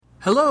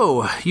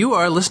Hello, you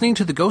are listening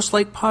to the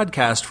Ghostlight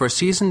podcast for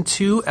Season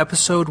 2,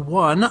 Episode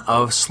 1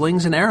 of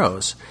Slings and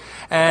Arrows.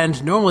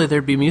 And normally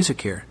there'd be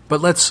music here, but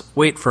let's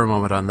wait for a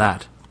moment on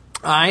that.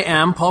 I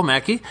am Paul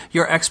Mackey,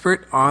 your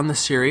expert on the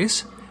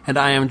series, and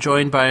I am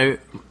joined by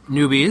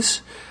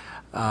newbies,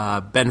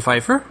 Ben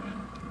Pfeiffer.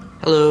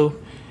 Hello.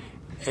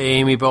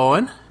 Amy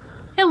Bowen.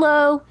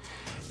 Hello.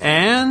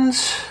 And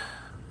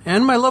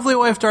my lovely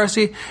wife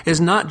Darcy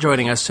is not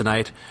joining us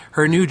tonight.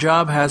 Her new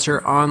job has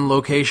her on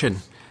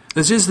location.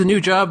 This is the new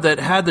job that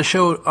had the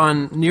show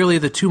on nearly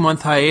the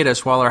 2-month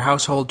hiatus while our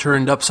household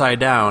turned upside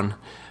down.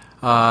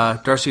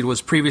 Darcy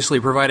was previously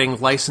providing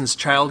licensed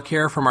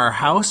childcare from our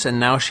house, and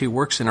now she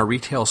works in a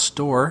retail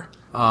store.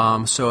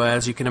 So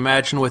as you can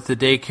imagine, with the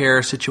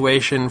daycare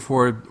situation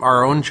for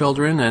our own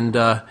children and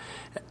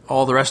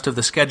all the rest of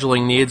the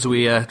scheduling needs,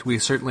 we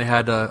certainly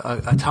had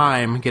a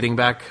time getting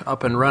back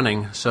up and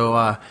running. So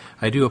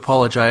I do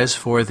apologize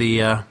for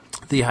the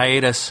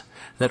hiatus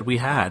that we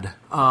had.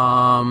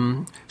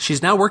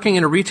 She's now working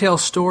in a retail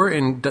store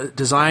in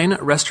design,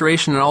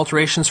 restoration, and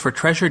alterations for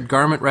Treasured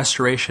Garment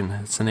Restoration.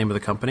 That's the name of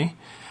the company.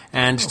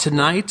 And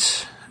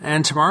tonight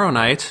and tomorrow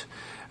night,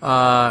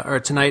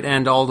 or tonight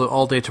and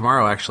all day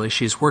tomorrow, actually,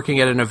 she's working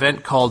at an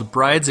event called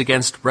Brides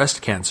Against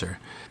Breast Cancer.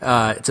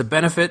 It's a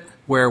benefit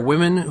where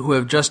women who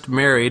have just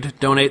married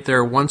donate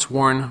their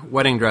once-worn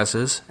wedding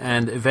dresses,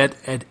 and event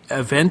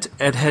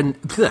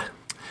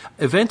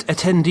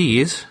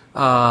attendees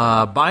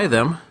buy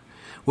them,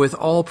 with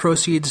all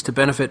proceeds to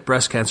benefit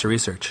breast cancer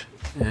research.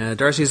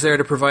 Darcy's there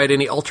to provide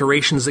any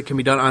alterations that can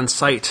be done on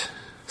site.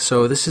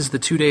 So this is the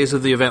 2 days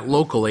of the event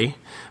locally,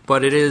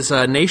 but it is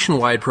a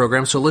nationwide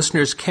program, so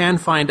listeners can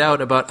find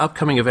out about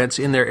upcoming events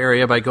in their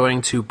area by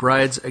going to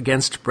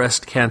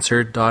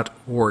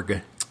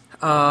bridesagainstbreastcancer.org.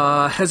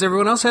 Has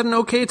everyone else had an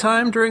okay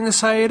time during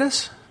this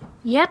hiatus?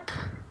 Yep,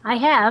 I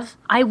have.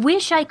 I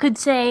wish I could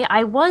say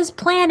I was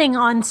planning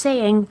on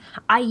saying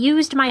I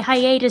used my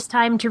hiatus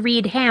time to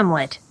read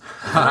Hamlet.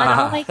 But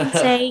all I can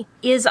say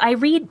is I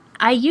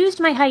used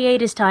my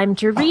hiatus time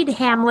to read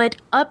Hamlet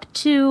up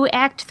to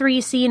Act 3,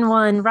 Scene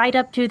 1, right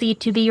up to the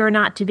to be or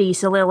not to be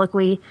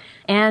soliloquy,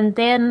 and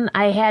then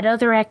I had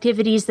other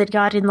activities that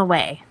got in the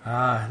way.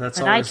 That's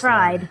but I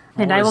tried,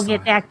 and I will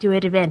get back to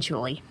it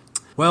eventually.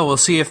 Well, we'll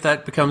see if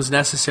that becomes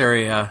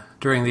necessary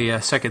during the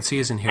second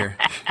season here.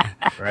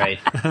 Right.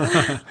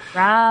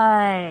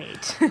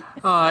 Right.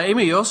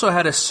 Amy, you also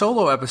had a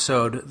solo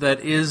episode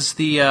that is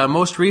the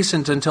most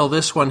recent until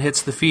this one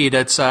hits the feed.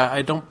 It's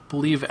I don't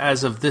believe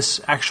as of this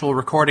actual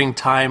recording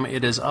time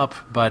it is up,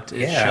 but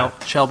it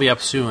shall be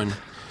up soon.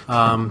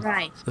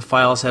 Right. The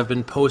files have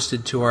been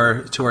posted to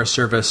our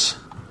service.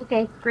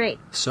 Okay, great.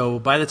 So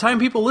by the time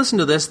people listen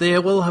to this, they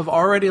will have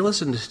already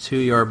listened to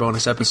your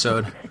bonus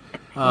episode.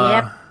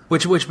 Yep.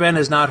 Which Ben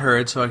has not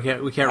heard, so we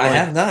can't really... I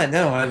have not,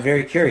 no. I'm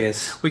very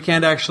curious. We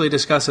can't actually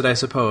discuss it, I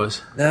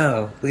suppose.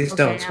 No, please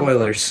don't.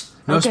 Spoilers.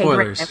 No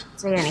spoilers. Great. I won't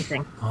say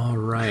anything. All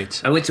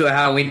right. I went to a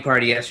Halloween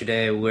party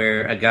yesterday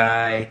where a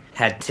guy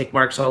had tick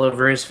marks all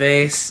over his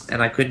face,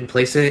 and I couldn't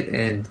place it,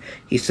 and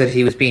he said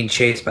he was being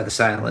chased by the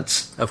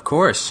silence. Of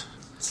course.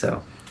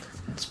 So,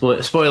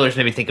 spoilers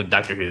made me think of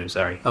Doctor Who,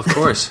 sorry. Of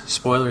course.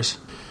 Spoilers.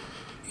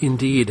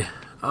 Indeed.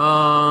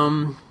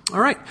 All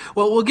right.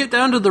 Well, we'll get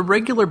down to the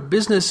regular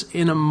business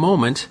in a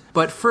moment.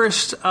 But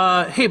first,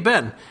 hey,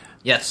 Ben.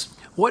 Yes.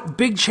 What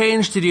big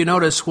change did you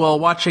notice while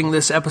watching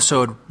this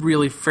episode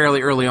really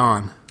fairly early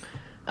on?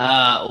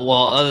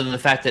 Well, other than the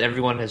fact that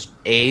everyone has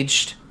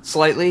aged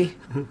slightly.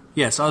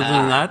 Yes, other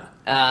than that?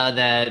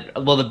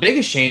 The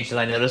biggest change that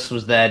I noticed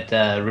was that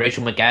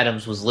Rachel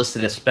McAdams was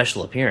listed as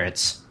special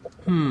appearance.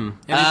 And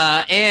the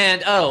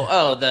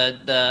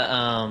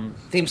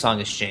theme song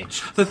has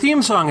changed. The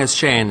theme song has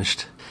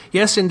changed.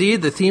 Yes,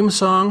 indeed, the theme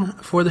song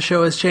for the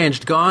show has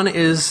changed. Gone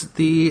is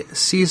the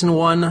Season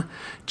 1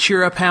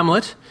 Cheer Up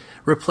Hamlet,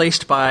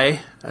 replaced by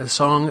a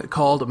song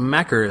called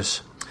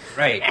Mackers.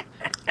 Right.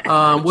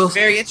 It's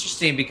very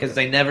interesting because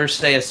they never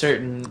say a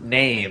certain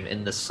name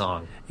in the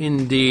song.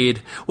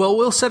 Indeed. Well,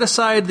 we'll set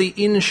aside the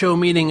in-show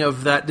meaning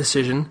of that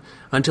decision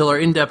until our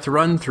in-depth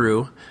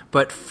run-through,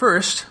 but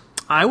first...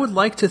 I would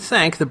like to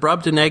thank the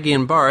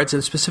Brobdingnagian Bards,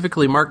 and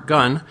specifically Mark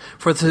Gunn,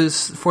 for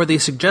the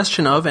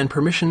suggestion of and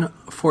permission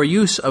for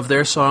use of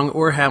their song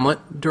Ur Hamlet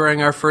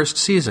during our first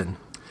season.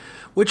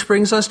 Which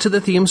brings us to the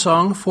theme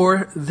song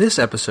for this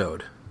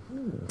episode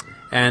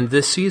and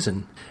this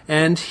season.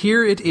 And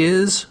here it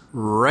is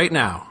right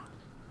now.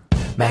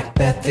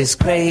 Macbeth is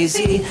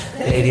crazy,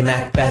 Lady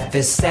Macbeth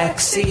is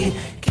sexy,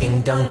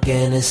 King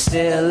Duncan is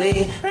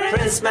silly,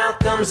 Prince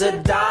Malcolm's a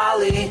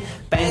dolly,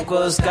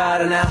 Banquo's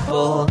got an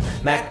apple,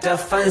 Macduff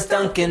finds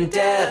Duncan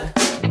dead.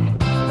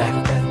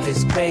 Macbeth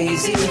is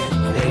crazy,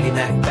 Lady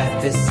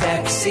Macbeth is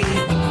sexy,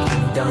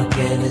 King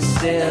Duncan is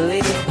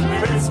silly,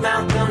 Prince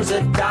Malcolm's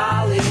a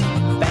dolly,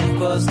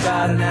 Banquo's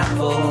got an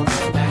apple,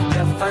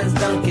 Macduff finds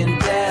Duncan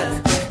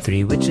dead.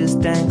 3 witches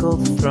dangle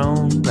the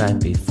throne right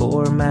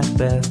before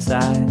Macbeth's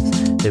eyes.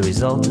 The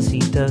result is he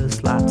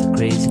does lots of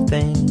crazy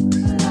things.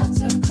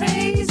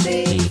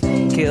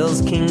 He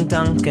kills King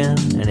Duncan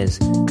and his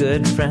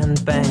good friend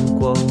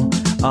Banquo.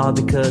 all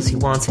because he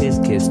wants his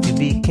kids to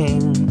be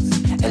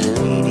kings. And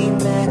Lady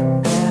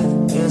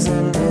Macbeth is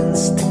an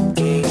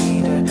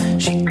instigator.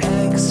 She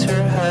eggs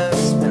her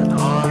husband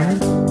on.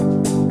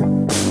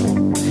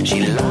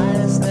 She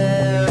lies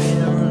there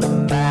in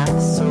the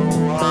bath, so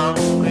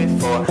hungry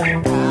for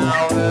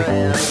power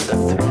and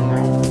the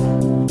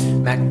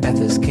throne.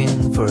 Macbeth is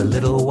king for a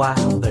little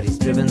while, but he's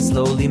driven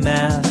slowly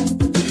mad.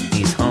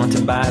 He's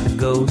haunted by the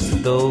ghosts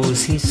of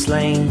those he's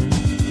slain.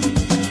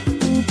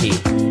 He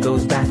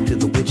goes back to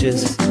the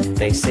witches,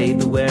 they say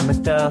beware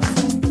Macduff.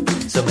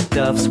 So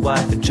Macduff's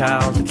wife and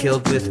child are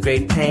killed with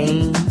great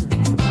pain.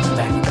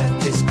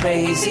 Macbeth is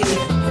crazy,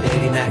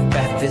 Lady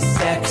Macbeth is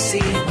sexy,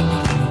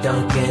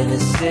 Duncan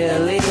is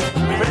silly,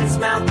 Prince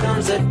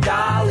Malcolm's a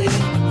dolly,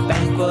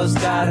 Banquo's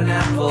got an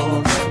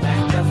apple,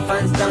 Macbeth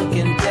finds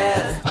Duncan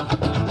dead.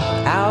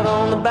 Out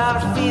on the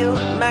battlefield,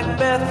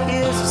 Macbeth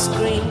hears a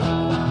scream.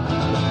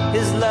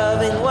 His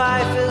loving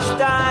wife is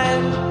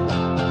dying.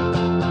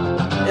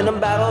 In a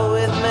battle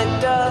with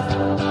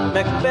Macduff,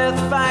 Macbeth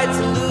fights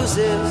and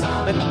loses.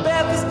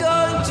 Macbeth is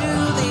going to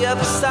the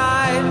other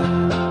side.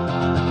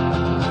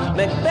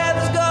 Macbeth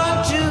is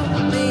going to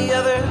the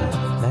other.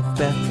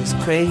 Macbeth is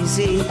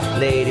crazy,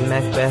 Lady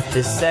Macbeth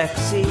is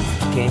sexy,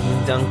 King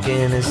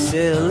Duncan is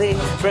silly,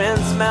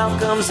 Prince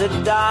Malcolm's a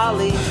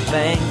dolly,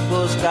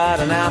 Banquo's got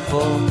an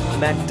apple,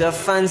 Macduff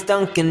finds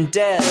Duncan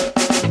dead.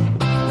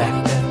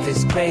 Macbeth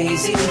is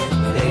crazy,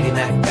 Lady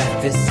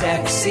Macbeth is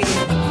sexy,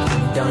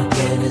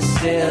 Duncan is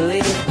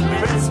silly,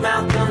 Prince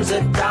Malcolm's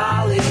a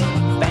dolly,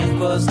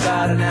 Banquo's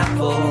got an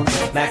apple,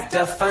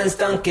 Macduff finds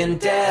Duncan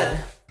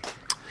dead.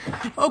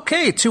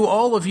 Okay, to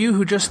all of you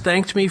who just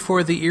thanked me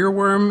for the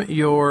earworm,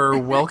 you're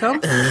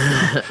welcome.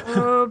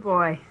 Oh,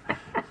 boy.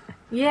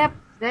 Yep,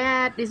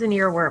 that is an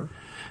earworm.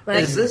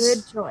 But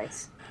good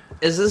choice.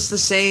 Is this the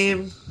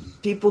same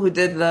people who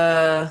did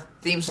the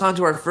theme song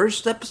to our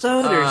first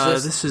episode? Or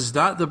is this is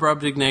not the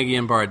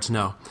Brobdingnagian Bards,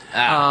 no.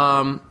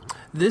 Ah.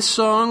 This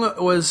song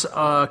was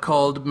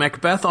called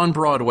Macbeth on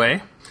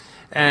Broadway,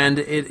 and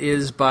it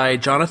is by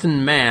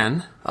Jonathan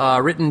Mann,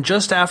 written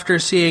just after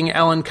seeing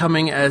Alan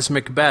Cumming as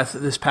Macbeth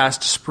this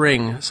past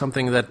spring,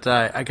 something that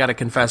I gotta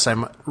confess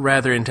I'm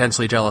rather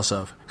intensely jealous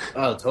of.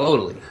 Oh,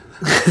 totally.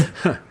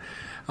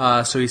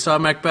 So he saw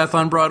Macbeth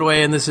on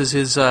Broadway, and this is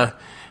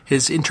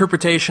his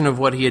interpretation of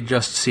what he had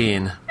just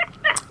seen.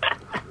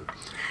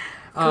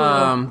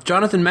 Cool.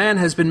 Jonathan Mann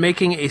has been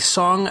making a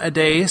song a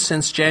day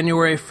since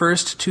January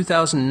 1st,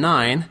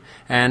 2009,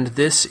 and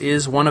this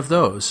is one of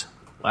those.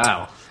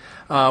 Wow.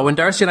 When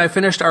Darcy and I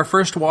finished our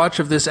first watch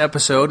of this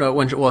episode,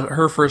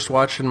 her first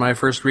watch and my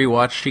first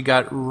rewatch, she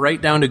got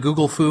right down to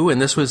Google Foo,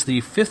 and this was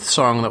the 5th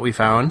song that we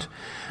found.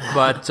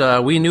 But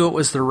we knew it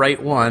was the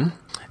right one.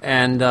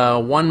 And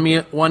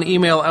one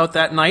email out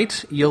that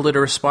night yielded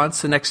a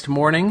response the next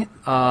morning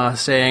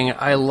saying,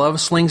 "I love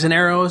slings and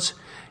arrows.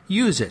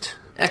 Use it."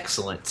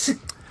 Excellent.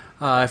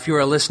 If you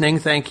are listening,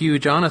 thank you,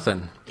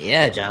 Jonathan.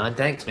 Yeah, John.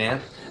 Thanks,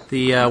 man.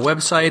 The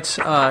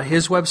website,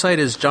 his website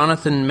is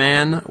Jonathan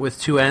Mann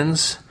with 2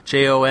 N's,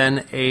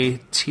 JONATHANA,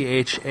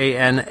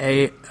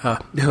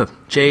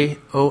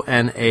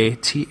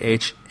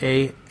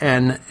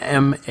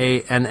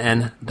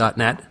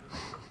 JONATHANMANN.net.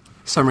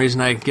 Some reason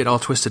I get all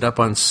twisted up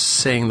on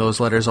saying those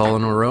letters all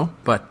in a row,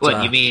 but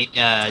what you mean?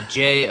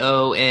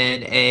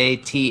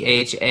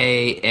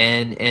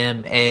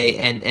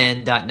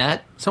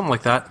 JONATHANMANN.net? Something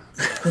like that.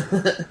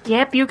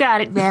 Yep, you got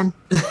it, man.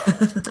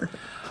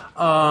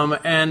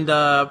 And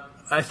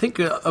I think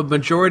a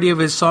majority of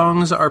his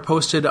songs are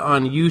posted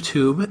on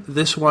YouTube.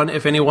 This one,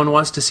 if anyone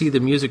wants to see the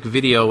music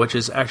video, which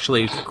is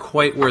actually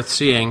quite worth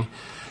seeing,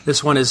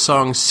 this one is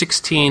song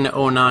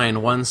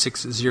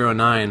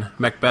 1609,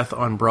 Macbeth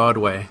on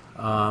Broadway.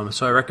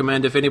 So I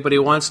recommend if anybody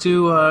wants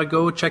to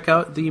go check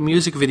out the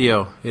music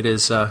video. It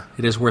is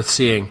worth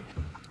seeing.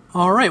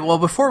 All right, well,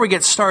 before we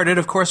get started,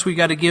 of course, we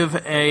got to give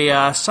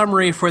a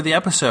summary for the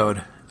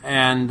episode.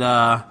 And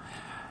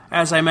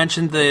as I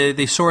mentioned,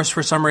 the source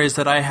for summaries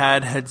that I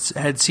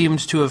had seemed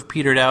to have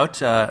petered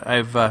out.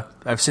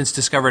 I've since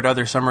discovered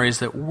other summaries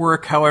that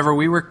work. However,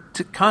 we were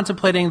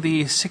contemplating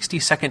the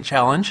 60-second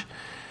challenge,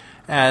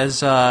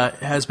 as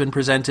has been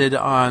presented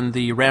on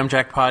the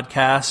Ramjack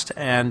podcast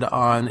and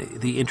on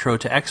the Intro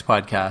to X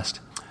podcast.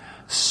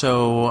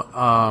 So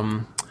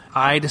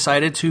I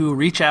decided to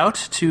reach out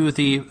to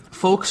the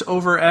folks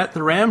over at the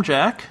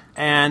Ramjack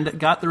and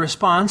got the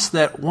response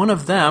that one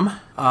of them,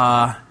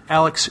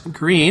 Alex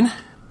Green,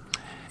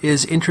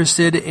 is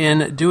interested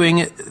in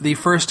doing the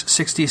first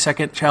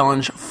 60-second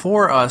challenge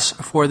for us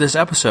for this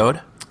episode.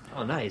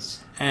 Oh,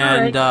 nice.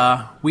 And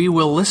we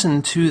will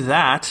listen to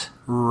that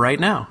right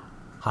now.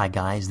 Hi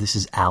guys, this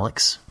is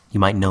Alex. You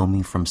might know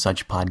me from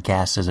such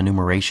podcasts as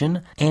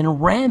Enumeration and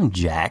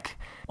Ramjack.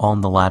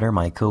 On the latter,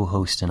 my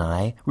co-host and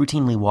I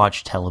routinely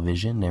watch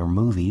television or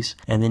movies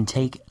and then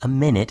take a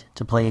minute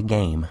to play a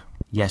game.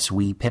 Yes,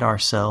 we pit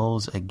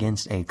ourselves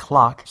against a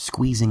clock,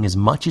 squeezing as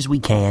much as we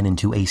can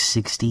into a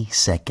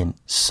 60-second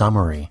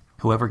summary.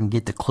 Whoever can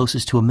get the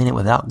closest to a minute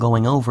without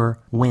going over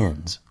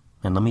wins.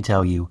 And let me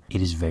tell you,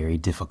 it is very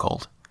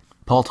difficult.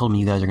 Paul told me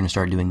you guys are going to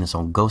start doing this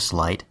on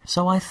Ghostlight,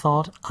 so I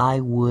thought I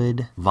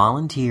would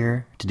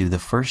volunteer to do the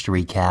first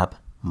recap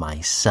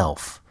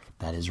myself.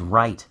 That is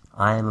right.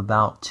 I am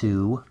about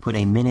to put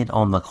a minute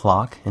on the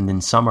clock and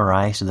then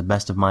summarize to the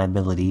best of my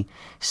ability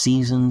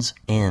Season's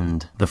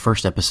End, the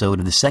first episode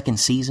of the second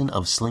season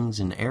of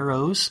Slings and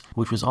Arrows,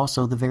 which was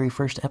also the very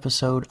first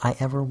episode I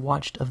ever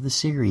watched of the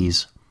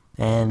series,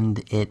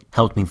 and it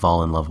helped me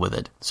fall in love with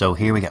it. So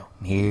here we go.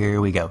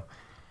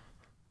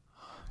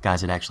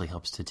 Guys, it actually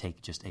helps to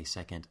take just a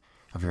second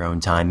of your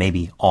own time,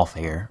 maybe off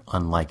air,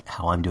 unlike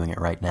how I'm doing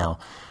it right now,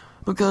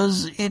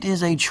 because it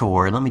is a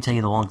chore. Let me tell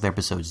you, the longer the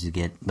episodes you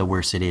get, the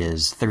worse it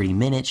is.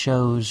 30-minute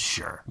shows,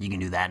 sure, you can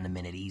do that in a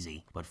minute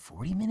easy. But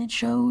 40-minute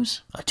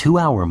shows? A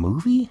 2-hour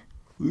movie?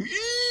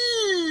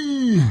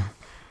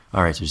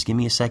 Alright, so just give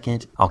me a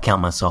second. I'll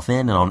count myself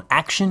in, and on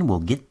action, we'll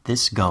get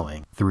this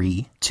going.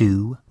 3,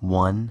 2,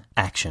 1,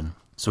 action.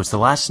 So it's the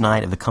last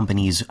night of the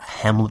company's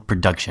Hamlet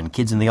production.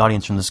 Kids in the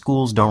audience from the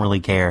schools don't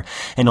really care,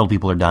 and old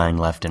people are dying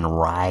left and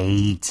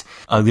right.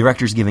 The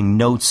director's giving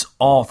notes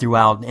all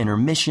throughout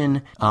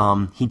intermission.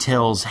 He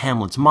tells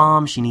Hamlet's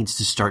mom she needs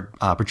to start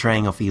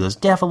portraying Ophelia's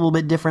death a little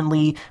bit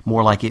differently,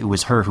 more like it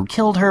was her who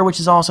killed her, which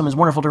is awesome, is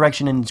wonderful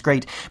direction, and it's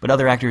great, but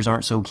other actors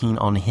aren't so keen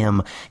on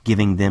him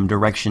giving them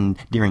direction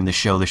during the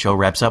show. The show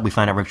wraps up. We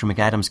find out Rachel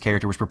McAdams'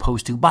 character was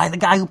proposed to by the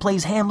guy who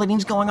plays Hamlet, and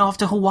he's going off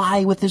to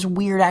Hawaii with this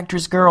weird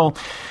actress girl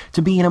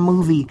to be in a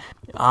movie.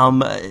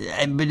 But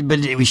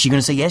is she going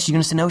to say yes? She's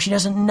going to say no? She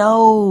doesn't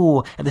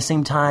know. At the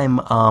same time,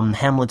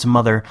 Hamlet's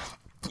mother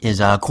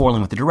is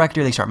quarreling with the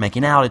director. They start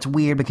making out. It's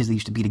weird because they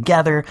used to be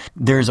together.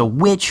 There's a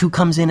witch who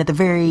comes in at the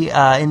very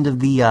end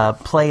of the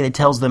play that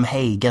tells them,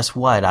 hey, guess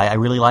what? I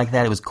really like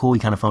that. It was cool. You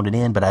kind of phoned it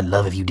in, but I'd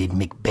love if you did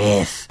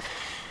Macbeth.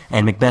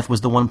 And Macbeth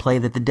was the one play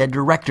that the dead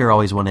director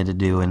always wanted to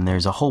do, and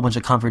there's a whole bunch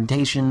of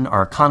confrontation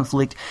or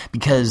conflict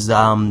because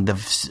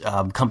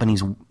the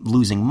company's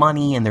losing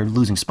money and they're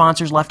losing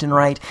sponsors left and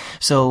right.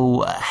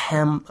 So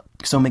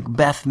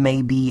Macbeth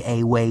may be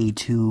a way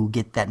to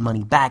get that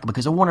money back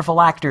because a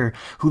wonderful actor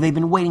who they've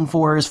been waiting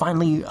for is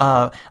finally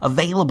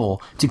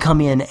available to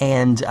come in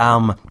and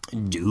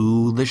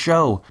do the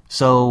show.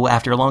 So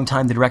after a long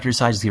time, the director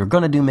decides they're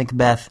going to do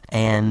Macbeth,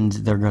 and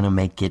they're going to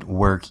make it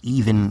work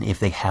even if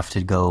they have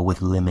to go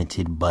with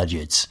limited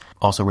budgets.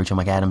 Also, Rachel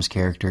McAdams'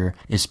 character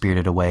is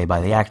spirited away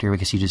by the actor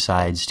because he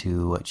decides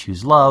to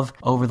choose love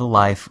over the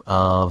life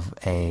of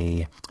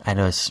a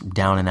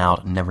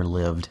down-and-out,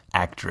 never-lived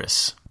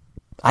actress.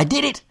 I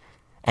did it!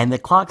 And the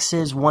clock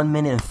says 1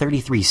 minute and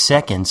 33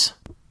 seconds.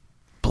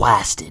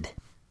 Blasted.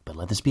 But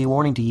let this be a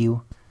warning to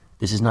you.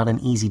 This is not an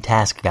easy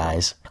task,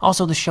 guys.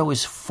 Also, the show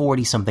is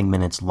 40-something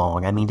minutes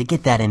long. I mean, to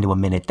get that into a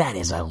minute, that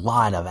is a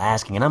lot of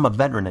asking. And I'm a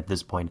veteran at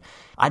this point.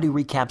 I do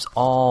recaps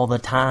all the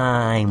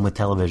time with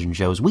television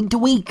shows, week to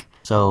week.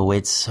 So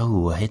it's a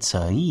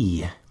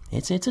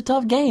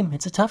tough game.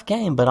 It's a tough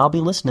game, but I'll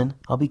be listening.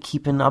 I'll be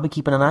keeping an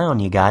eye on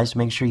you guys to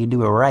make sure you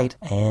do it right.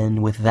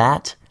 And with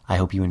that, I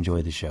hope you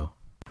enjoy the show.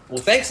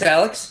 Well, thanks,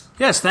 Alex.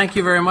 Yes, thank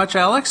you very much,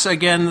 Alex.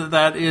 Again,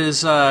 that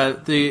is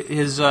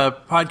his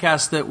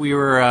podcast that we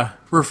were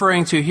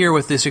referring to here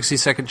with the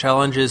 60-second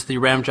challenge is the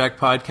Ramjack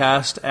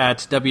podcast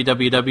at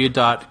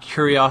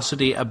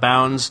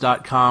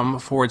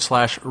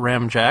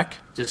www.curiosityabounds.com/Ramjack.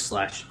 Just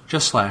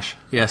slash,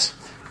 yes,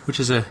 which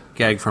is a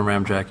gag from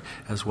Ramjack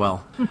as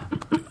well.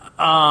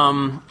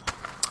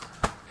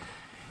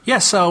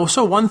 Yes, so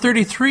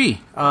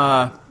 133.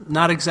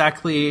 Not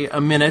exactly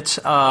a minute.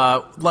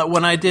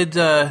 When I did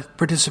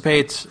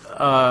participate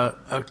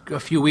a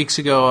few weeks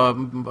ago,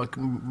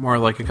 more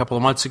like a couple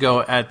of months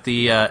ago, at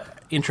the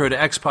Intro to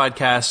X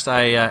podcast,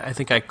 I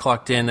think I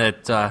clocked in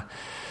at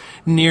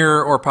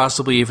near or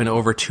possibly even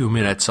over 2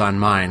 minutes on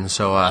mine.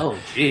 So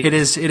it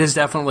is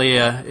definitely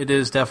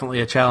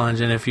a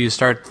challenge. And if you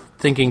start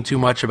thinking too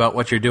much about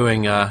what you're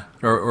doing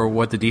or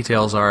what the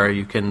details are,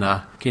 you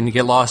can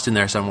get lost in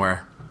there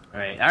somewhere. All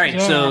right.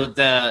 Yeah. So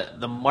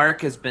the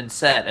mark has been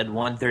set at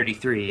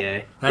 133.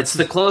 Eh? That's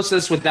the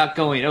closest without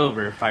going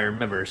over, if I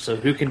remember. So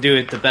who can do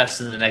it the best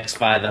in the next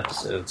 5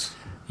 episodes?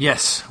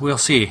 Yes, we'll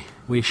see.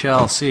 We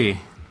shall see.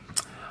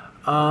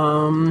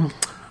 All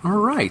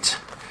right.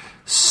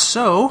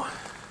 So,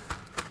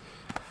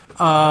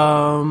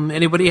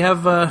 anybody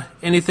have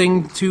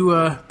anything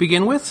to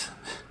begin with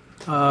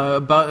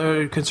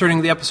about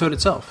concerning the episode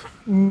itself?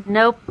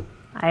 Nope.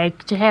 I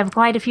have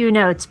quite a few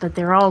notes, but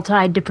they're all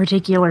tied to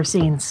particular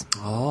scenes.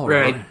 Oh,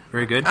 right.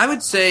 Very good. I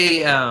would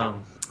say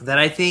that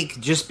I think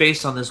just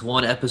based on this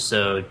one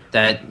episode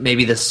that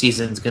maybe this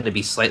season's going to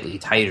be slightly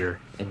tighter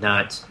and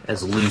not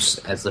as loose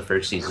as the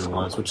first season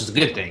was, which is a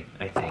good thing,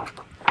 I think.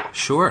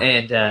 Sure.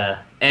 And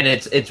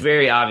it's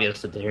very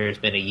obvious that there has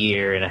been a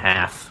year and a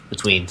half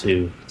between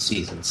 2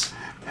 seasons.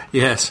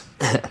 Yes.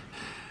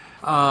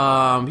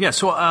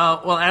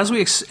 So as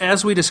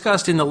we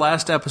discussed in the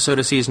last episode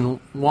of Season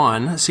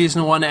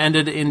 1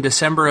 ended in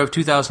December of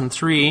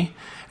 2003,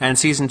 and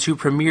Season 2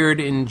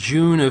 premiered in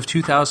June of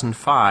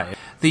 2005.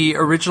 The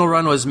original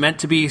run was meant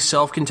to be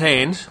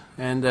self-contained,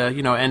 and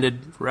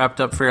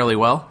wrapped up fairly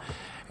well.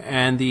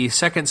 And the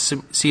second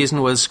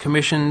season was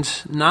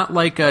commissioned not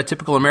like a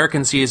typical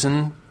American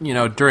season,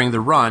 during the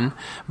run,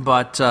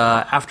 but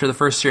after the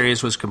first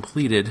series was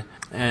completed.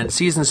 And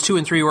seasons 2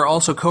 and 3 were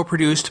also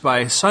co-produced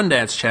by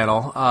Sundance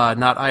Channel,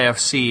 not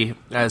IFC,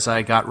 as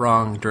I got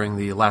wrong during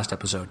the last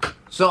episode.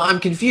 So I'm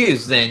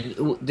confused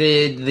then.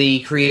 Did the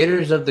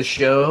creators of the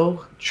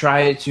show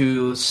try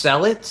to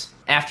sell it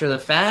after the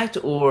fact,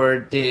 or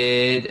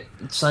did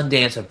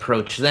Sundance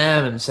approach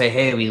them and say,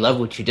 "Hey, we love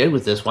what you did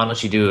with this. Why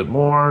don't you do it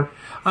more?"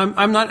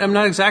 I'm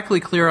not exactly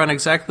clear on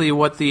exactly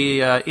what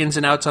the ins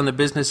and outs on the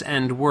business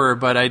end were,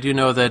 but I do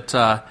know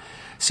that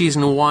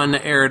season 1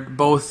 aired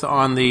both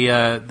on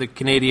the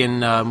Canadian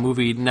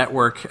movie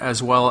network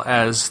as well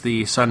as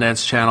the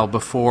Sundance Channel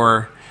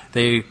before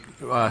they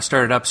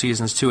started up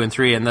seasons 2 and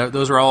 3, and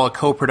those were all a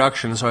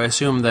co-production. So I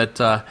assume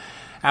that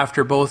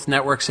after both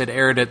networks had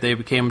aired it, they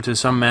came to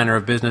some manner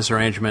of business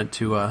arrangement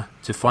to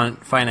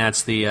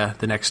finance the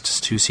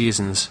next 2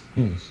 seasons.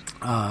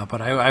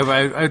 But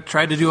I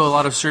tried to do a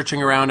lot of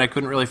searching around. I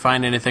couldn't really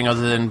find anything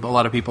other than a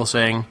lot of people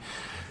saying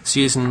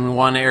season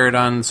 1 aired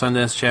on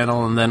Sundance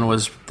Channel, and then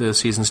was the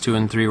seasons 2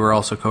 and 3 were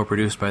also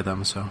co-produced by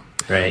them. So,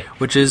 right,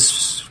 which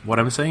is what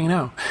I'm saying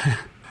now.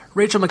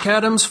 Rachel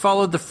McAdams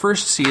followed the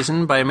first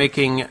season by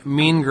making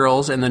Mean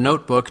Girls and The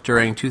Notebook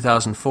during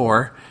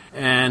 2004,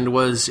 and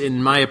was,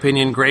 in my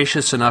opinion,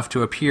 gracious enough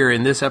to appear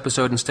in this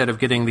episode instead of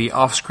getting the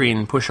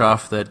off-screen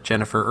push-off that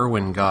Jennifer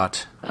Irwin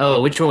got.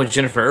 Oh, which one was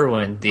Jennifer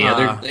Irwin? The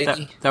other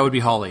lady? That would be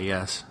Holly,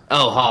 yes.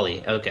 Oh,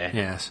 Holly, okay.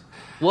 Yes.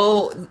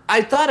 Well,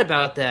 I thought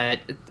about that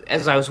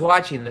as I was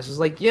watching this. It's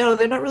like,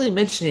 they're not really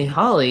mentioning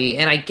Holly,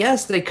 and I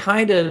guess they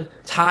kind of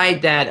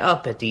tied that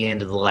up at the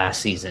end of the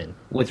last season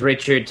with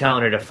Richard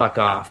telling her to fuck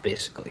off,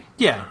 basically.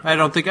 Yeah, I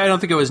don't think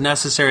it was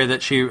necessary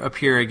that she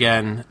appear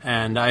again,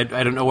 and I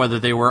don't know whether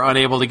they were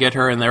unable to get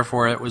her and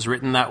therefore it was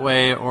written that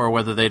way, or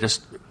whether they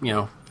just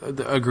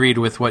agreed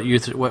with what you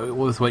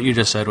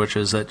just said, which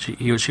is that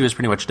she was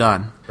pretty much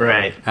done,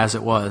 right, as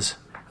it was.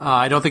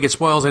 I don't think it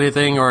spoils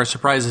anything or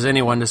surprises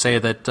anyone to say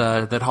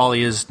that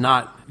Holly is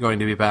not going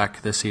to be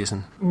back this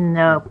season.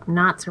 No,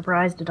 not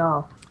surprised at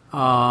all.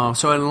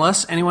 So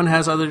unless anyone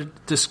has other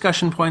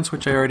discussion points,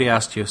 which I already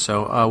asked you,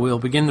 so we'll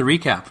begin the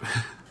recap.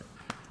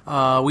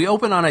 We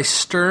open on a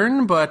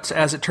stern, but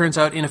as it turns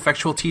out,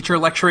 ineffectual teacher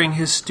lecturing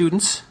his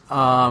students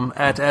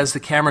as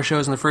the camera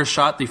shows in the first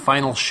shot, the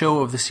final show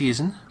of the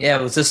season. Yeah,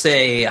 was this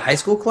a high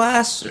school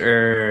class,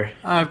 or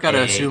I've got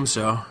to assume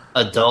so.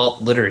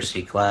 Adult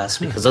literacy class,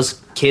 because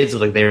those kids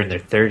look like they're in their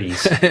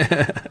 30s.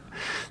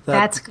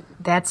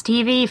 That's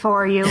TV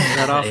for you.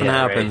 That often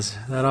happens.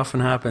 Right. That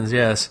often happens,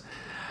 yes.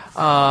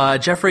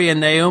 Jeffrey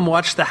and Naomi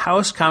watch the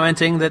house,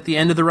 commenting that the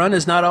end of the run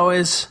is not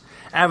always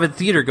avid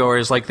theater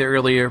goers like the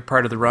earlier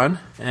part of the run.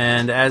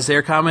 And as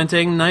they're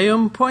commenting,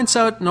 Naomi points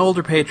out an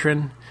older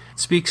patron,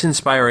 speaks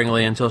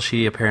inspiringly until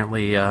she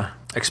apparently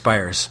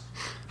expires.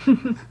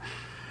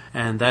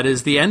 And that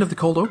is the end of the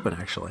cold open,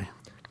 actually.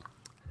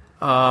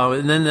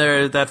 And then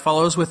that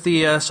follows with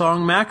the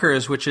song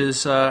Mackers, which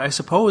is, I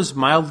suppose,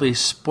 mildly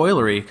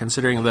spoilery,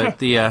 considering that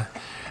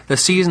the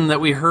season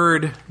that we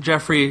heard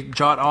Jeffrey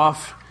jot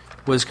off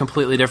was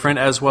completely different,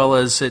 as well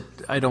as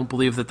I don't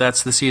believe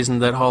that's the season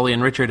that Holly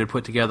and Richard had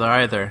put together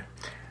either.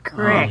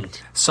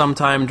 Correct.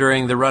 Sometime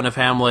during the run of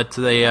Hamlet,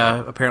 they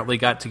apparently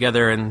got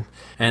together and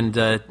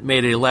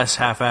made a less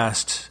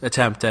half-assed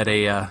attempt at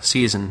a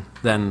season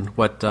than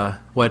what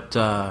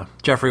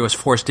Jeffrey was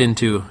forced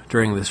into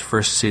during this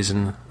first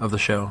season of the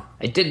show.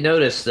 I did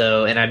notice,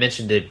 though, and I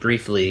mentioned it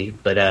briefly,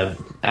 but I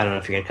don't know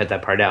if you're going to cut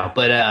that part out,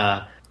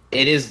 but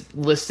it is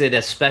listed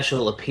as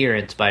special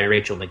appearance by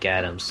Rachel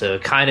McAdams, so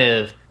kind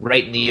of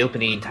right in the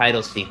opening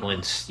title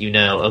sequence,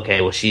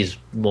 okay, well, she's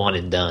one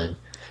and done.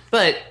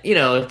 But,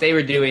 if they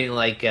were doing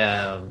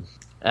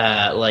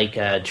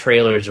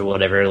trailers or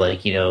whatever,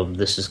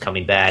 this is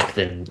coming back,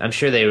 then I'm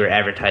sure they were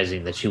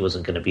advertising that she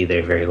wasn't going to be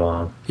there very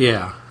long.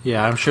 Yeah,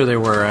 I'm sure they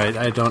were.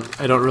 I don't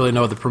really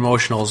know the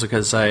promotionals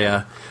because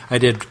I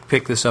did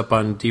pick this up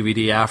on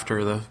DVD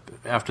after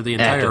the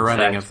entire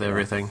running of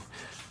everything.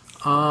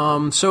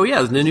 So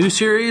yeah, the new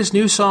series,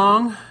 new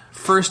song,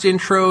 first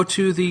intro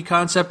to the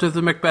concept of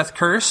the Macbeth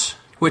curse,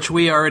 which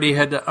we already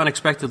had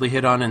unexpectedly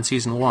hit on in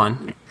season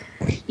 1.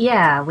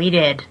 Yeah, we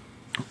did.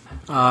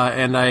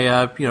 And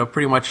I,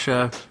 pretty much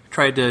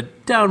tried to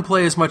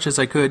downplay as much as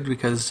I could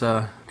because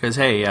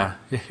hey,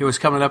 it was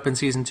coming up in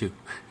season 2.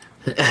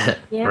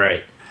 Yeah.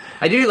 Right.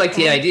 I do like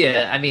the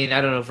idea. I mean,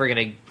 I don't know if we're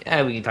going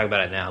to... we can talk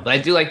about it now. But I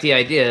do like the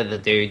idea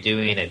that they're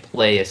doing a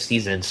play a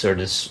season, so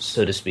to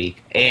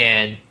speak.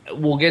 And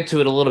we'll get to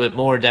it a little bit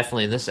more,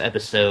 definitely, in this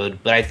episode.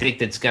 But I think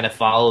that's going to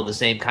follow the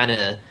same kind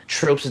of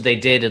tropes that they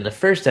did in the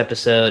first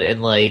episode.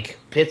 And,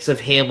 bits of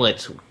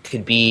Hamlet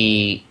could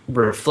be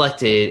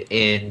reflected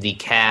in the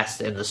cast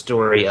and the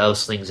story of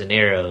Slings and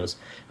Arrows.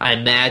 I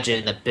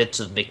imagine that bits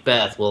of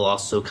Macbeth will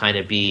also kind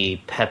of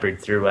be peppered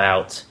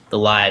throughout the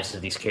lives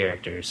of these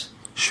characters.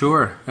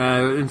 Sure.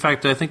 In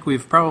fact, I think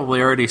we've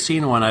probably already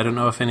seen one. I don't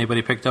know if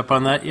anybody picked up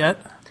on that yet.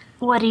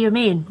 What do you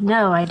mean?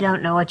 No, I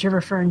don't know what you're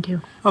referring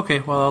to. Okay,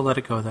 well, I'll let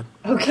it go then.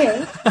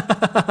 Okay.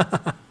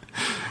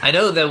 I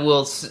know that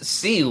we'll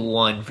see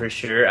one for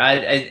sure.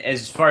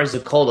 As far as the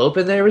cold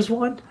open, there was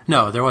one?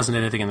 No, there wasn't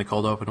anything in the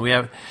cold open. We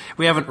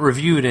haven't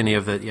reviewed any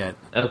of it yet.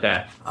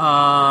 Okay.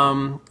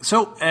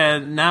 So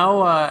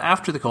now,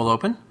 after the cold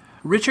open,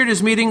 Richard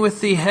is meeting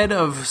with the head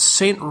of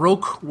St.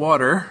 Roque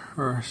Water,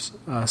 or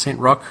St.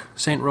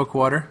 Roque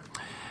Water.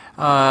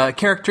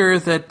 Character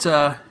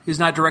that is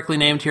not directly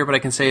named here, but I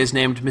can say is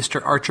named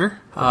Mr. Archer.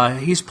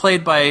 He's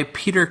played by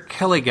Peter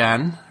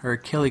Killigan.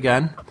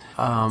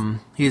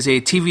 He's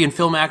a TV and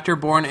film actor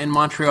born in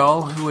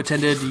Montreal who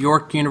attended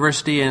York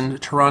University in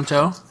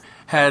Toronto.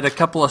 Had a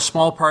couple of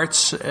small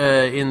parts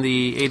in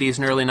the 80s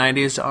and early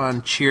 90s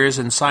on Cheers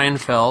and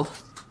Seinfeld.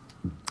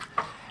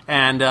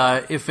 And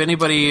if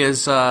anybody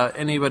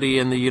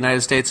in the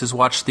United States has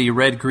watched the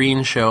Red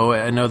Green Show,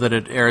 I know that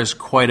it airs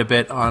quite a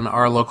bit on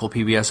our local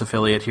PBS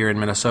affiliate here in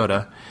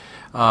Minnesota.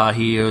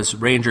 He is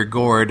Ranger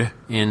Gord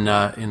in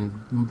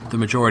the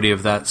majority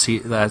of that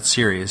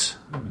series.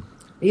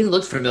 He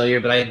looked familiar,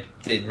 but I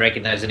didn't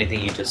recognize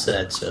anything you just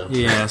said. So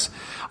yes.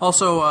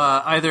 Also,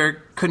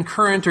 either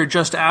concurrent or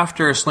just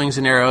after Slings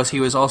and Arrows, he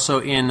was also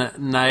in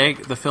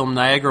the film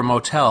Niagara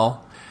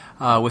Motel.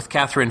 With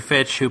Catherine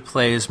Fitch, who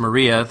plays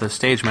Maria, the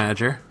stage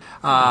manager.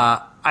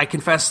 I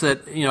confess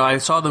that I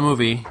saw the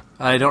movie.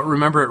 I don't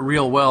remember it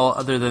real well,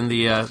 other than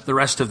the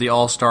rest of the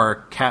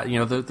all-star cast.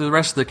 The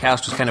rest of the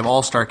cast was kind of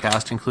all-star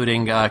cast,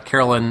 including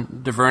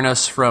Carolyn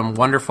DeVernus from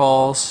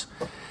Wonderfalls,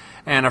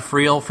 Anna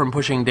Friel from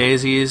Pushing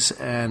Daisies,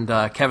 and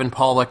Kevin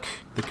Pollak,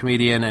 the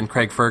comedian, and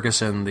Craig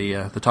Ferguson,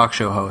 the talk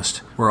show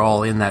host, were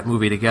all in that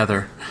movie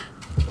together.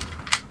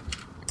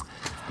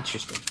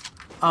 Interesting.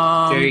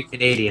 Very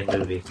Canadian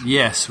movie.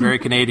 Yes, very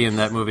Canadian,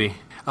 that movie.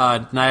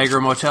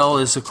 Niagara Motel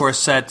is, of course,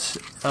 set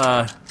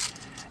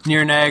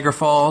near Niagara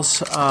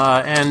Falls,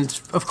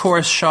 and, of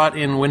course, shot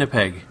in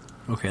Winnipeg.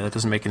 Okay, that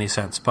doesn't make any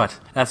sense, but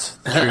that's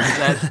the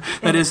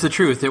truth. That is the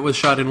truth. It was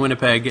shot in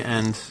Winnipeg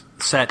and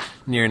set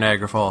near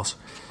Niagara Falls.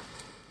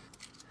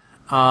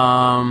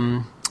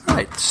 Right,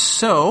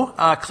 so,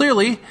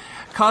 clearly,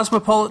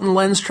 Cosmopolitan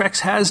Lens Treks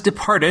has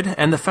departed,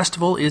 and the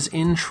festival is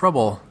in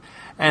trouble.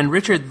 And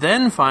Richard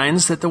then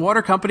finds that the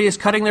water company is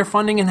cutting their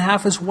funding in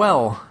half as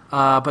well.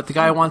 But the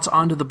guy wants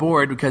onto the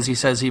board because he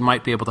says he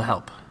might be able to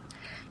help.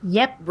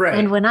 Yep. Right.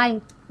 And when I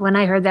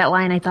heard that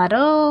line, I thought,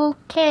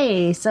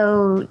 okay,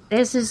 so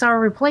this is our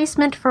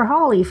replacement for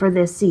Holly for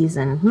this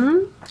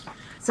season,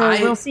 So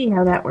we'll see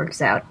how that works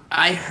out.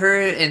 I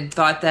heard and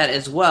thought that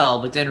as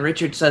well, but then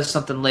Richard says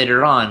something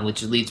later on,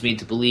 which leads me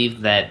to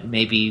believe that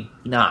maybe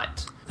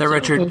not. That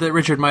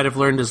Richard might have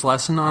learned his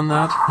lesson on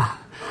that.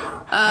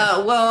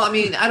 Well, I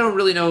mean, I don't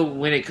really know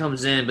when it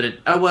comes in,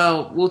 but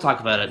we'll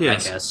talk about it,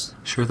 yes. I guess.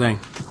 Sure thing.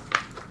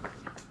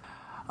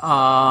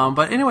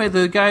 But anyway,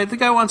 the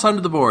guy wants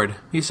onto the board.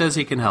 He says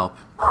he can help.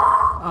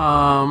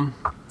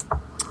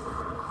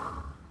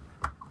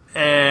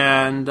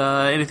 And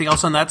anything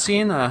else on that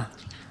scene?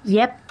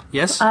 Yep.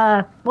 Yes?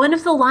 One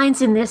of the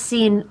lines in this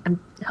scene, I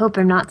hope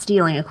I'm not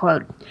stealing a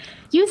quote.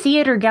 You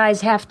theater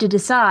guys have to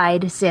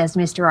decide, says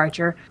Mr.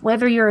 Archer,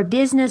 whether you're a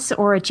business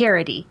or a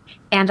charity.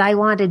 And I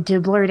wanted to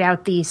blurt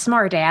out the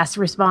smart-ass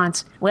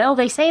response, well,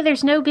 they say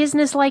there's no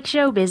business like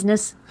show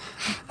business.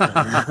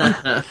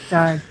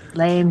 Sorry,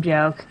 lame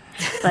joke.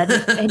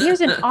 And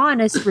here's an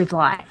honest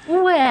reply.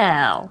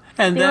 Well,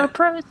 and there are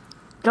pros...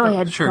 Go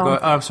ahead, sure, Paul.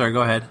 I'm sorry,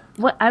 go ahead.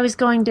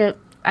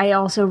 I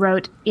also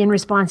wrote, in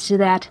response to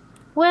that,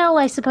 well,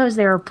 I suppose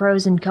there are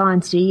pros and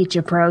cons to each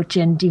approach,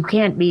 and you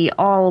can't be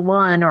all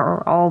one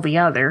or all the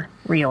other,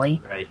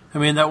 really. Right. I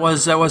mean, that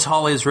was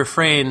Holly's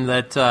refrain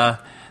that...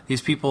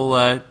 These people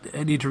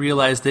need to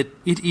realize that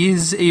it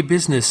is a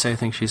business. I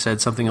think she said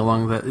something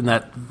in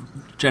that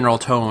general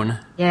tone.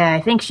 Yeah,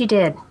 I think she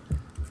did.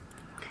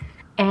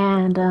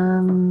 And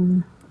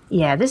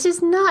this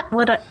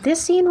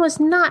scene was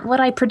not what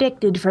I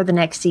predicted for the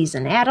next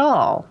season at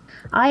all.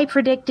 I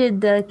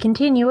predicted the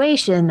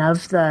continuation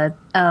of the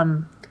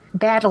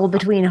battle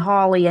between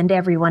Holly and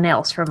everyone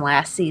else from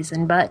last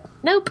season, but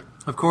nope.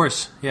 Of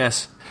course,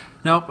 yes.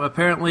 Nope,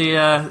 apparently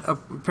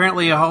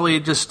Holly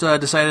just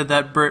decided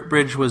that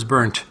bridge was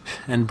burnt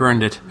and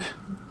burned it.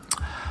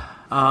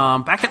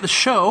 Back at the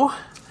show,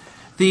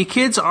 the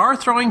kids are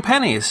throwing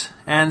pennies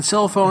and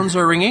cell phones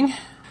are ringing.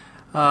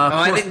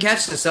 I didn't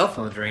catch the cell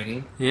phones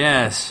ringing.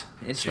 Yes.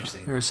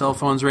 Interesting. There are cell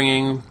phones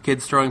ringing,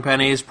 kids throwing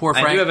pennies. Poor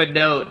Frank. I do have a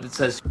note that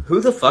says, who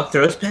the fuck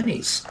throws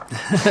pennies?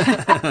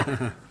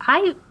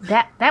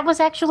 That was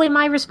actually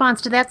my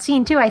response to that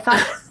scene, too. I thought,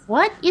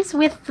 what is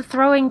with the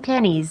throwing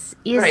pennies?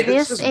 Is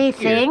this a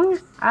thing?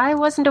 I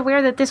wasn't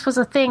aware that this was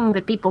a thing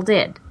that people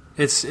did.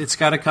 It's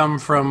got to come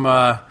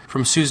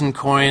from Susan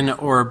Coyne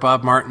or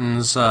Bob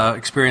Martin's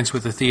experience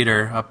with the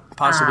theater,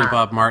 possibly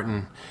Bob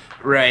Martin.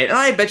 Right.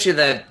 I bet you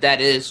that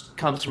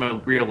comes from a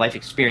real life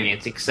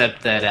experience,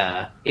 except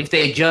that if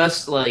they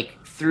just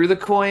threw the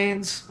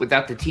coins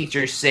without the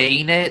teacher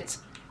saying it,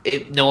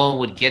 no one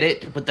would get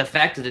it. But the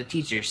fact that the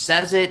teacher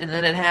says it and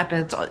then it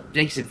happens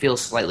makes it feel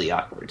slightly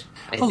awkward.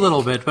 A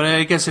little bit, but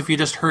I guess if you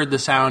just heard the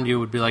sound, you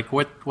would be like,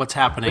 "What's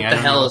happening? What the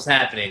hell is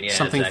happening?" Yeah,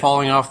 something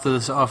falling off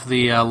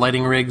the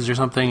lighting rigs or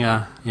something.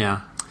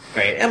 Yeah.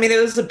 Right. I mean, it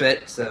was a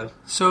bit, so.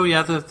 So,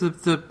 yeah,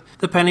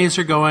 the pennies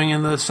are going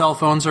and the cell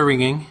phones are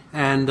ringing,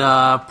 and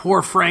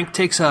poor Frank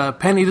takes a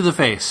penny to the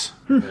face.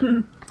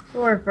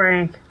 Poor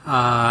Frank.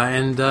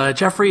 And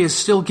Jeffrey is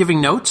still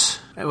giving notes,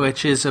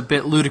 which is a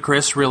bit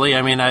ludicrous, really.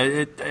 I mean,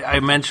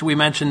 we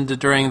mentioned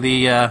during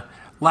the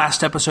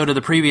last episode of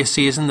the previous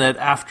season that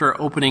after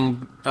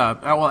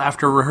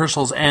after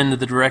rehearsals end,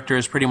 the director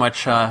is pretty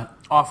much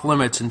off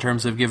limits in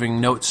terms of giving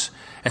notes,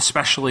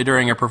 especially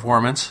during a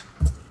performance.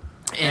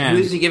 And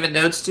who's he giving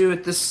notes to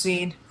at this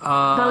scene?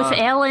 Both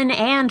Ellen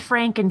and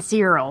Frank and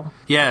Cyril.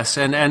 Yes,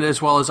 and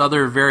as well as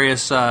other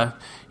various,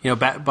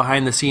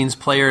 behind the scenes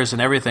players and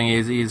everything.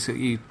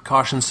 He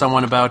cautions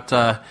someone about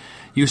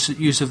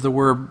use of the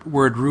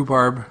word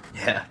rhubarb.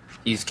 Yeah,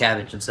 used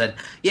cabbage instead.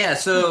 Yeah,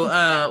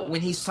 so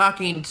when he's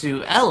talking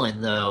to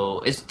Ellen,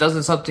 though,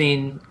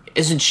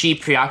 isn't she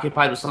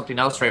preoccupied with something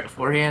else right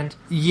beforehand?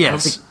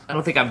 Yes. I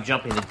don't think I'm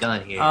jumping the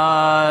gun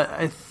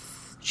here.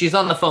 She's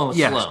on the phone with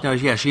Sloane. No,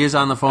 yeah, she is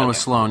on the phone with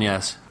Sloane,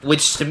 yes.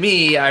 Which, to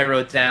me, I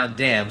wrote down,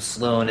 damn,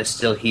 Sloane is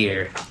still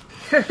here.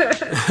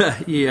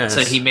 Yes.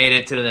 So he made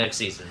it to the next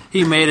season.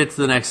 He made it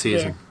to the next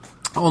season.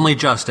 Yeah. Only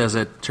just, as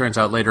it turns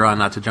out later on,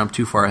 not to jump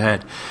too far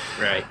ahead.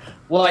 Right.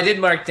 Well, I did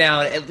mark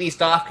down, at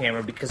least off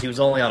camera, because he was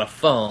only on a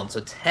phone, so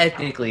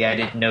technically I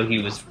didn't know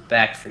he was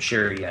back for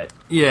sure yet.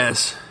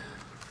 Yes.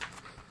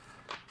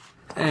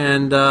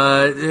 And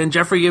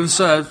Jeffrey gives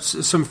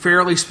some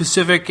fairly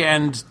specific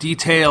and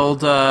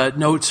detailed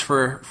notes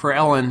for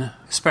Ellen,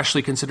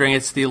 especially considering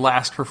it's the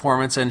last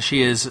performance, and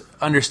she is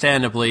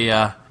understandably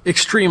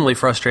extremely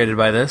frustrated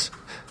by this.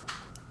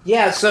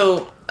 Yeah,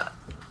 so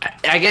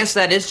I guess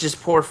that is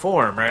just poor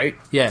form, right?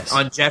 Yes.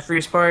 On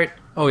Jeffrey's part?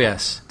 Oh,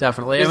 yes,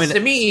 definitely. I mean, to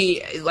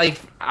me,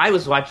 I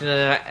was watching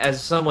it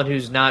as someone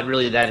who's not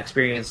really that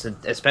experienced,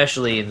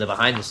 especially in the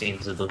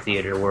behind-the-scenes of the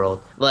theater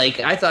world.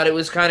 I thought it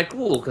was kind of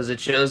cool, because it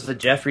shows that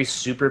Jeffrey's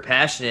super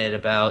passionate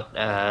about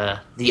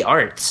the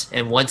arts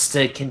and wants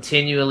to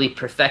continually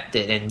perfect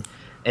it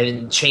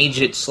and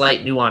change it,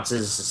 slight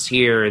nuances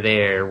here or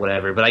there or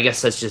whatever. But I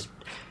guess that's just...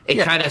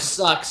 It kind of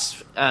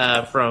sucks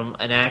from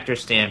an actor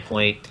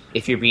standpoint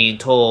if you're being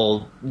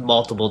told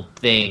multiple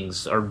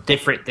things or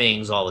different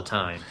things all the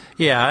time.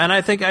 Yeah, and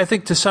I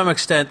think to some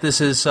extent this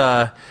is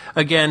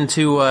again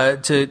to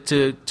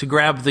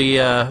grab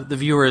the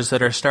viewers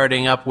that are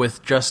starting up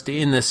with just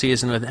in this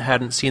season that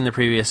hadn't seen the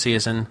previous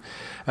season,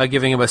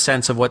 giving them a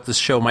sense of what this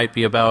show might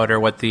be about or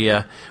what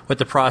the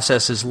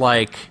process is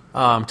like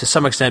to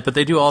some extent. But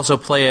they do also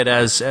play it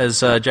as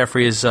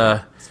Jeffrey is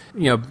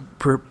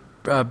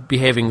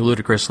behaving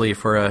ludicrously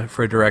for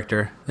a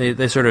director.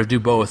 They sort of do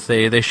both.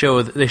 They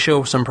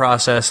show some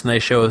process and they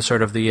show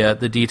sort of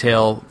the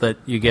detail that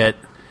you get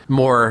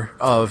more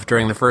of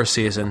during the first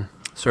season,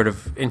 sort of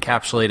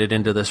encapsulated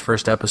into this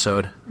first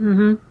episode.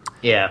 Mm-hmm.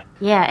 Yeah.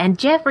 Yeah, and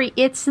Jeffrey,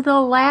 it's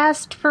the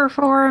last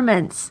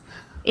performance.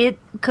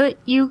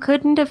 You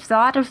couldn't have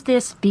thought of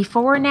this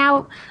before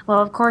now? Well,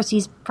 of course,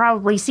 he's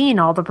probably seen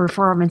all the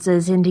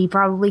performances, and he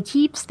probably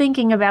keeps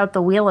thinking about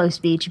the Willow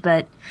speech,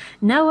 but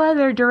no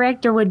other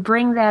director would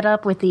bring that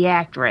up with the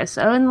actress.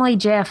 Only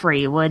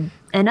Jeffrey would.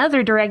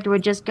 Another director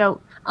would just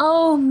go,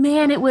 oh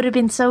man, it would have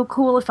been so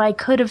cool if I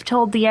could have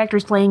told the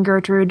actress playing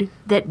Gertrude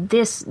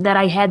that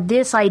I had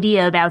this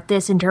idea about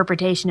this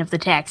interpretation of the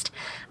text.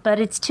 But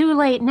it's too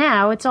late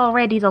now. It's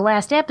already the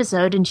last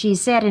episode, and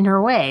she's set in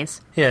her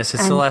ways. Yes,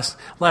 it's the last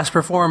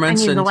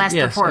performance. The last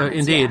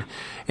performance.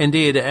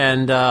 Indeed.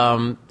 And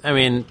I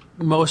mean,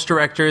 most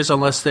directors,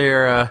 unless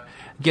they're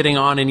getting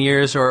on in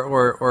years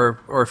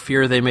or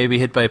fear they may be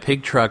hit by a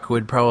pig truck,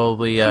 would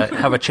probably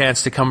have a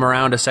chance to come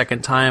around a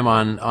second time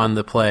on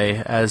the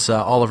play, as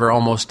Oliver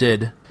almost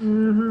did.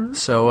 Mm-hmm.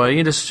 So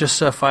you just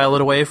file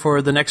it away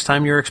for the next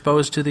time you're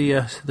exposed to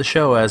the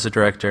show as a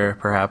director,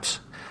 perhaps.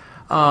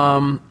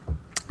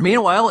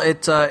 Meanwhile,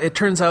 it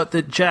turns out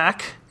that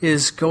Jack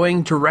is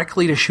going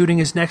directly to shooting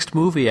his next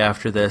movie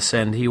after this,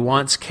 and he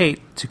wants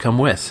Kate to come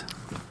with.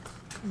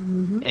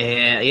 Mm-hmm.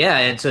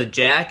 And so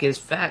Jack is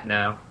fat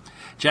now.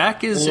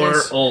 Jack is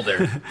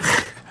older.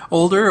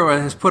 Older, or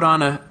has put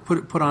on a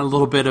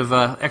little bit of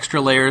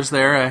extra layers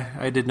there.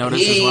 I did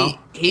notice as well.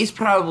 He's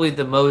probably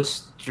the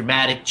most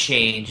dramatic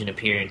change in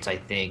appearance, I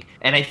think,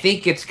 and I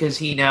think it's because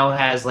he now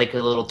has a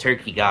little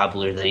turkey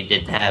gobbler that he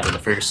didn't have in the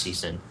first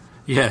season.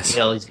 Yes,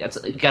 he's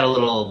got a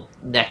little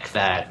neck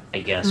fat, I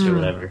guess, or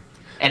whatever.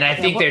 And I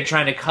think they're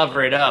trying to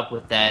cover it up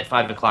with that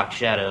 5 o'clock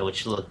shadow,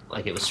 which looked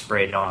like it was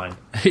sprayed on.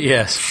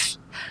 Yes.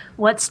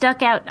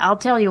 I'll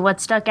tell you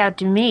what stuck out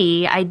to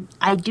me.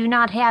 I do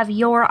not have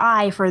your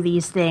eye for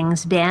these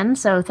things, Ben,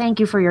 so thank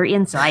you for your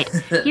insight.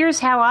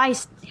 Here's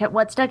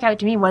what stuck out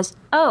to me was,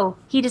 oh,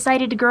 he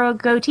decided to grow a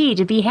goatee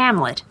to be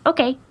Hamlet.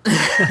 Okay.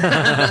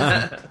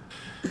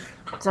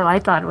 So I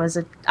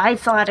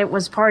thought it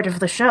was part of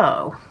the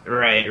show.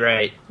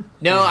 Right.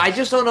 No, I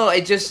just don't know.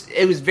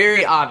 It was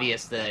very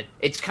obvious that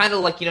it's kind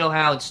of like, you know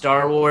how in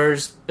Star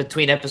Wars,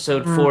 between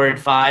episode 4 and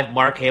 5,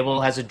 Mark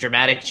Hamill has a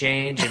dramatic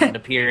change in an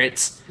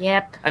appearance.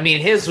 Yep. I mean,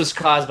 his was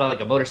caused by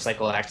like a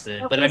motorcycle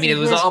accident, but I mean, it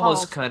was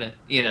almost kind of,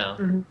 you know.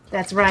 Mm-hmm.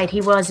 That's right.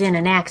 He was in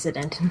an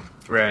accident.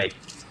 Right.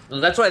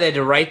 Well, that's why they had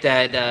to write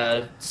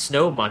that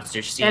snow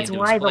monster scene. That's to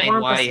why the explain why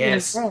Wampa he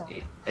has. scene is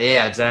there.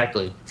 Yeah,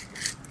 exactly.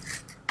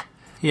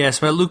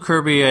 Yes, but Luke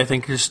Kirby, I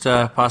think, just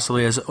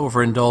possibly has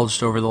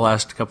overindulged over the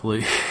last couple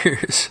of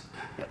years.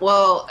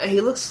 Well,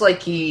 he looks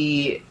like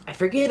I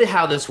forget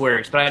how this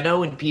works, but I know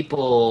when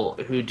people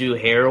who do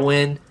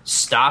heroin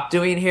stop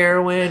doing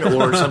heroin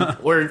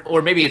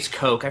or maybe it's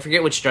coke, I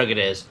forget which drug it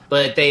is,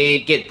 but they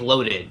get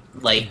bloated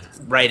like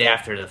right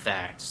after the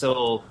fact.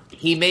 So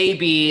he may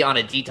be on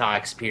a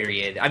detox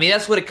period. I mean,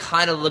 that's what it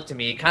kind of looked to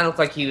me. It kind of looked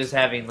like he was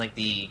having like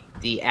the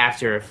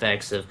after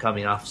effects of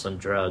coming off some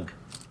drug.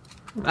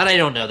 And I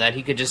don't know that.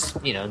 He could just,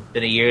 been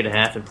a year and a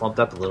half and plumped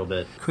up a little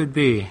bit. Could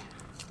be.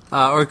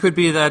 Or it could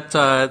be that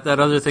that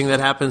other thing that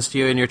happens to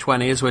you in your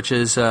 20s, which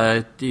is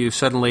you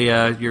suddenly,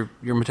 your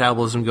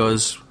metabolism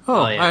goes, yeah.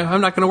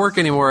 I'm not going to work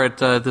anymore at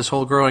this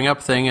whole growing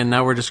up thing, and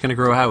now we're just going to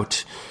grow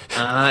out.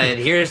 And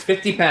here's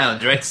 50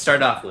 pounds, right, to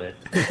start off with.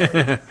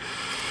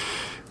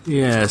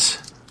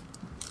 Yes.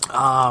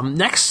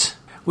 Next,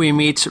 we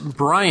meet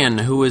Brian,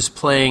 who is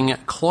playing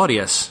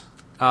Claudius.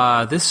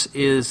 This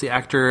is the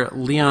actor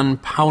Leon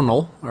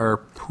Pownall,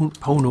 or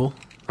Pownall.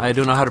 I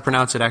don't know how to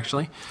pronounce it,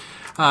 actually.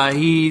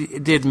 He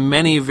did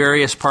many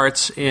various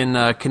parts in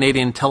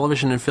Canadian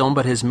television and film,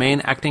 but his main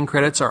acting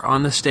credits are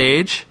on the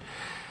stage.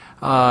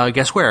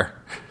 Guess where?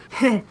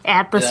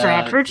 At the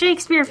Stratford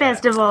Shakespeare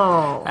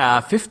Festival.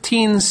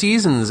 15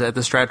 seasons at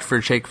the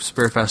Stratford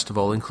Shakespeare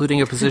Festival, including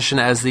a position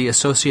as the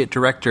associate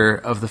director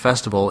of the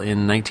festival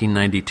in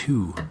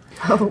 1992.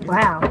 Oh,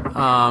 wow.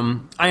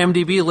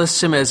 IMDb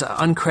lists him as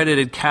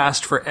uncredited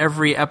cast for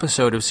every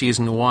episode of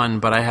Season 1,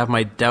 but I have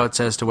my doubts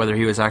as to whether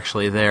he was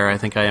actually there. I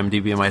think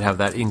IMDb might have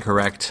that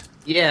incorrect.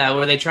 Yeah,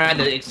 were they trying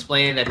to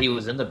explain that he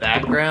was in the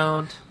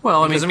background?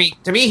 Well, to me,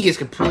 he's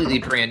completely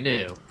brand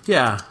new.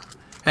 Yeah.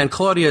 And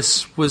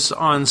Claudius was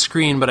on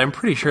screen, but I'm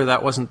pretty sure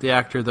that wasn't the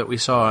actor that we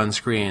saw on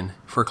screen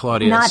for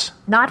Claudius.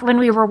 Not when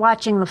we were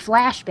watching the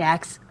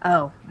flashbacks.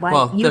 Oh, what?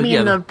 Well, you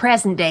mean the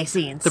present-day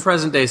scenes. The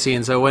present-day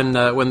scenes. So when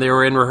they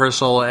were in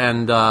rehearsal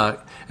and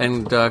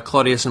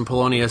Claudius and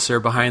Polonius are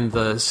behind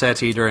the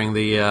settee during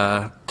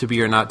the To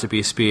Be or Not to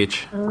Be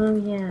speech. Oh,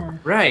 yeah.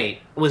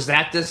 Right. Was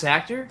that this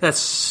actor? That's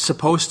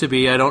supposed to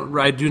be.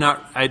 I did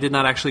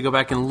not actually go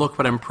back and look,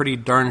 but I'm pretty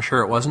darn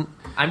sure it wasn't.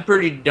 I'm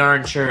pretty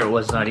darn sure it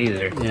was not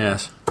either.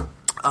 Yes.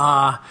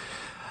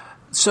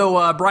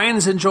 So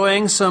Brian's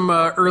enjoying some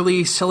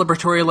early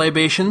celebratory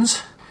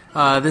libations.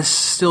 This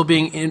still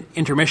being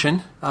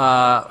intermission.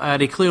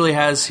 And he clearly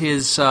has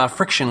his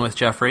friction with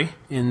Jeffrey,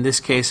 in this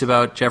case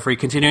about Jeffrey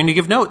continuing to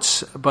give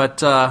notes.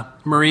 But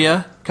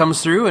Maria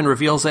comes through and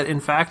reveals that,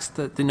 in fact,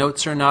 that the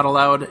notes are not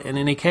allowed in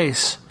any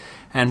case.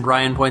 And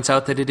Brian points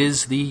out that it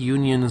is the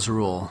union's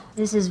rule.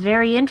 This is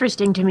very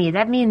interesting to me.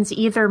 That means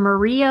either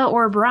Maria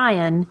or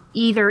Brian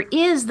either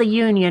is the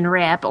union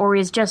rep or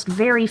is just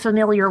very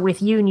familiar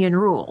with union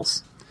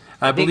rules.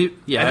 I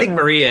think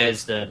Maria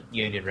is the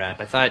union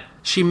rep. I thought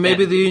she may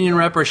be the union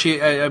rep, or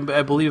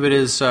I believe it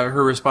is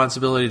her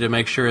responsibility to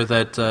make sure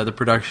that the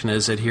production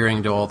is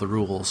adhering to all the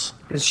rules.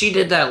 Because she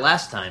did that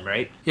last time,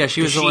 right? Yeah,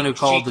 she was the one who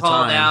called the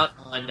time. She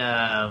called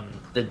out on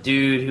the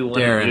dude who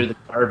wanted to do the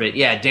carpet.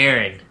 Yeah,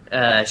 Darren.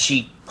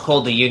 She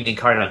pulled the union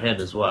card on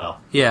him as well.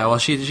 Yeah, well,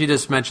 she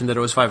just mentioned that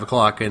it was 5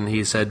 o'clock, and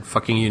he said,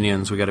 "Fucking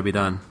unions, we got to be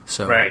done."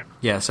 So right.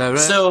 Yeah.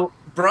 So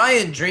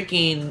Brian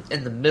drinking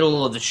in the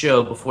middle of the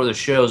show before the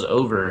show's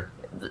over,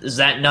 is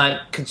that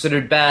not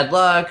considered bad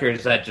luck, or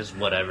is that just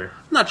whatever?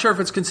 I'm not sure if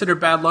it's considered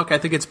bad luck. I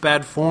think it's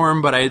bad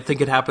form, but I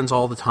think it happens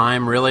all the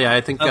time. Really,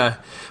 I think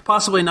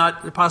possibly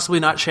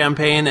not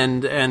champagne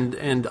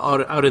and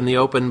out in the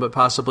open, but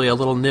possibly a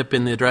little nip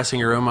in the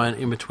dressing room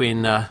in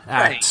between acts.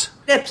 Right.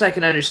 Nips I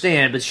can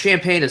understand, but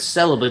champagne is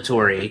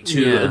celebratory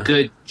to a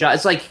good job.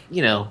 It's like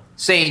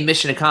saying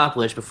mission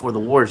accomplished before the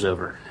war's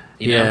over.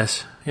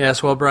 Yes.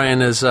 Well, Brian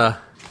has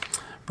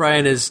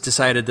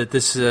decided that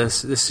this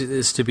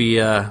is to be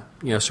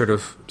sort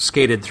of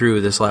skated through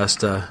this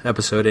last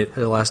episode,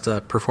 last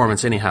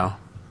performance anyhow.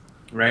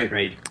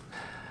 Right.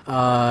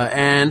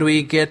 And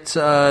we get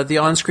the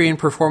on-screen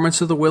performance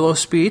of the Willow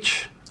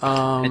speech.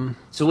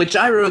 So which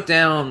I wrote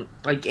down,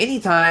 like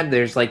anytime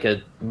there's like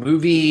a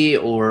movie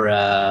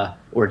or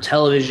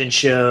television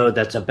show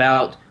that's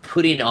about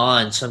putting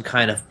on some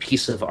kind of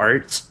piece of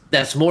art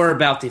that's more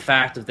about the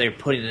fact that they're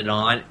putting it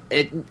on,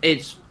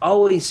 it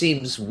always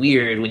seems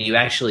weird when you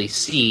actually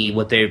see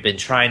what they've been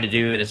trying to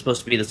do, and it's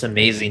supposed to be this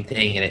amazing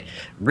thing, and it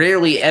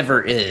rarely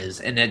ever is.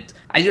 And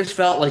I just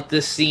felt like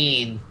this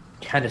scene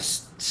kind of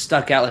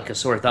stuck out like a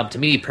sore thumb to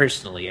me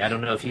personally. I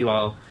don't know if you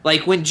all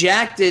like when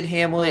Jack did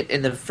Hamlet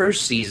in the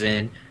first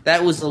season.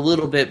 That was a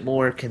little bit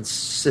more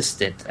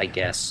consistent, I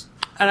guess.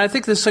 And I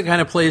think this kind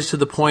of plays to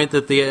the point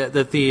that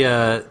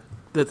the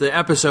the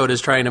episode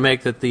is trying to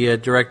make, that the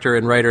director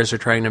and writers are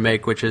trying to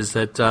make, which is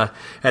that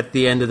at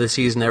the end of the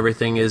season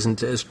everything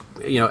isn't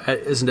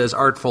as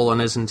artful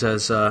and isn't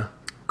as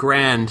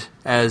grand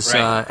as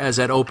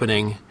at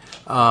opening.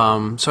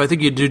 So I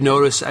think you do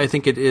notice. I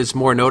think it is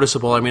more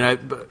noticeable. I mean,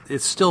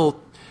 it's still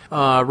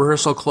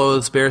rehearsal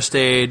clothes, bare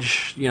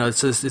stage.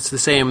 It's the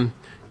same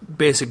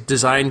basic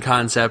design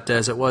concept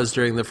as it was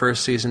during the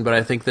first season, but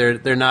I think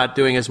they're not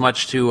doing as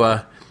much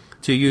to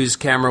use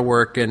camera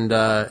work and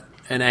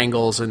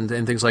angles and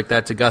things like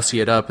that to gussy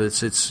it up.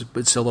 It's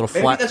a little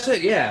flat. Maybe that's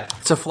it. Yeah,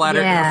 it's a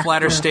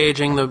flatter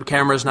staging. The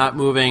camera's not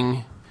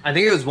moving. I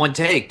think it was one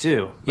take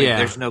too. Yeah,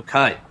 there's no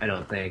cut. I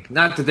don't think.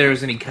 Not that there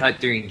was any cut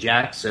during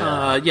Jack's.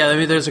 I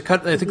mean, there's a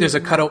cut. I think there's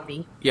a cut.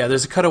 Yeah,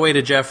 there's a cutaway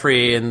to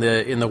Jeffrey in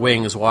the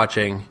wings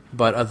watching.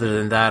 But other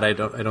than that, I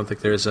don't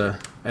think there's a.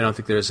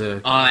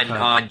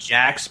 On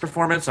Jack's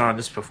performance or on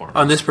this performance.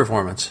 On this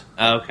performance.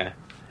 Oh, okay.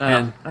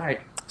 And all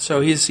right.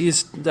 So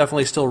he's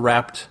definitely still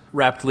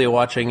raptly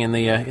watching in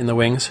the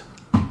wings.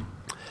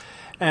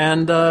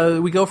 And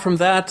we go from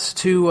that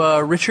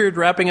to Richard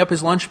wrapping up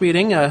his lunch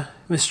meeting.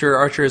 Mr.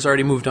 Archer has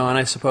already moved on,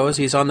 I suppose.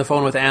 He's on the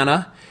phone with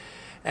Anna,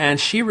 and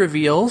she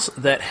reveals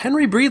that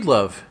Henry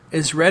Breedlove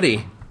is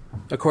ready,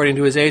 according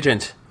to his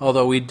agent.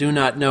 Although we do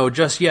not know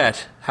just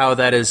yet how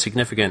that is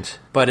significant.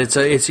 But it's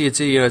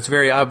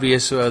very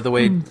obvious the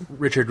way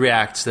Richard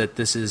reacts that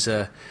this is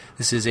a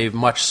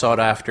much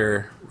sought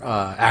after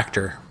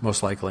actor,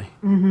 most likely.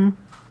 Mm-hmm.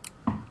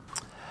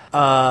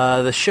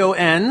 The show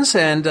ends,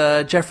 and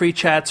Jeffrey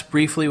chats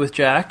briefly with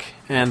Jack,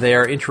 and they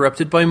are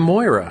interrupted by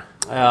Moira.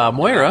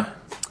 Moira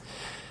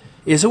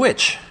is a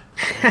witch,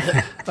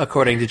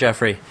 according to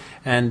Jeffrey.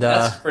 And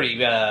that's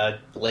pretty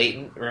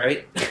blatant,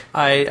 right?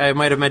 I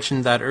might have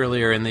mentioned that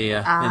earlier in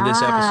this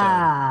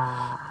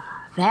episode.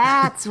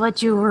 That's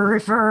what you were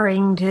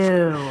referring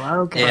to.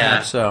 Okay.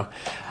 Yeah. So,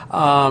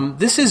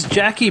 this is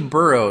Jackie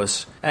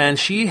Burroughs, and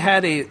she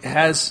had a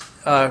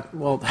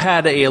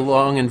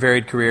long and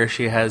varied career.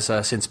 She has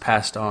since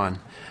passed on,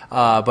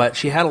 but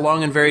she had a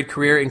long and varied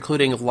career,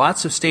 including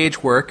lots of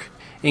stage work,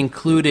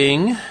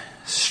 including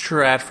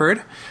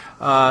Stratford.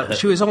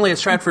 She was only at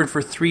Stratford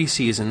for 3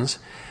 seasons,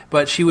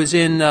 but she was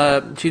in.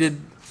 She did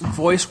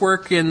voice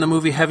work in the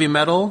movie Heavy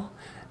Metal,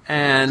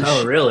 and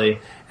really?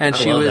 And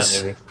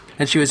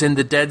she was in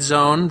The Dead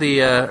Zone,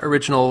 the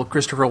original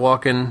Christopher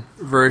Walken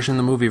version,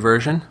 the movie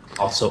version.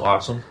 Also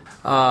awesome.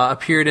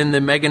 Appeared in the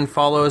Megan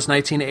Follows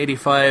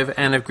 1985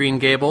 Anne of Green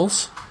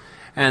Gables,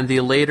 and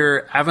the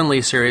later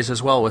Avonlea series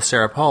as well with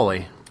Sarah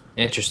Polley.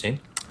 Interesting.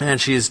 And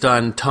she had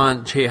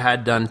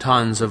done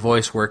tons of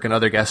voice work and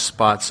other guest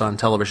spots on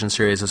television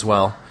series as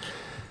well.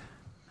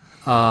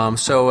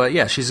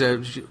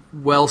 She's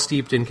well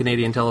steeped in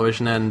Canadian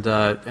television, and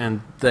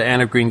the Anne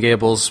of Green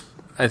Gables,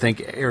 I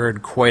think,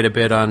 aired quite a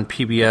bit on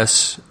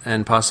PBS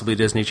and possibly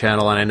Disney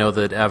Channel, and I know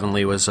that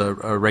Avonlea was a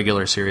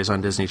regular series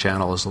on Disney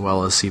Channel as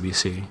well as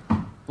CBC.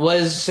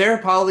 Was Sarah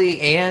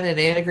Polley Anne in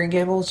Anne of Green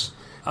Gables?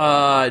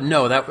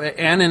 No,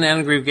 Anne in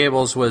Anne of Green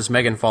Gables was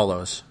Megan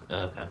Follows.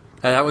 Okay.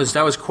 That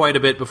was quite a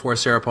bit before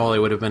Sarah Polley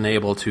would have been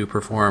able to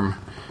perform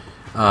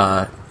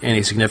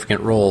any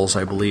significant roles,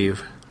 I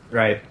believe.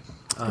 Right.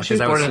 She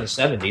was born in the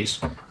 70s.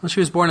 Well,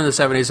 she was born in the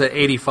 70s. At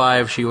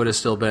 85, she would have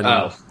still been...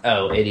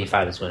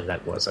 85 is when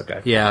that was,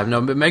 okay. Yeah, no,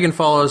 but Megan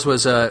Follows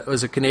was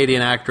a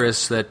Canadian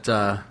actress that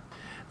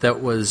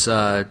was...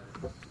 I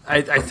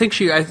think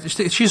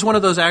she's one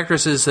of those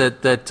actresses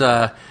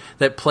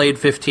that played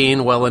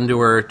 15 well into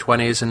her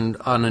 20s and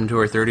on into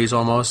her 30s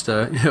almost.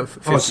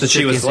 15, so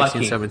she was 16,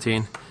 lucky.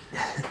 17.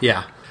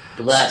 Yeah.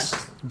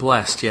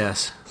 Blessed,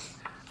 yes.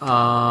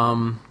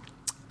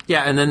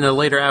 Yeah, and then the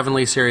later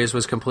Avonlea series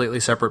was completely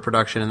separate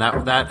production, and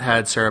that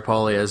had Sarah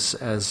Polley as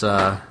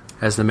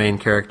the main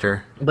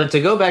character. But to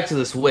go back to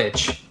this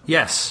witch...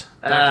 Yes,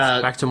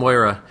 back to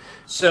Moira.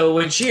 So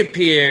when she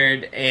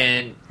appeared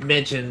and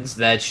mentions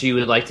that she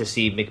would like to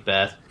see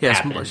Macbeth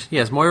happen...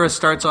 Yes, Moira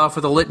starts off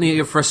with a litany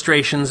of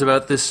frustrations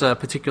about this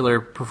particular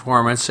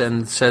performance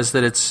and says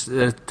that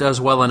it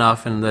does well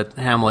enough and that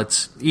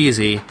Hamlet's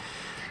easy.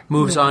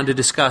 Moves on to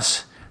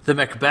discuss the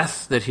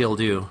Macbeth that he'll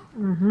do.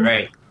 Mm-hmm.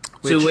 Right.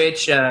 Go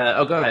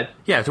ahead.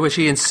 Yeah, to which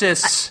he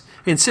insists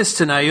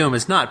to Naum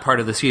is not part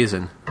of the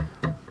season.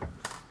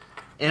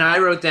 And I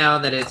wrote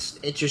down that it's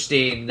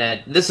interesting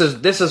that this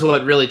is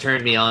what really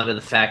turned me on to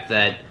the fact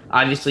that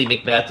obviously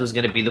Macbeth was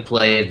going to be the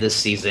play of this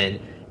season,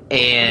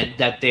 and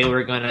that they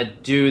were going to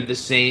do the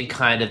same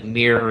kind of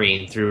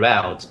mirroring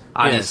throughout.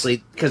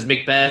 Obviously, because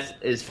Macbeth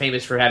is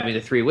famous for having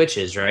the 3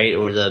 witches, right?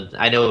 Or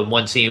I know in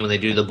one scene when they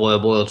do the boil,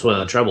 boil, toil,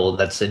 and trouble,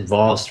 that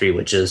involves 3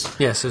 witches.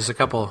 Yes, there's a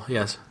couple,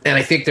 yes. And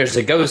I think there's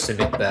a ghost in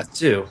Macbeth,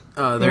 too.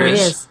 There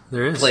is.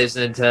 There is. Plays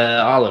into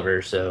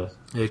Oliver, so...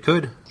 It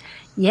could.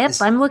 Yep,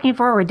 I'm looking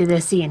forward to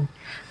this scene.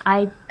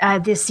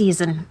 This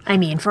season,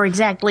 for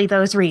exactly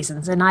those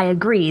reasons. And I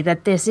agree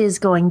that this is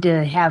going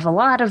to have a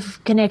lot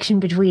of connection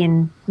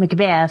between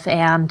Macbeth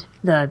and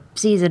the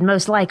season,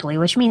 most likely,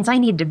 which means I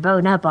need to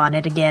bone up on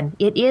it again.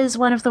 It is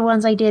one of the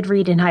ones I did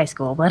read in high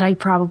school, but I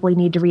probably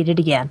need to read it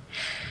again.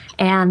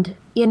 And,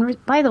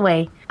 by the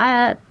way,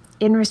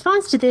 in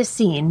response to this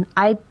scene,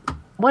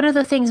 one of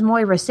the things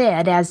Moira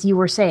said, as you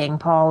were saying,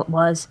 Paul,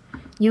 was,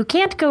 "You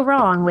can't go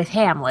wrong with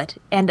Hamlet."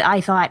 And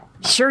I thought,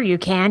 sure you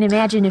can.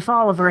 Imagine if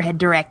Oliver had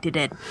directed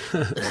it.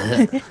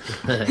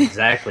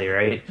 Exactly,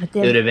 right?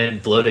 Then, it would have been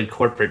a bloated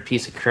corporate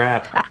piece of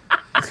crap.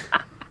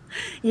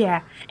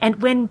 Yeah,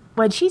 and when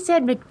she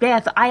said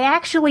Macbeth, I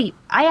actually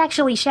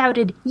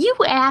shouted, "You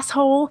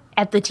asshole!"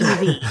 at the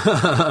TV.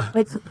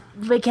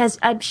 Because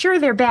I'm sure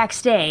they're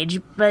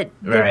backstage, but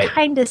they're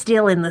kind of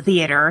still in the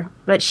theater.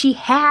 But she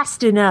has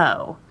to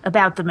know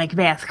about the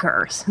Macbeth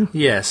curse.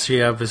 Yes,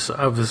 she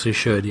obviously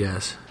should,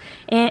 yes.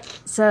 And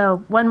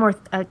so one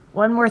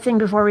more thing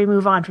before we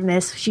move on from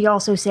this. She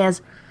also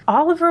says,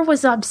 Oliver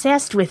was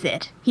obsessed with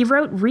it. He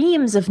wrote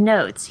reams of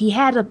notes. He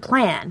had a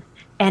plan.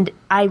 And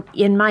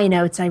in my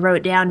notes, I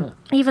wrote down,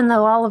 even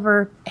though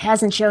Oliver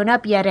hasn't shown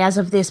up yet as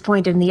of this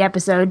point in the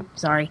episode,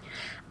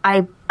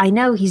 I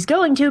know he's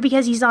going to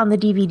because he's on the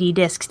DVD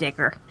disc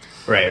sticker.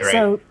 Right.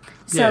 So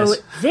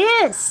Yes.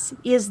 This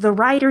is the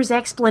writer's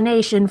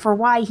explanation for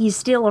why he's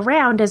still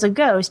around as a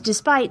ghost,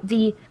 despite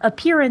the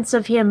appearance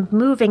of him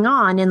moving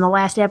on in the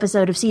last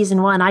episode of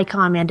Season 1 I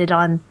commented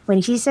on. When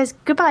he says,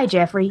 "Goodbye,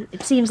 Jeffrey,"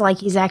 it seems like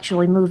he's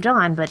actually moved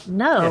on, but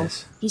no.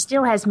 Yes. He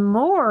still has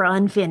more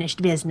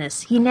unfinished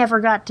business. He never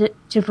got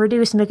to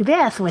produce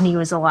Macbeth when he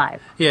was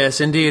alive. Yes,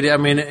 indeed. I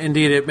mean,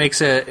 indeed, it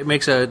makes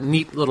a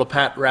neat little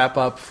pat wrap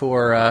up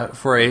for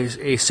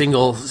a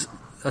single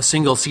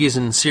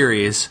season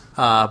series.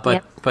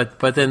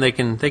 But then they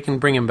can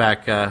bring him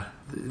back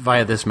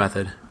via this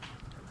method.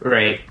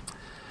 Right.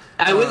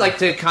 I would like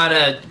to kind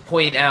of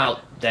point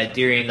out that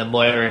during the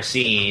Moira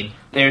scene,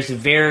 there's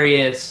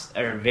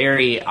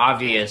very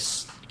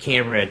obvious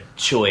camera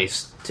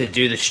choice to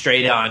do the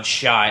straight-on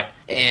shot.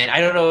 And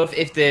I don't know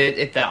if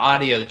the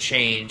audio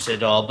changed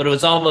at all, but it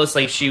was almost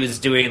like she was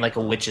doing like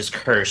a witch's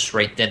curse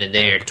right then and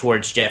there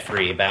towards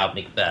Jeffrey about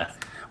Macbeth.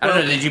 I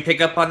don't know. Did you pick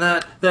up on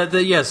that?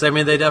 Yes, I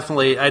mean I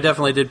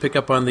definitely did pick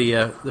up on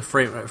the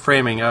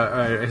framing.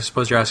 I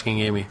suppose you're asking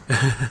Amy.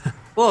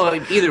 Well,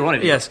 either one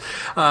of you. Yes,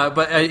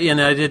 but I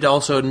did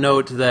also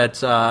note that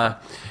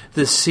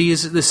the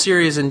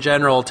series in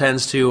general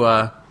tends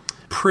to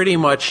pretty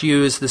much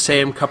use the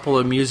same couple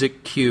of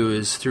music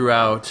cues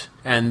throughout,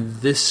 and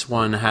this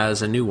one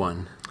has a new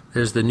one.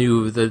 There's the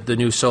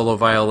new solo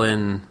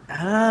violin.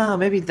 Oh,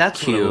 maybe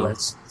that's cue. what it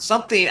was.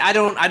 Something I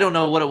don't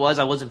know what it was.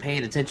 I wasn't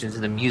paying attention to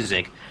the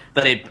music,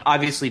 but it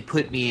obviously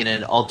put me in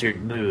an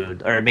altered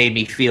mood, or it made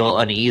me feel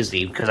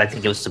uneasy because I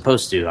think it was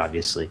supposed to.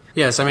 Obviously,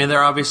 yes. I mean,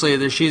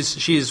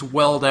 she's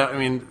well down. I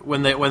mean,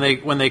 when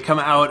they come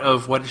out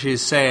of what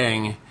she's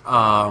saying,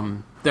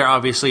 they're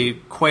obviously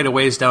quite a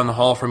ways down the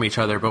hall from each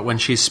other. But when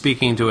she's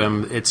speaking to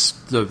him, it's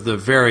the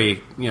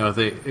very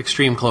the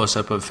extreme close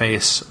up of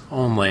face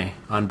only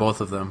on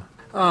both of them.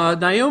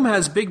 Naum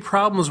has big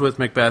problems with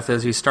Macbeth,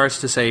 as he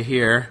starts to say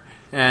here,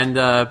 and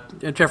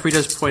Jeffrey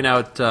does point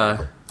out.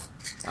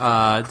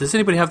 Does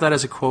anybody have that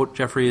as a quote?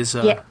 Jeffrey's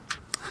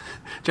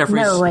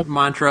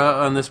mantra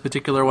on this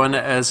particular one,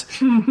 as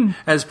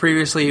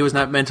previously he was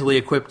not mentally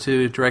equipped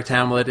to direct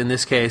Hamlet. In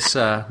this case,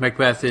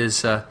 Macbeth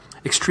is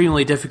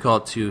extremely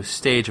difficult to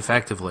stage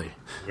effectively.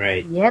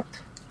 Right. Yep,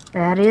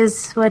 that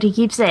is what he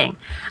keeps saying.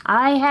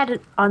 I had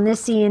on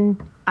this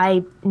scene.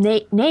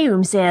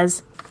 Naum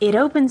says it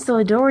opens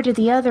the door to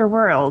the other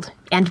world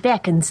and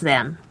beckons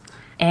them.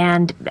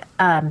 And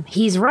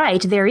he's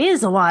right, there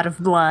is a lot of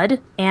blood,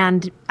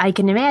 and I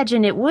can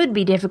imagine it would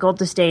be difficult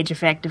to stage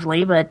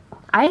effectively, but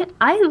I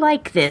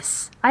like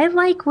this. I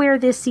like where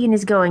this scene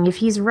is going, if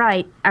he's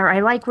right, or I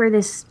like where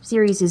this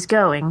series is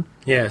going.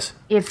 Yes.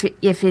 If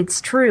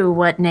it's true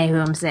what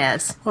Nahum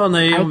says. Well,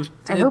 Nahum...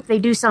 I hope they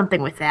do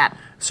something with that.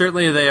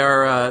 Certainly they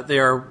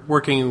are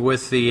working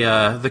with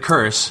the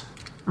curse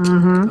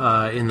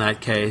in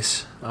that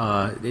case,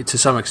 to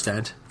some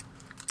extent.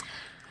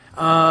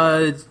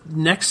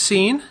 Next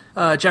scene,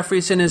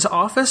 Jeffrey's in his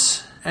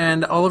office,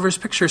 and Oliver's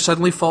picture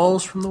suddenly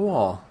falls from the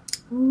wall.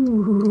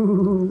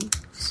 Ooh,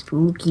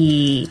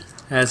 spooky.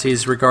 As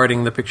he's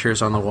regarding the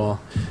pictures on the wall.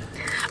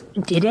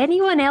 Did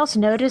anyone else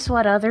notice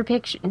what other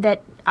picture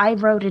that I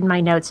wrote in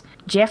my notes?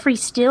 Jeffrey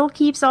still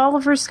keeps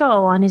Oliver's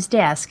skull on his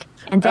desk.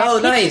 And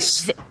that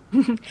nice.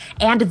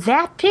 And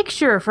that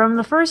picture from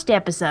the first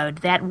episode,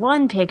 that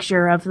one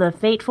picture of the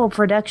fateful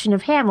production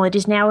of Hamlet,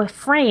 is now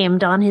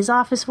framed on his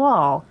office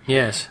wall.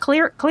 Yes.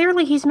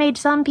 Clearly he's made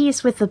some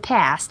peace with the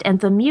past,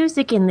 and the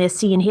music in this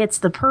scene hits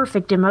the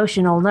perfect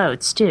emotional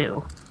notes,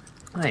 too.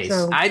 Nice.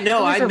 So, I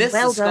know, I missed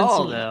the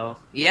skull, scene. though.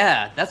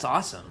 Yeah, that's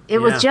awesome. It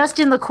was just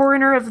in the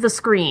corner of the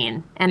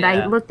screen, and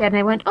I looked at it and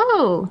I went,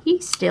 oh,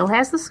 he still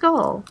has the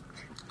skull.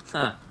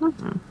 Huh.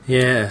 Mm-hmm.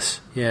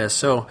 Yes.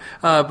 So,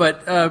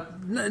 but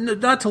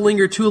not to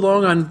linger too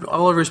long on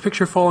Oliver's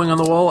picture falling on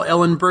the wall,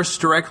 Ellen bursts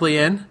directly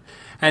in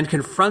and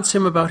confronts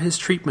him about his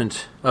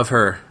treatment of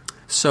her.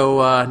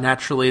 So,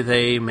 naturally,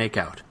 they make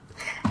out.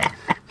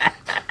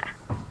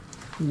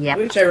 Yep.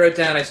 Which I wrote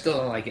down, I still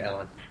don't like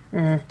Ellen.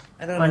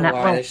 I don't know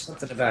why. There's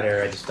something about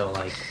her I just don't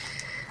like.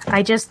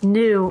 I just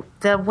knew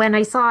that when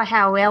I saw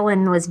how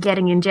Ellen was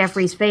getting in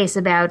Jeffrey's face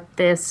about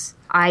this,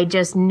 I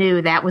just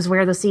knew that was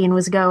where the scene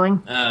was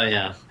going. Oh,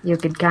 yeah. You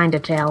could kind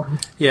of tell.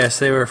 Yes,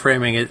 they were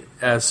framing it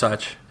as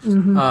such.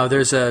 Mm-hmm.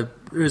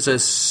 There's a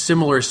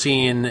similar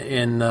scene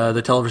in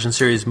the television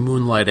series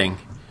Moonlighting,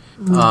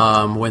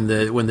 when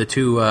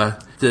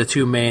the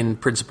two main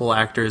principal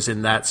actors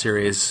in that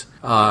series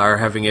are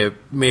having a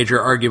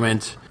major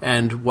argument,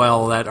 and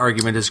while that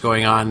argument is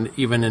going on,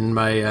 even in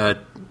my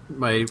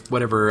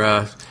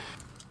whatever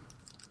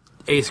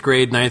 8th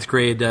grade, 9th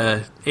grade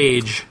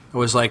age, I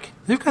was like,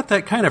 they've got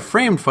that kind of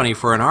framed funny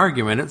for an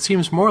argument. It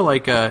seems more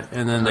like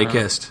and then they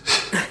kissed.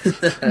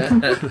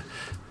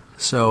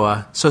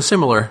 So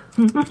similar.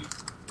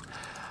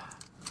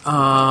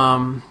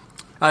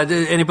 Did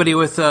anybody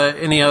with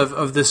any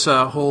of this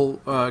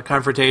whole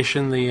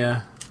confrontation,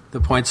 the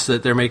points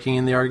that they're making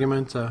in the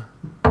argument?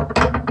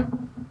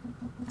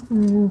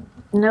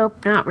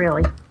 Nope, not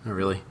really. Not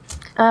really.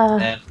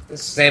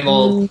 Same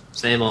old.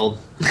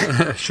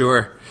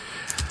 Sure.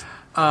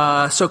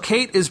 So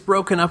Kate is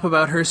broken up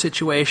about her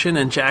situation,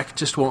 and Jack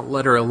just won't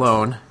let her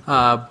alone.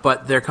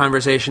 But their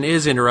conversation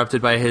is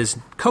interrupted by his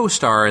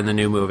co-star in the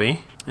new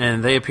movie,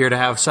 and they appear to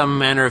have some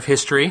manner of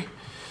history.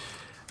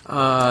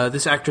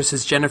 This actress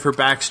is Jennifer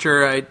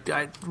Baxter.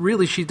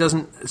 She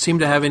doesn't seem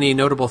to have any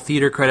notable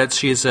theater credits.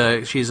 She's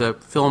a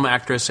film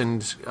actress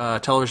and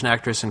television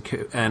actress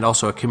and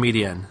also a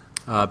comedian.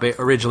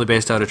 Originally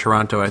based out of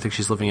Toronto, I think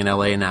she's living in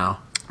LA now.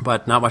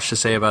 But not much to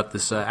say about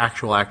this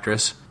actual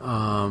actress.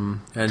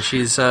 And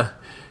she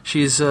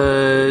seems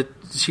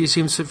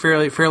a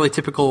fairly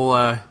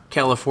typical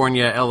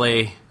California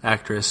LA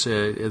actress,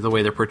 the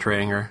way they're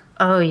portraying her.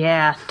 Oh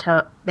yeah,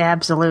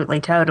 absolutely,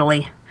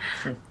 totally.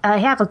 I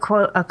have a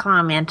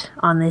comment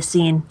on this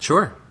scene.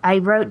 Sure. I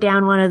wrote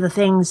down one of the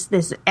things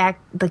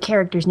the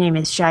character's name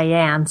is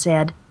Cheyenne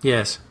said.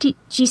 Yes.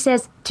 She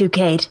says to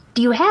Kate,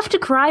 "Do you have to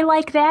cry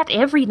like that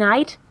every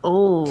night?"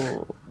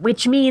 Oh,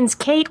 which means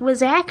Kate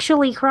was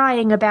actually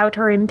crying about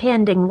her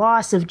impending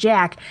loss of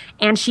Jack,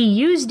 and she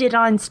used it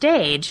on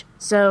stage.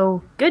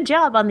 So, good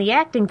job on the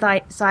acting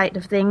side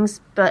of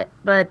things, but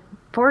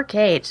poor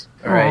Kate.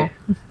 All right.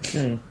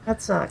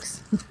 That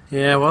sucks.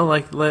 Yeah, well,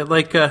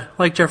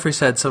 like Jeffrey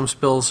said, some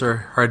spills are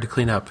hard to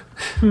clean up.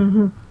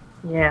 Mm-hmm.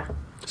 Yeah.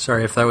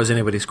 Sorry if that was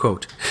anybody's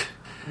quote.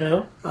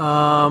 No.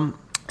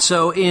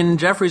 So in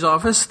Jeffrey's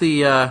office,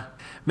 the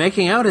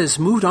making out is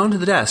moved onto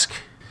the desk.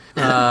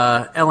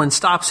 Ellen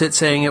stops it,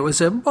 saying it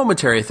was a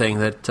momentary thing,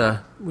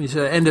 that was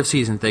an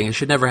end-of-season thing. It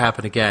should never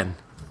happen again.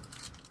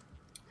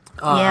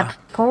 Yep,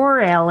 poor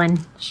Ellen.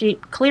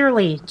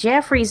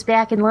 Jeffrey's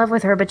back in love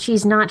with her, but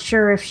she's not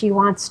sure if she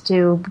wants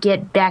to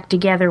get back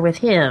together with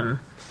him,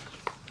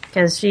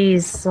 because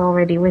she's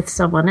already with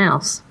someone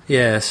else.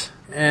 Yes,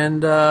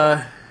 and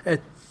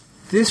at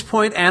this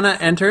point, Anna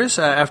enters,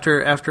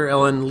 after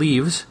Ellen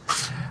leaves.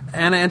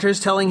 Anna enters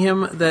telling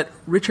him that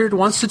Richard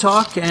wants to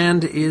talk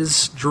and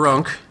is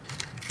drunk.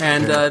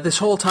 And this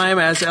whole time,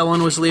 as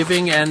Ellen was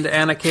leaving and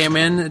Anna came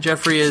in,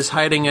 Jeffrey is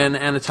hiding an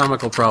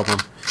anatomical problem.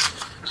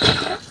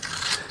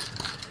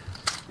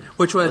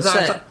 Which was,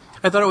 I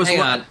thought it was...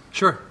 Hang on.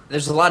 Sure.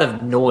 There's a lot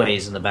of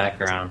noise in the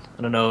background.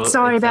 I don't know.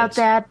 Sorry about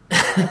that.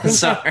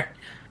 Sorry.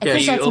 I think Are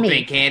you that's opening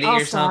me. candy I'll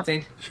or stop.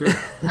 something? Sure.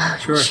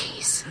 Sure.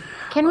 Jeez.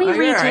 Can we Oh, you're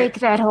retake right.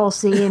 that whole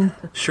scene?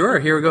 Sure,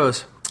 here it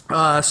goes.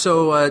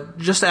 So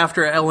just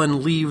after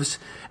Ellen leaves,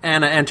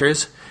 Anna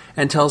enters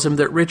and tells him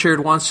that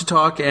Richard wants to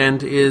talk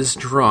and is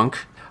drunk.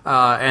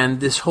 And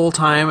this whole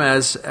time,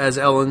 as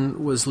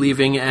Ellen was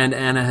leaving and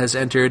Anna has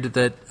entered,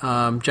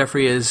 that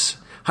Jeffrey is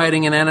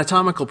hiding an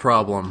anatomical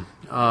problem,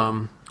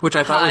 which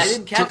I thought was... I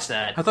didn't catch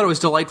that. I thought it was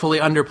delightfully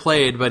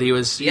underplayed, but he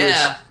was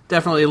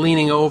definitely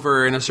leaning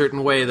over in a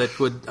certain way that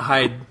would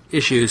hide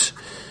issues.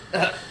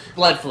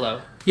 Blood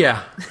flow.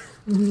 Yeah.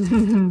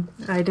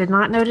 I did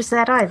not notice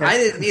that either. I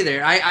didn't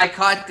either. I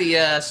caught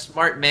the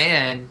smart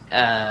man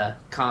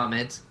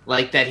comment,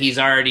 like that he's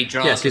already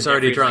drunk. Yes, he's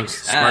already drunk.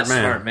 Smart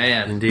man. Smart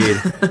man. Indeed.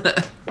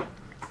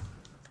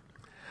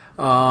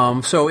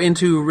 So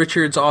into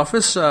Richard's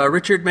office,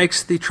 Richard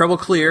makes the trouble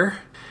clear,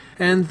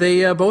 and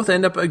they both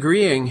end up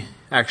agreeing,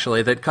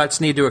 actually, that cuts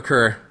need to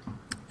occur.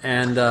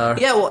 And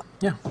yeah.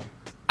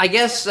 I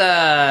guess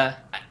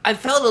I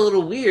felt a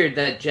little weird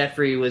that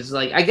Jeffrey was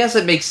like... I guess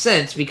it makes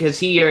sense, because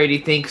he already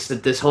thinks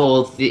that this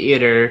whole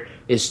theater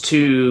is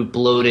too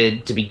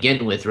bloated to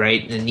begin with,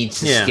 right? And it needs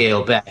to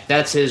scale back.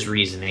 That's his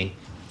reasoning.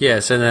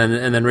 Yes, and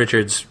then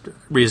Richard's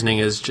reasoning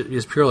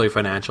is purely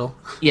financial.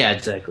 Yeah,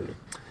 exactly.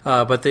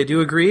 But they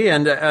do agree,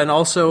 and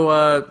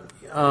also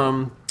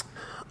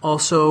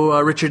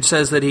Richard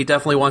says that he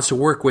definitely wants to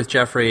work with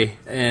Jeffrey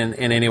in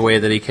any way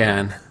that he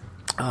can.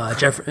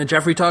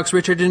 Jeffrey talks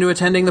Richard into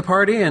attending the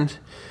party, and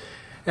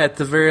at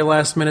the very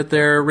last minute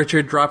there,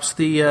 Richard drops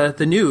the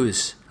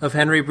news of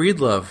Henry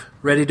Breedlove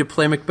ready to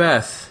play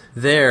Macbeth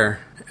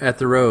there at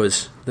the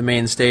Rose, the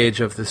main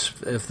stage of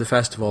the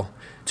festival.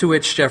 To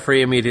which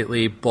Jeffrey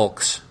immediately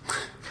balks.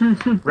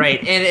 Right,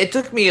 and it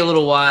took me a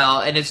little while,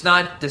 and it's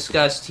not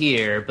discussed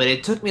here, but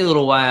it took me a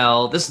little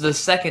while. This is the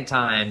second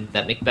time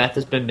that Macbeth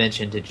has been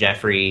mentioned to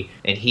Jeffrey,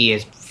 and he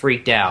has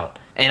freaked out.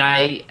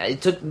 And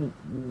it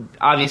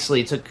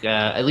took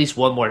at least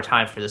one more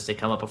time for this to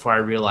come up before I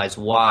realized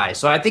why.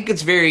 So I think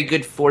it's very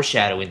good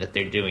foreshadowing that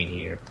they're doing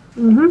here.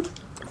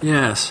 Mm-hmm.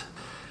 Yes.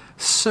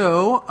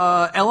 So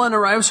Ellen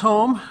arrives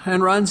home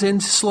and runs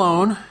into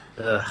Sloane.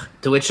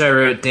 To which I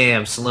wrote,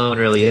 damn, Sloane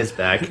really is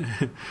back.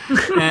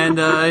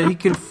 And he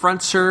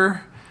confronts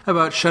her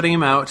about shutting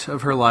him out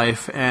of her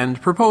life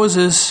and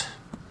proposes,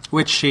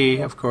 which she,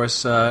 of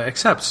course,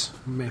 accepts.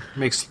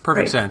 Makes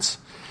perfect sense.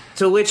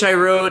 To which I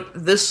wrote,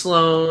 this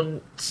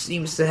Sloane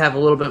seems to have a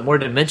little bit more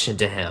dimension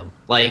to him.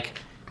 Like,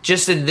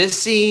 just in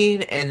this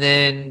scene and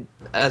then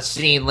a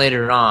scene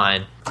later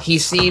on, he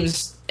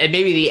seems, and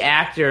maybe the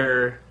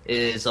actor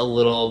is a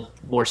little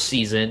more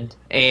seasoned,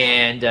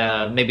 and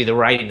maybe the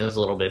writing is a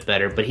little bit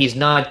better, but he's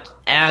not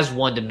as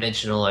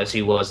one-dimensional as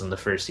he was in the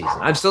first season.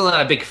 I'm still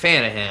not a big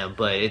fan of him,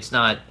 but it's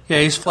not... Yeah,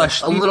 he's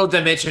fleshed... little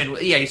dimension...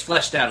 Yeah, he's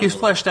fleshed out He's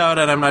fleshed out,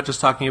 and I'm not just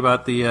talking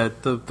about the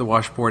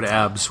washboard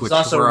abs, which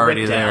were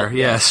already there. Out,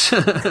 yes.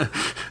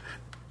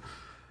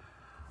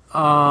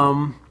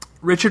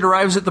 Richard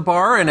arrives at the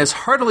bar and is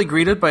heartily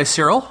greeted by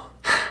Cyril.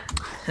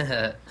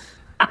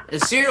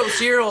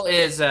 Cyril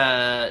is...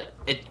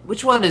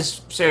 which one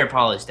is Sarah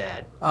Paul's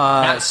dad?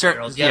 Not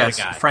Cyril's, the other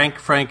guy.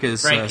 Frank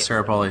is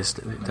Sarah Paul's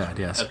dad,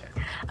 yes. Okay.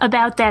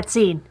 About that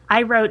scene,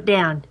 I wrote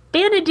down,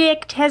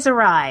 Benedict has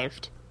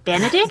arrived.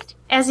 Benedict?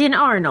 As in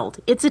Arnold.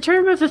 It's a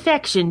term of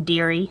affection,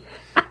 dearie.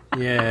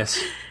 Yes.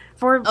 Is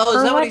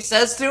that what he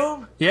says to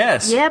him?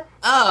 Yes. Yep.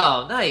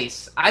 Oh,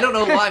 nice. I don't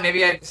know why.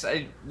 Maybe I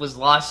was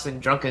lost in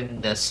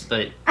drunkenness,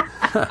 but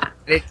I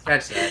didn't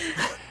catch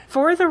that.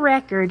 For the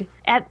record,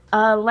 at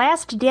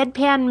last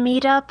Deadpan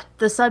meetup,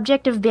 the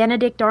subject of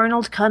Benedict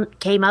Arnold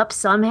came up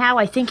somehow.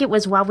 I think it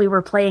was while we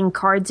were playing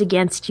Cards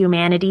Against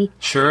Humanity.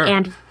 Sure.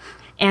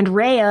 And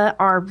Rhea,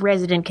 our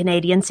resident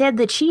Canadian, said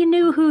that she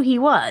knew who he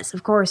was.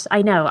 Of course,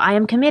 I know. I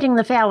am committing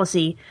the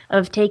fallacy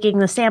of taking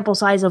the sample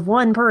size of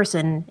one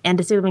person and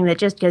assuming that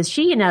just because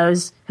she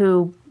knows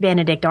who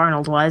Benedict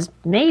Arnold was,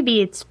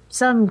 maybe it's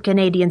some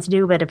Canadians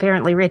do, but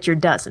apparently Richard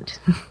doesn't.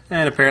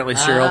 And apparently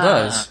Cyril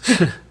does.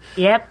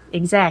 Yep,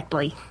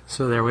 exactly.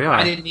 So there we are.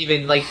 I didn't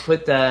even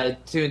put the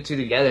two and two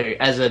together.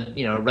 As a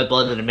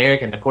red-blooded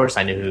American, of course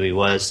I knew who he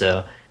was.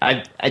 So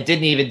I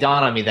didn't even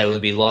dawn on me that it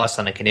would be lost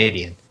on a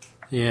Canadian.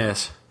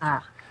 Yes.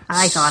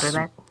 I thought of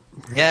that.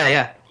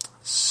 Yeah.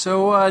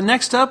 So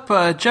next up,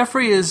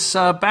 Jeffrey is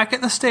back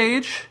at the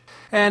stage,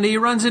 and he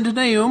runs into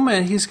Naum,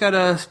 and he's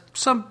got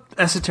some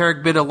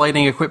esoteric bit of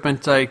lighting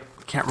equipment. I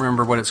can't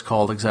remember what it's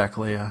called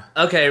exactly.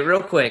 Okay,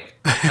 real quick.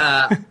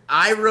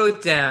 I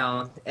wrote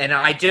down, and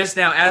I just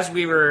now, as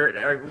we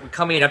were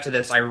coming up to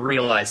this, I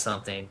realized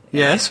something.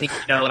 Yes? I think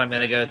you know what I'm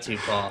going to go to,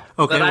 Paul.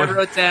 Okay. But I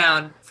wrote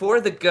down, for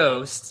the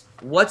ghost,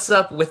 what's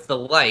up with the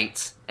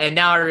light? And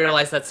now I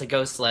realize that's a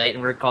Ghostlight,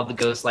 and we're called the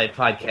Ghostlight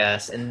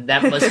Podcast, and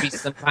that must be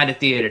some kind of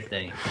theater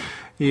thing.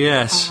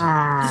 Yes.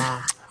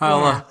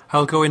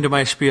 I'll go into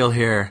my spiel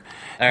here.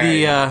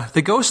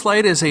 The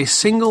Ghostlight is a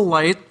single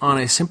light on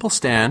a simple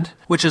stand,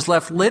 which is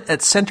left lit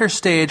at center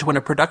stage when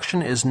a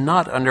production is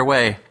not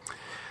underway.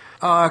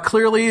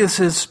 Clearly, this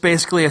is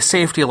basically a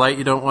safety light.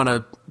 You don't want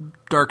a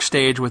dark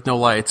stage with no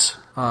lights.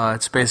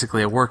 It's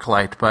basically a work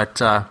light.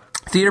 But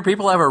theater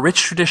people have a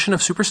rich tradition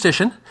of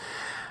superstition.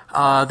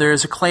 There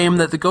is a claim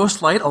that the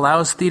Ghostlight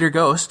allows theater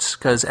ghosts,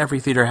 because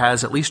every theater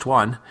has at least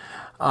one,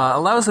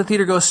 allows the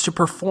theater ghosts to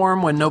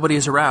perform when nobody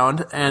is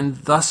around, and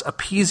thus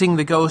appeasing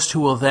the ghost who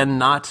will then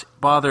not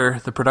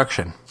bother the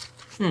production.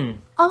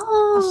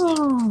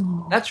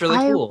 Oh. That's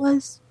really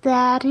cool.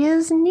 That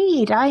is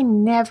neat. I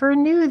never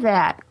knew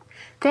that.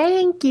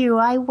 Thank you.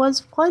 I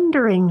was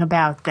wondering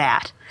about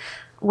that.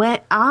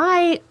 When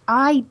I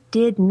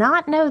did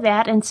not know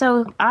that, and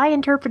so I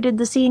interpreted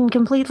the scene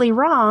completely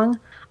wrong.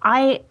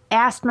 I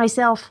asked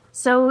myself,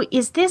 so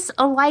is this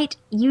a light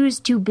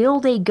used to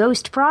build a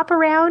ghost prop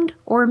around,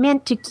 or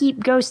meant to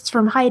keep ghosts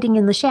from hiding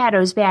in the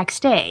shadows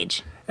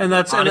backstage? And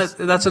that's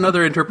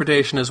another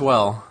interpretation as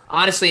well.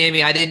 Honestly,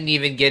 Amy, I didn't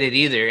even get it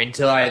either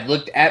until I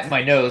looked at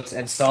my notes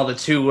and saw the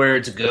two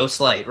words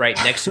 "Ghostlight" right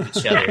next to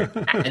each other,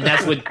 and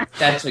that's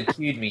what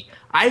cued me.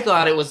 I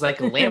thought it was like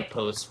a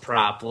lamppost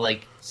prop,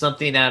 like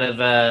something out of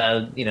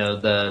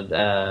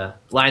the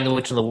Lion, the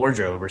Witch, and the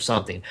Wardrobe or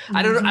something.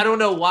 Mm-hmm. I don't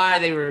know why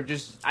they were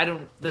just.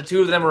 The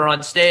two of them were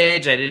on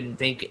stage. I didn't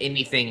think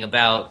anything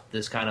about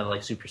this kind of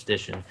like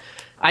superstition.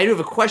 I do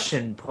have a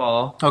question,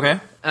 Paul. Okay.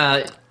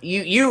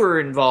 You were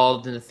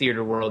involved in the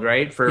theater world,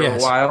 right, for a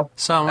while?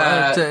 Some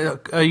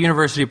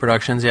university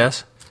productions,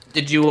 yes.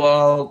 Did you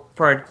all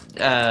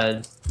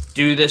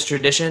do this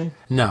tradition?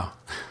 No.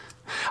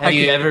 Have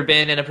you ever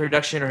been in a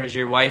production, or has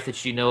your wife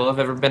that you know of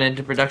ever been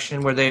into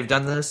production where they've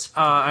done this?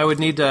 I would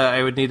need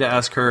to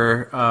ask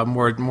her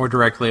more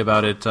directly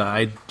about it.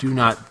 I do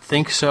not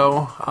think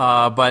so,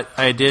 but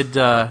I did.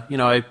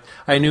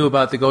 I knew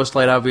about the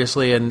Ghostlight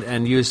obviously,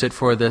 and used it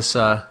for this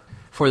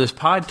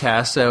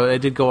podcast. So I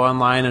did go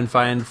online and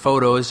find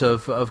photos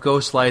of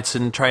Ghostlights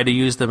and try to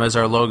use them as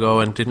our logo,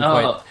 and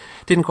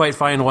didn't quite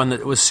find one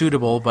that was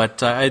suitable. But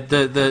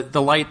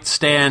the light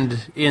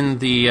stand in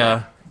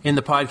the in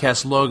the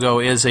podcast logo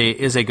is a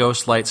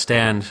Ghostlight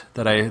stand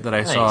that I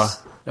Nice. saw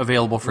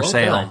available for Well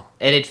sale. done.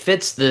 And it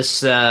fits this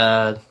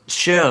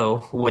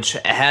show, which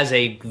has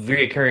a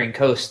reoccurring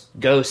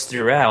ghost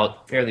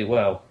throughout, fairly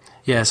well.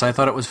 Yes, I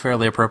thought it was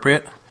fairly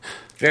appropriate.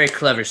 Very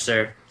clever,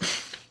 sir.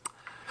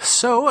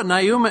 So,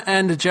 Naum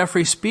and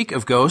Jeffrey speak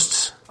of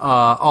ghosts.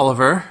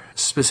 Oliver,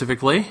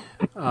 specifically,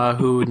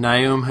 who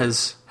Naum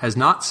has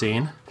not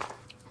seen.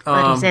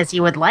 But he says he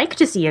would like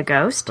to see a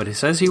ghost. But he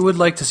says he would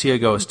like to see a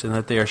ghost and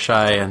that they are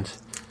shy and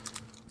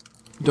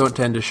don't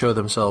tend to show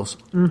themselves.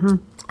 Mm-hmm.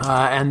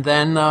 And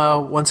then,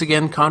 once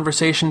again,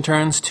 conversation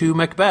turns to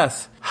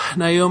Macbeth.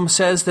 Naum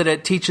says that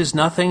it teaches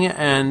nothing,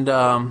 and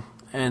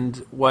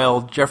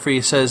while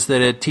Jeffrey says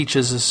that it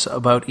teaches us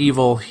about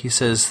evil, he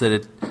says that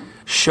it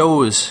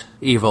shows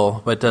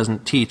evil but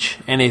doesn't teach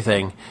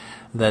anything,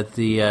 that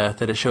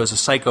it shows a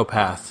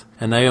psychopath.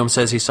 And Naum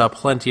says he saw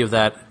plenty of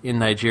that in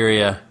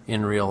Nigeria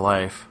in real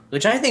life.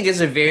 Which I think is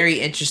a very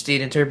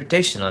interesting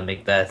interpretation on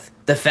Macbeth.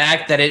 The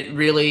fact that it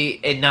really,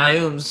 in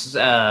Naum's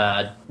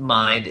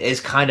mind,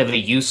 is kind of a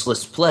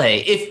useless play.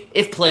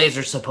 If plays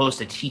are supposed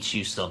to teach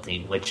you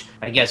something, which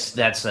I guess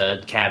that's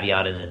a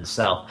caveat in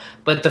itself.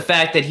 But the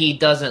fact that he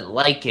doesn't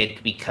like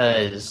it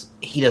because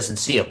he doesn't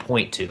see a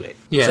point to it,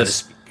 so to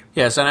speak.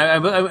 Yes,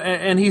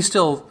 and he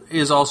still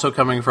is also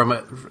coming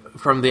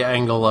from the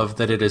angle of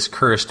that it is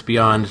cursed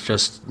beyond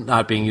just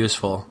not being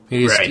useful.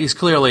 He's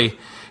clearly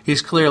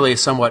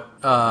somewhat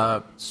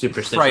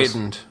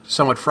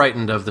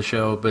frightened of the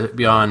show, but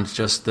beyond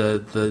just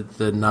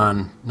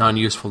the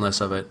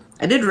non-usefulness of it.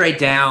 I did write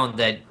down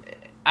that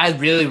I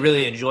really,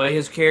 really enjoy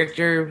his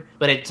character,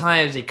 but at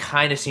times it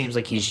kind of seems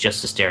like he's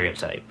just a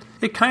stereotype.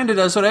 It kind of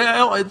does,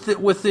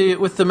 but with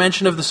the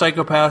mention of the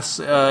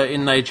psychopaths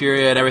in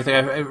Nigeria and everything,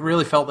 I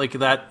really felt like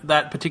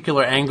that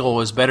particular angle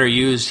was better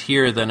used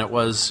here than it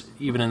was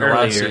even in the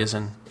last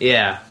season.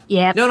 Yeah.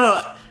 Yeah.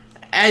 No,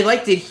 I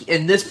liked it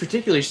in this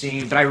particular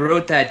scene, but I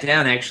wrote that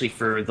down actually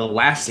for the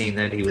last scene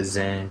that he was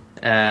in.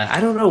 I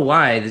don't know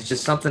why. There's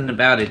just something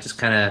about it just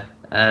kind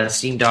of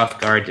seemed off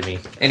guard to me.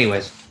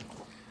 Anyways.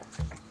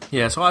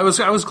 Yeah, so I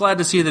was glad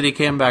to see that he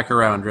came back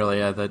around. Really,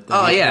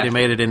 that he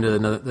made it into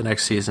the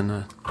next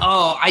season.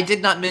 Oh, I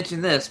did not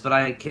mention this, but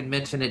I can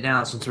mention it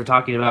now since we're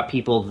talking about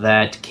people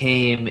that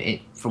came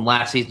from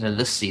last season to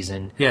this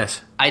season.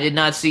 Yes, I did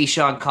not see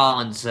Sean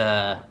Collins'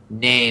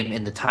 name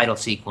in the title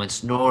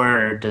sequence,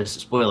 nor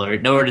does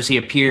he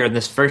appear in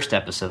this first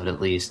episode at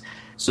least.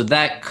 So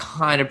that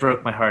kind of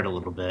broke my heart a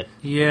little bit.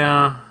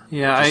 Yeah.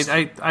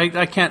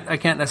 I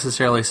can't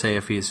necessarily say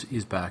if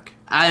he's back.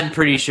 I'm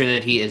pretty sure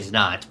that he is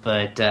not,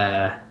 but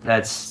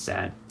that's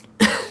sad.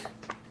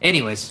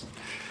 Anyways,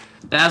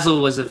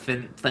 Basil was a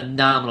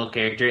phenomenal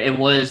character and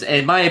was,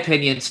 in my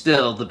opinion,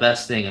 still the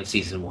best thing of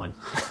season 1.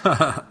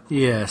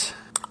 Yes.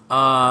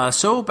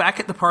 So back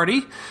at the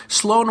party,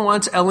 Sloane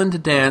wants Ellen to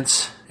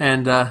dance,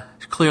 and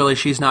clearly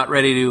she's not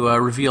ready to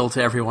reveal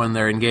to everyone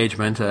their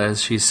engagement,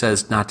 as she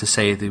says not to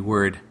say the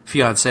word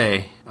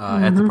fiancé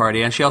at the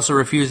party. And she also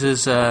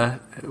refuses,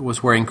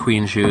 was wearing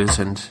queen shoes,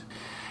 and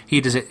he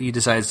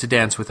decides to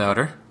dance without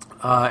her.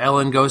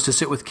 Ellen goes to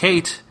sit with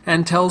Kate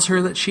and tells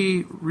her that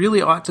she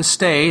really ought to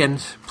stay and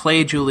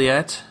play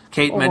Juliet.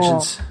 Kate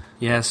mentions...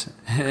 Yes,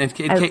 and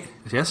Kate,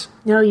 yes?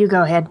 No, you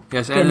go ahead.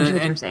 Yes, Finish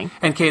what you're saying.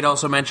 And Kate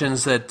also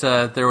mentions that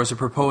there was a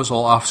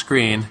proposal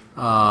off-screen,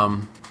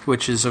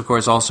 which is, of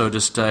course, also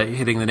just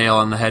hitting the nail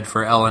on the head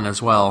for Ellen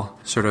as well,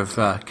 sort of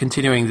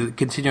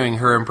continuing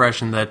her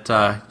impression that,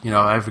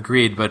 I've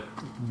agreed, but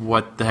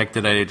what the heck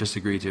did I just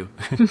agree to?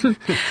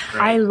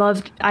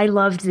 Right. I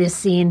loved this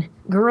scene.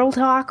 Girl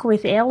talk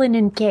with Ellen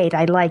and Kate.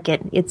 I like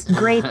it. It's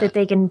great that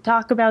they can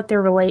talk about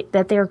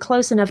that they're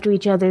close enough to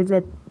each other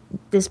that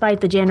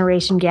despite the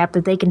generation gap,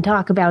 that they can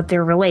talk about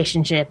their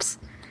relationships,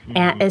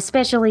 and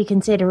especially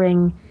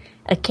considering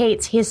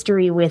Kate's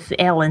history with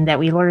Ellen that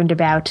we learned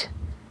about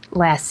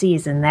last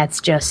season. That's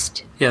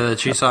just that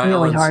she saw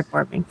really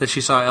heartwarming. That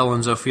she saw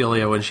Ellen's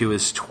Ophelia when she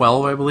was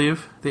 12, I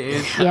believe, the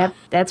age. Yep,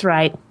 that's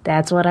right.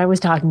 That's what I was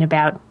talking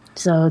about.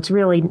 So it's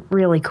really,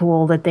 really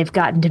cool that they've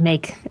gotten to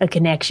make a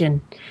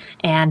connection,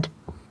 and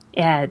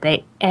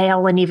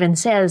Ellen even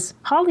says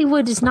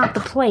Hollywood is not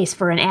the place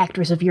for an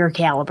actress of your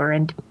caliber,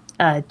 and.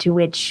 To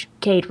which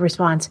Kate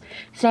responds,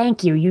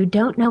 "Thank you. You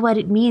don't know what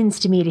it means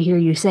to me to hear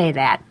you say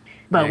that."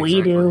 But yeah,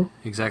 we do.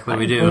 Exactly,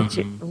 we do.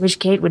 I wish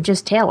Kate would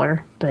just tell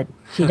her, but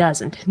she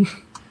doesn't.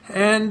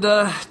 And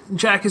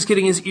Jack is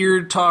getting his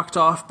ear talked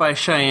off by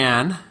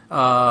Cheyenne.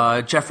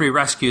 Jeffrey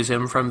rescues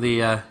him from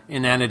the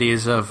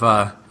inanities of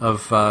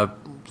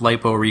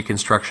lipo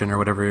reconstruction, or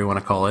whatever you want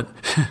to call it.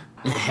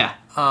 Yeah.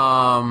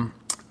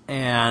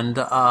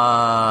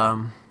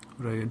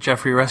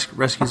 Jeffrey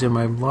rescues him.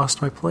 I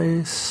lost my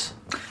place.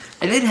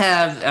 I did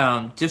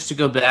have, just to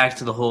go back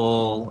to the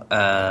whole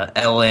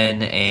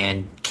Ellen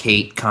and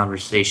Kate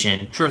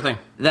conversation. Sure thing.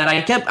 That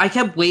I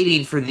kept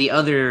waiting for the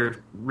other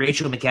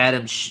Rachel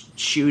McAdams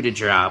shoe to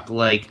drop.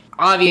 Like,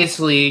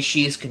 obviously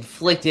she's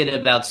conflicted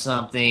about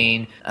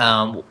something.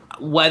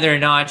 Whether or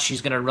not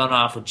she's going to run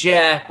off with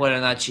Jack, whether or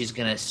not she's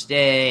going to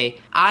stay.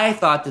 I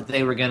thought that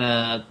they were going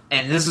to,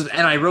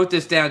 and I wrote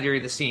this down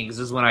during the scene because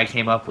this is when I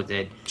came up with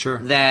it. Sure.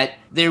 That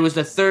there was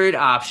the third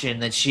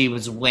option that she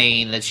was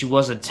weighing that she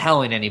wasn't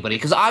telling anybody.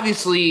 Because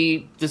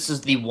obviously this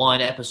is the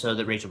one episode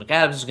that Rachel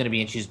McAdams is going to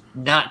be in. She's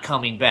not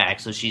coming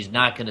back, so she's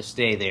not going to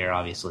stay there,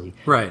 obviously.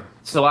 Right.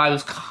 So I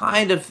was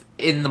kind of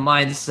in the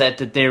mindset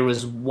that there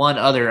was one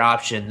other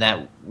option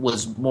that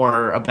was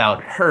more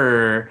about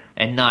her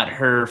and not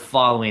her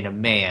following a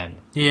man.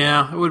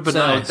 Yeah, it would have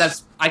been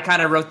nice. I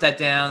kind of wrote that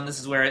down. This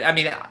is where, I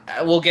mean,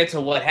 we'll get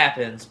to what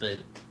happens, but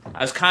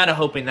I was kind of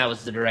hoping that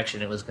was the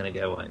direction it was going to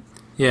go in.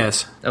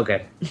 Yes.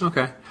 Okay.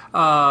 Okay.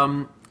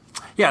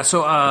 Yeah,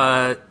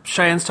 so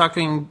Cheyenne's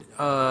talking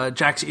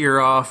Jack's ear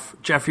off.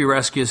 Jeffrey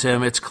rescues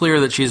him. It's clear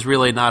that she's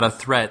really not a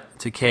threat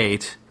to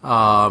Kate.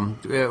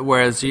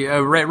 Whereas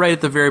right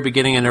at the very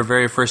beginning in her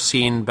very first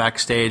scene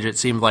backstage, it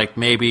seemed like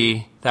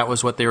maybe that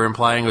was what they were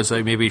implying, was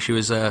like maybe she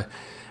was an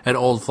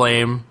old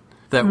flame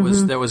that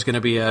was going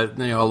to be a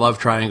love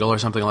triangle or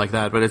something like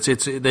that. But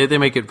they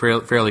make it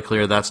fairly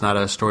clear that's not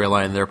a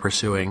storyline they're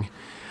pursuing.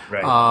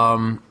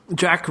 Right.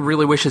 Jack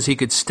really wishes he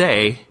could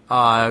stay,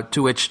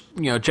 to which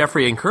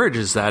Jeffrey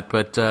encourages that,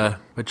 but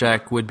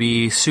Jack would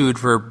be sued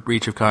for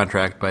breach of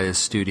contract by his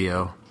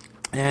studio.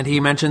 And he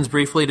mentions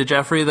briefly to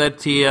Jeffrey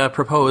that he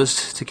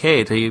proposed to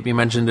Kate. He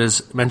mentions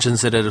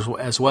it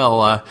as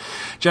well.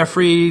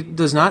 Jeffrey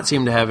does not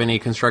seem to have any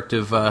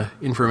constructive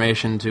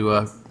information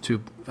to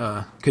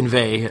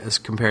convey as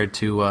compared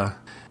to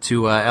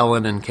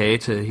Ellen and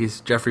Kate.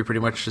 Jeffrey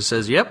pretty much just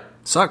says, "Yep,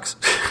 sucks."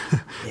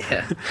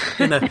 Yeah.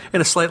 in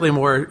a slightly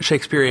more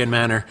Shakespearean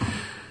manner.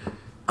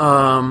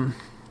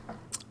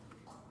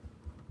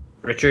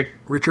 Richard.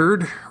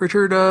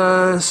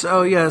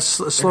 So yes,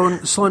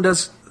 Sloane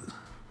does.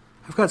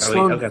 I've got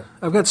Sloane. Okay.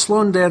 I've got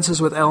Sloane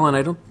dances with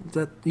Ellen.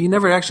 He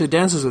never actually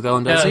dances with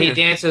Ellen, does he? No, he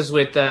dances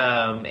with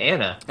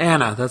Anna.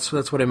 Anna. That's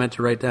what I meant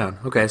to write down.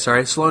 Okay,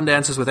 sorry. Sloane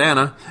dances with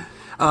Anna.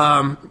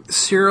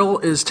 Cyril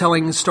is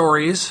telling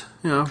stories,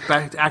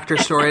 actor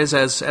stories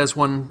as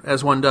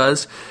one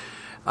does.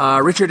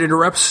 Richard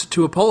interrupts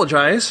to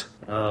apologize.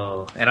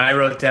 Oh, and I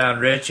wrote down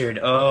Richard.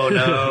 Oh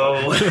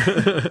no!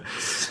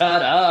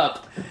 Shut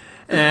up.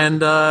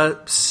 And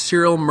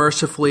Cyril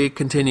mercifully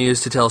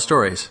continues to tell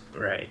stories.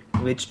 Right.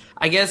 Which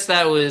I guess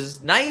that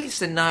was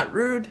nice and not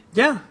rude.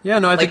 Yeah.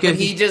 No, I think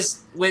he just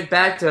went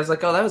back to. I was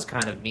like, oh, that was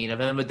kind of mean of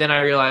him. But then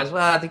I realized,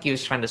 well, I think he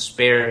was trying to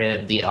spare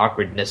him the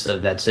awkwardness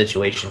of that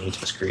situation he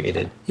just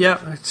created.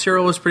 Yeah,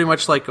 Cyril was pretty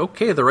much like,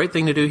 okay, the right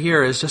thing to do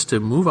here is just to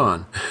move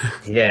on.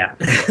 Yeah.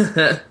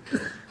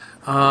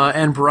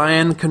 And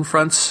Brian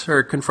talks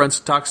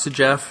to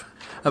Jeff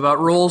about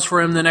roles for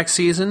him the next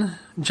season.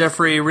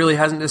 Jeffrey really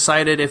hasn't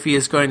decided if he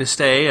is going to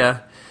stay.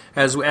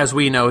 As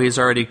we know, he's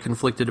already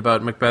conflicted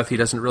about Macbeth. He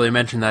doesn't really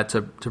mention that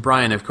to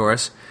Brian, of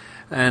course.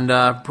 And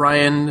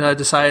Brian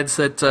decides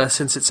that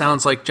since it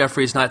sounds like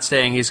Jeffrey's not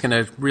staying, he's going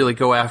to really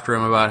go after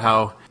him about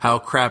how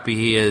crappy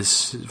he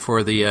is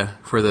for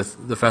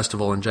the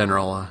festival in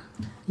general.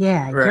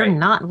 Yeah, Right. You're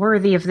not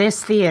worthy of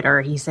this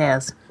theater, he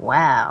says.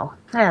 Wow,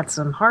 that's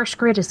some harsh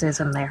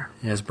criticism there.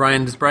 Yes,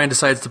 Brian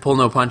decides to pull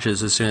no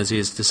punches as soon as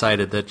he's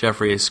decided that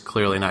Jeffrey is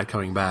clearly not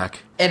coming back.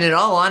 And in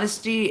all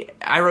honesty,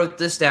 I wrote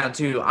this down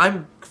too.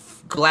 I'm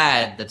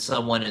glad that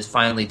someone is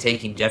finally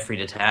taking Jeffrey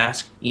to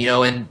task,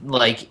 and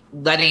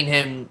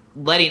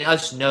letting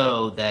us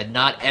know that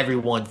not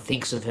everyone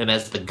thinks of him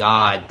as the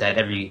god that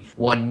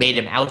everyone made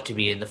him out to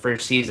be in the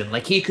first season.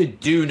 Like, he could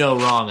do no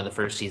wrong in the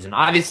first season.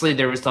 Obviously,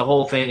 there was the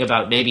whole thing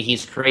about maybe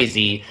he's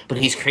crazy, but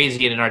he's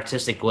crazy in an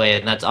artistic way,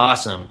 and that's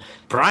awesome.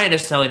 Brian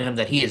is telling him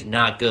that he is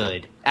not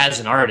good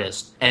as an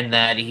artist, and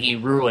that he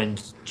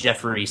ruined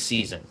Jeffrey's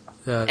season.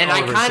 And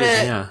I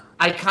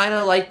kind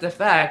of like the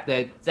fact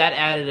that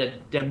added a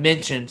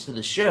dimension to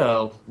the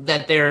show,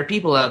 that there are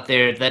people out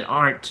there that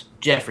aren't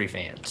Jeffrey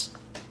fans.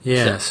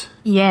 Yes. So.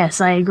 Yes,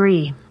 I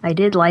agree. I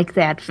did like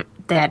that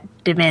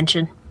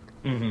dimension.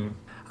 Mm-hmm.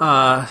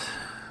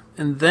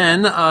 And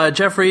then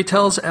Jeffrey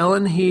tells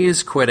Ellen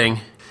he's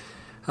quitting.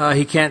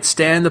 He can't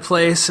stand the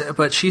place,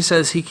 but she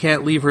says he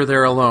can't leave her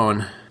there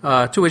alone.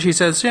 To which he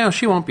says,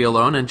 she won't be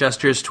alone, and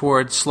gestures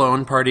towards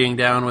Sloane partying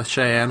down with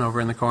Cheyenne over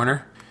in the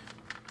corner.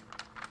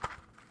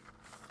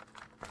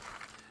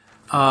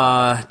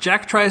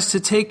 Jack tries to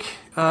take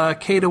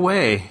Kate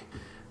away,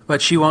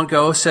 but she won't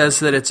go, says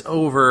that it's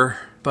over,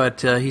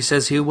 but he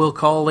says he will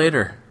call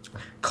later.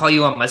 Call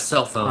you on my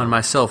cell phone. On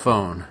my cell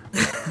phone.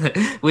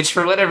 Which,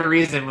 for whatever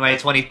reason, my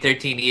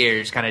 2013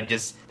 years kind of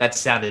that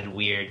sounded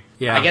weird.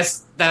 Yeah. I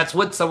guess that's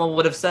what someone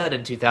would have said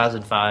in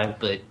 2005,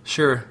 but...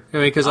 Sure. I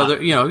mean, because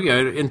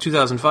in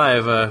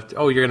 2005,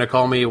 you're going to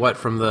call me, what,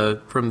 from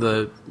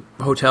the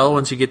hotel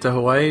once you get to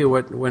Hawaii?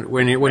 When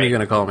are you going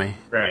to call me?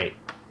 Right.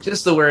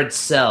 Just the word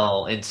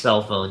cell in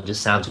cell phone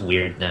just sounds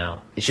weird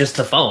now. It's just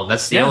a phone.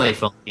 That's the only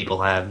phone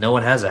people have. No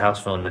one has a house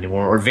phone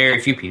anymore, or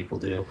very few people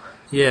do.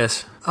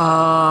 Yes.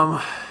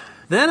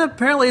 Then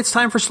apparently it's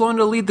time for Sloane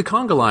to lead the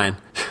conga line.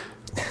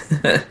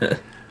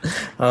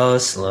 Oh,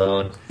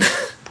 Sloane.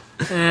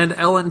 And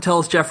Ellen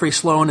tells Jeffrey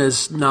Sloane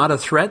is not a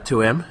threat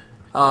to him,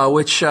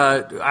 which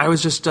I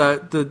was just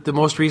the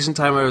most recent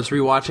time I was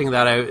rewatching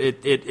that.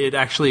 It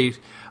actually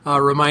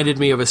reminded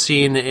me of a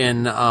scene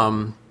in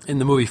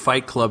the movie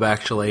Fight Club.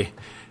 Actually,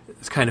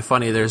 it's kind of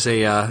funny. There's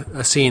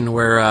a scene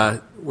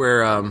where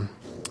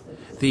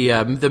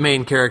the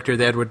main character,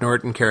 the Edward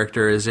Norton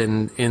character, is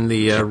in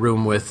the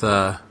room with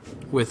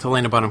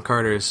Helena Bonham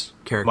Carter's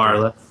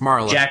character,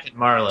 Marla. Jack and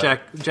Marla.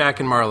 Jack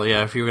and Marla.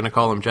 Yeah, if you were going to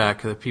call him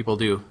Jack, people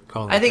do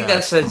call him. I think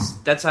Jack.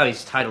 that's how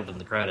he's titled in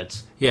the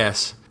credits.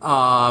 Yes,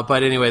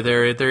 but anyway,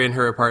 they're in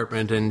her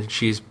apartment, and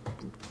she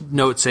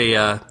notes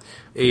a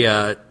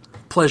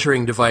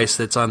pleasuring device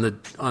that's on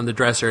the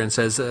dresser and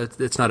says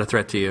it's not a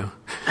threat to you.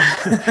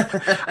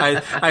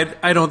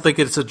 I don't think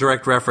it's a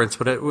direct reference,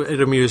 but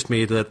it amused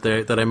me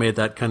that I made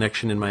that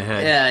connection in my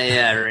head.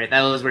 Yeah, right.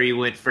 That was where you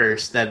went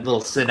first. That little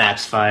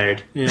synapse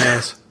fired.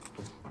 Yes.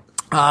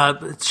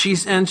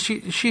 She's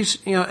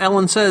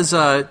Ellen says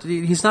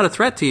he's not a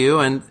threat to you,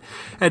 and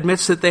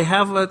admits that they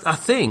have a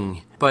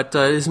thing, but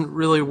isn't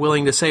really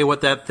willing to say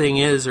what that thing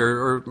is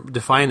or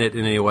define it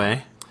in any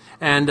way.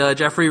 And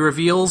Jeffrey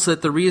reveals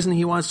that the reason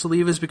he wants to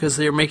leave is because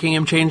they're making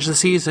him change the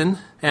season,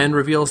 and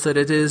reveals that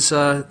it is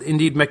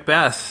indeed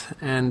Macbeth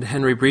and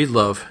Henry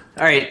Breedlove.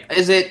 All right,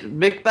 is it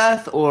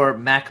Macbeth or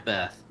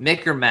Macbeth?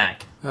 Mick or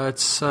Mac?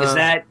 Is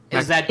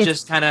that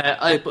just kind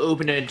of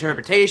open to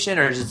interpretation,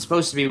 or is it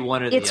supposed to be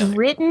one or the other? It's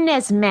written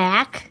as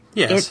Mac.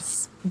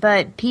 Yes.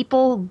 But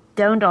people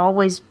don't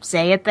always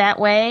say it that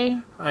way.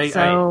 I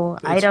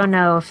don't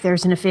know if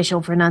there's an official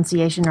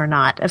pronunciation or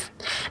not.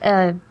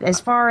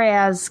 As far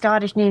as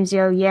Scottish names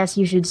go, yes,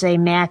 you should say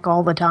Mac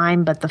all the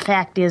time, but the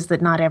fact is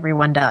that not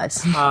everyone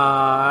does.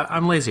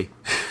 I'm lazy.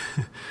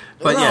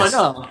 But yes.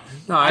 No.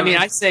 I mean,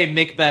 I say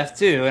Macbeth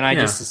too, and I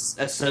just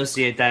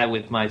associate that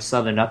with my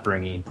Southern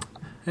upbringing.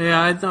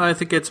 Yeah, I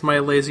think it's my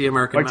lazy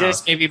American mouth. Or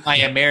just maybe my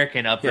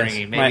American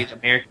upbringing. Yes, maybe the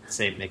Americans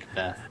say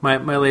Macbeth. My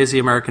lazy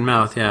American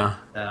mouth, yeah.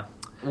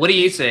 What do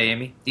you say,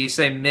 Amy? Do you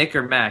say Mick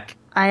or Mac?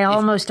 I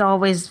almost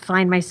always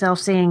find myself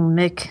saying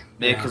Mick.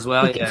 Mick as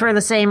well, yeah. For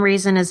the same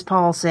reason as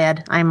Paul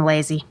said, I'm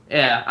lazy.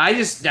 Yeah, I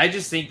just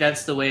think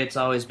that's the way it's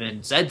always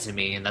been said to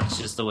me, and that's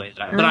just the way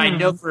that but I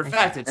know for a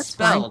fact it's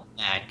spelled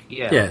Mac.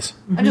 Yeah. Yes.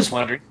 I'm just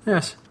wondering.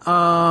 Yes.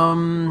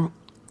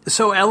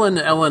 So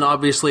Ellen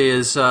obviously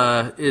is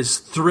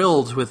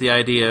thrilled with the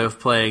idea of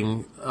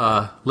playing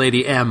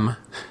Lady M.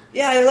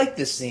 Yeah, I like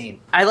this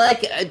scene. I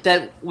like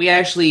that we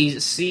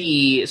actually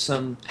see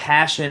some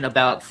passion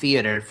about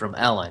theater from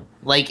Ellen.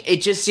 Like,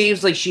 it just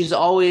seems like she's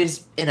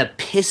always in a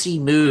pissy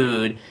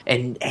mood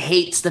and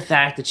hates the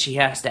fact that she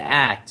has to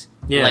act.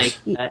 Yes.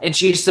 And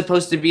she's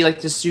supposed to be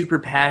like this super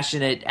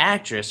passionate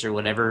actress or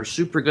whatever,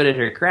 super good at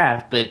her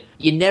craft, but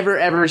you never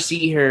ever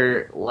see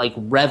her like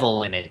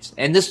revel in it.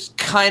 And this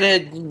kind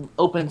of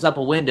opens up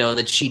a window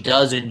that she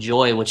does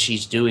enjoy what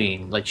she's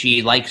doing. Like,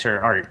 she likes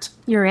her art.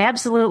 You're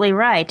absolutely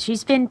right.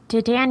 She's been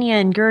Titania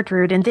and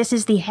Gertrude, and this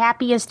is the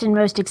happiest and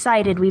most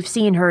excited we've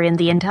seen her in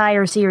the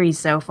entire series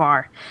so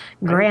far.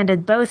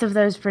 Granted, both of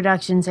those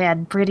productions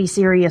had pretty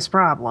serious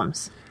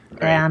problems.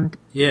 Right. And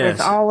yes.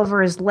 with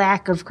Oliver's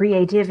lack of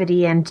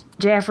creativity and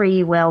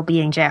Jeffrey, well,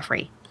 being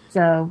Jeffrey.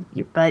 So,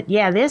 but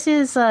yeah, this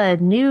is a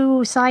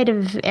new side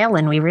of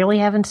Ellen we really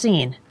haven't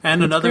seen.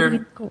 And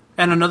another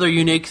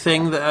unique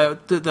thing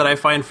that I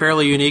find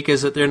fairly unique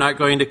is that they're not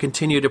going to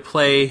continue to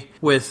play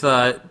with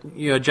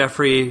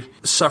Jeffrey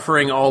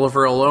suffering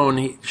Oliver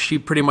alone. She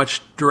pretty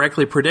much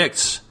directly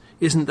predicts.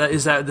 Is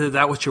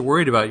that what you're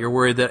worried about? You're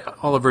worried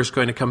that Oliver's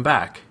going to come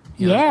back.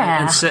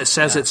 Yeah. And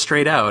says it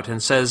straight out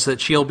and says that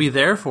she'll be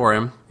there for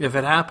him if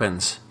it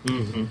happens.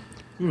 Mm-hmm.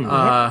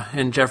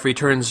 And Jeffrey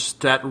turns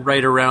that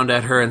right around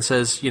at her and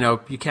says,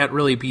 you can't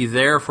really be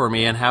there for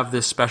me and have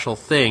this special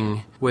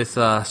thing with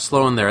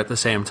Sloane there at the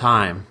same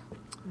time.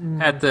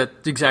 Mm. At the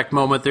exact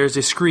moment, there's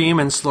a scream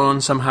and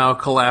Sloane somehow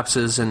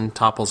collapses and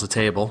topples a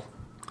table.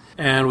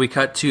 And we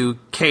cut to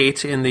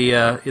Kate in the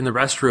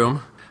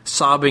restroom,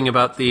 sobbing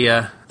about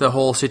the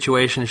whole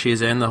situation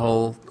she's in, the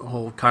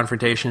whole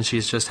confrontation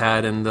she's just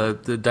had, and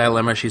the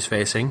dilemma she's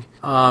facing.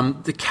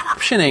 The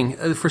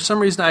captioning, for some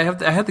reason, I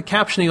had the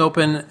captioning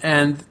open,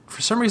 and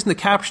for some reason the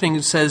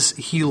captioning says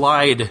he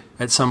lied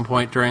at some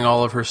point during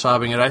all of her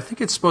sobbing, and I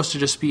think it's supposed to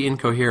just be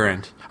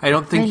incoherent. I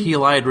don't think he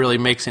lied really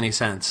makes any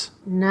sense.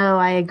 No,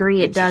 I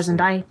agree it doesn't.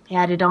 I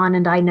had it on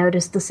and I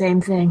noticed the same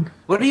thing.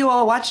 What are you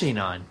all watching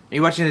on? Are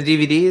you watching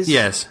the DVDs?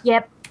 Yes.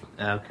 Yep.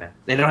 Okay.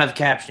 They don't have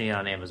captioning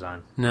on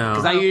Amazon. No.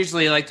 Because I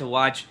usually like to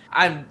watch...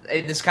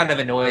 This kind of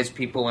annoys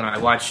people when I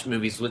watch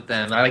movies with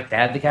them. I like to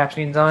have the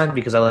captionings on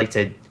because I like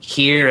to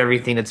hear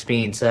everything that's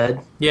being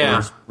said. Yeah.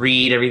 Or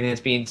read everything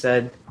that's being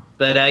said.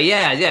 But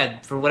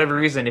for whatever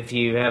reason, if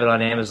you have it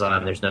on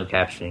Amazon, there's no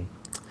captioning.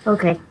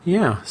 Okay.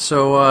 Yeah.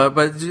 So,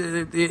 but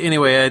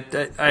anyway,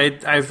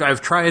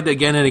 I've tried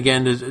again and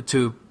again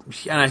to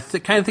and I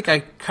think I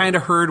kind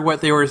of heard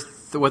what they were...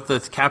 what the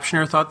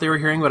captioner thought they were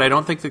hearing, but I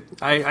don't think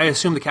I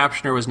assume the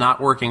captioner was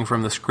not working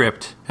from the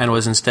script and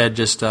was instead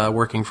just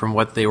working from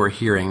what they were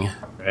hearing.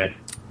 Right.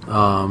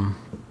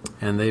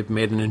 And they've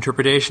made an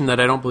interpretation that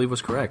I don't believe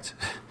was correct.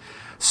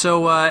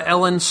 So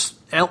Ellen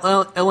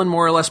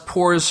more or less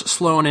pours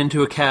Sloane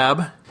into a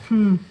cab,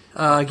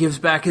 gives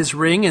back his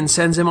ring, and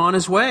sends him on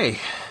his way.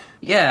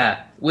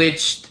 Yeah,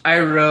 which I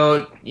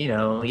wrote,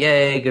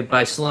 yay,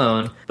 goodbye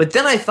Sloane. But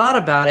then I thought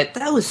about it,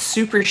 that was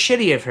super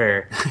shitty of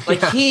her.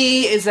 Like,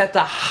 he is at the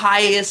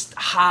highest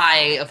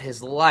high of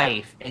his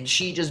life, and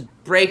she just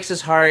breaks his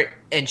heart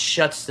and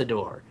shuts the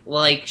door.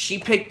 Like, she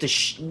picked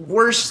the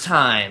worst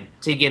time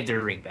to give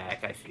their ring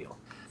back, I feel.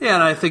 Yeah,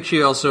 and I think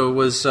she also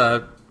was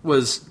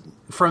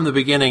from the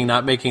beginning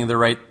not making the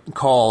right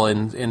call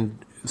and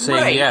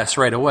saying yes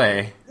right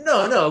away.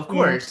 No, of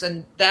course,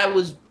 and that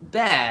was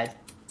bad.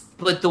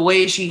 But the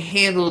way she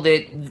handled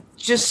it,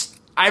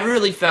 I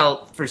really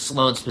felt for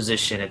Sloane's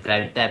position at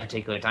that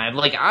particular time.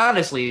 Like,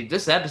 honestly,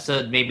 this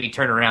episode made me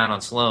turn around on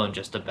Sloane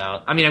just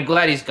about. I mean, I'm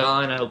glad he's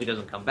gone. I hope he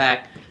doesn't come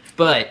back.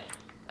 But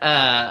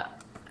that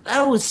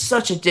was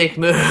such a dick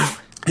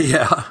move.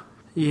 Yeah.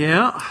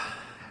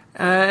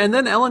 And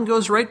then Ellen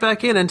goes right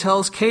back in and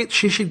tells Kate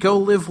she should go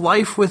live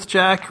life with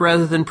Jack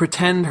rather than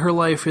pretend her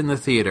life in the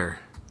theater.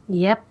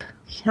 Yep.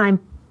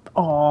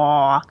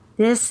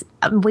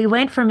 We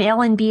went from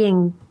Ellen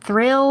being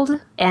thrilled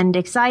and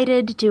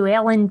excited to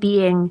Ellen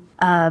being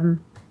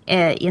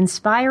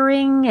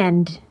inspiring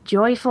and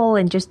joyful,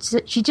 and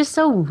she's just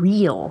so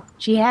real.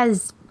 She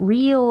has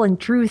real and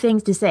true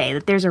things to say,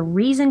 that there's a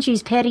reason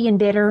she's petty and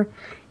bitter,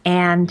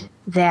 and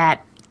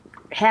that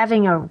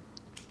having a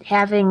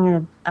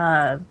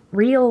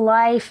real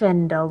life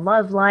and a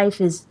love life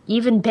is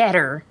even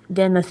better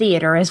than the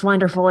theater, as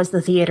wonderful as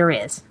the theater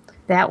is.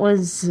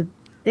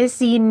 This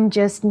scene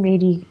just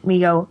made me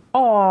go,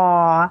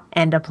 aww,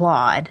 and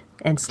applaud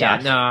and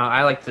stuff. Yeah, no,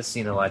 I like this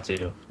scene a lot,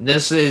 too.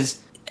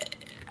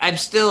 I'm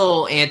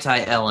still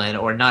anti-Ellen,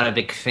 or not a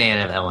big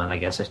fan of Ellen, I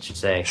guess I should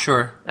say.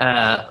 Sure.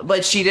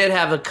 But she did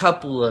have a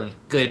couple of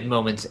good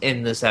moments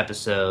in this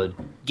episode.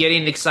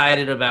 Getting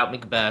excited about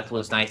Macbeth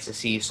was nice to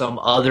see some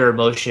other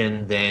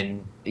emotion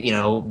than,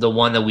 the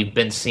one that we've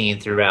been seeing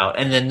throughout.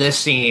 And then this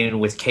scene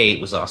with Kate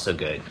was also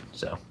good,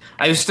 so...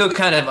 I was still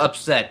kind of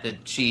upset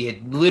that she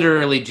had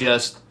literally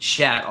just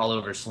shat all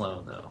over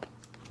Sloane, though.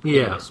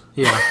 Yeah.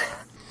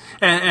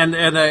 And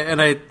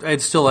I'd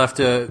still have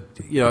to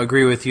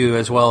agree with you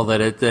as well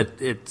that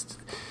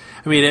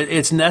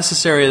it's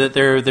necessary that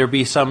there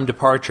be some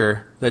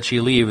departure that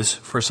she leaves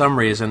for some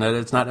reason, that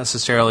it's not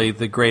necessarily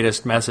the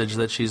greatest message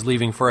that she's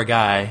leaving for a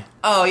guy.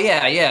 Oh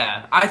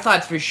yeah. I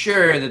thought for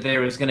sure that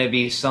there was going to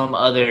be some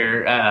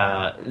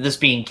other this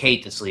being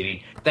Kate that's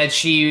leaving, that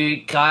she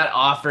got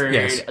offered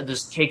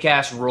this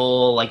kick-ass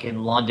role like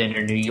in London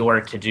or New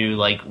York to do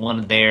like one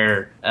of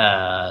their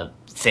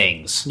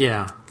things.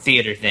 Yeah.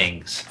 Theater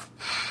things.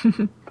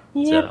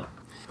 Yeah. So.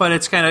 But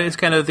it's kind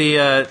of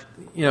the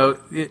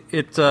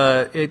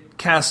it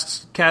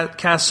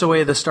casts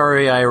away the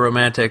starry-eyed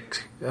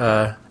romantic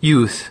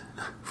youth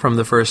from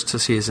the first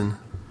season.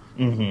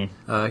 Mm-hmm.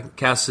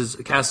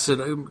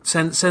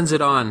 Sends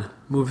it on,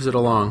 moves it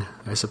along,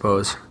 I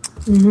suppose,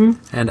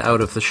 and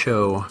out of the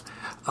show.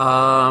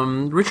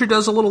 Richard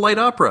does a little light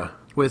opera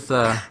with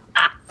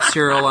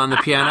Cyril on the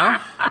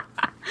piano.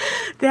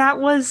 That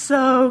was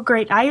so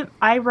great.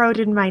 I wrote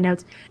in my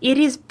notes, it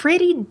is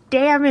pretty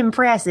damn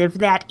impressive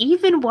that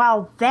even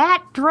while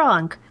that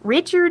drunk,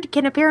 Richard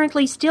can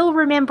apparently still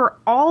remember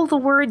all the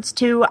words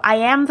to I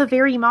Am the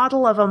Very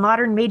Model of a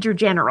Modern Major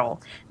General.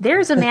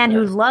 There's a man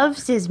who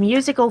loves his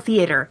musical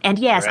theater. And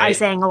yes, right. I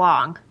sang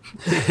along.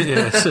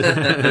 Yes.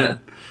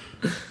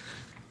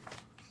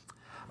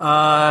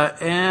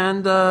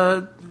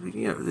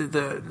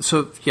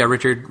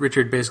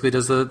 Richard basically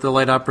does the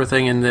light opera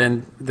thing, and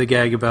then the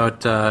gag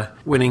about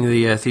winning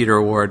the theater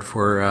award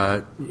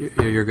for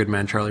Your Good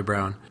Man, Charlie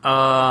Brown.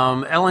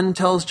 Ellen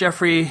tells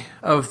Jeffrey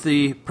of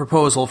the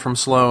proposal from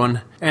Sloane,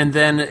 and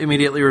then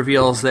immediately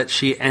reveals that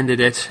she ended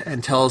it,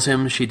 and tells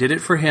him she did it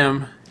for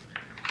him,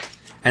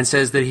 and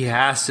says that he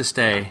has to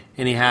stay,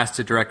 and he has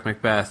to direct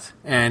Macbeth.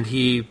 And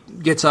he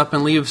gets up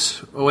and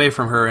leaves away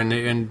from her,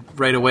 and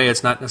right away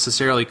it's not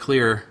necessarily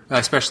clear,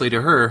 especially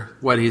to her,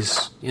 what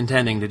he's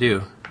intending to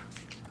do.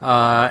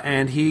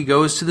 And he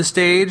goes to the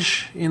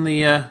stage in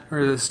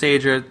the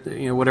stage at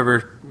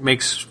whatever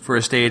makes for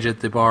a stage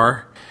at the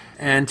bar,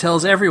 and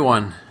tells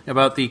everyone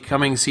about the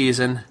coming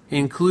season,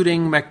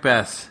 including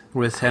Macbeth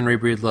with Henry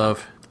Breedlove.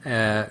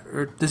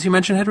 Or does he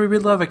mention Henry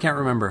Breedlove? I can't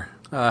remember.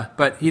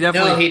 But he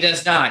definitely... No, he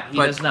does not. He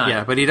does not.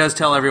 Yeah, but he does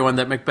tell everyone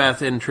that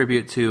Macbeth in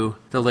tribute to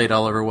the late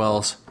Oliver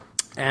Wells.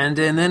 And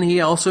then he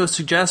also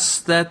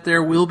suggests that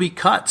there will be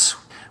cuts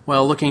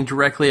while looking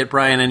directly at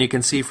Brian, and you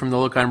can see from the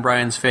look on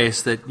Brian's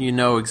face that you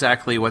know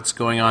exactly what's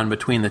going on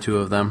between the two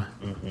of them.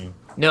 Mm-hmm.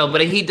 No,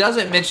 but he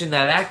doesn't mention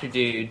that actor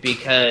dude,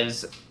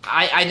 because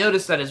I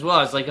noticed that as well.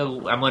 I was like,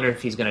 oh, I wonder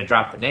if he's going to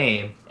drop the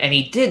name. And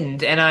he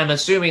didn't, and I'm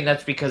assuming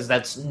that's because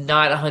that's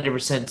not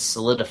 100%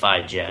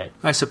 solidified yet.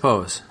 I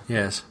suppose,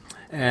 yes.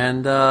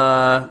 And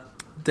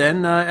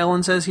then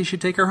Ellen says he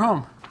should take her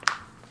home.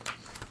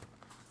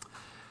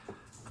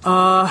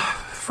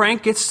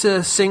 Frank gets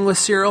to sing with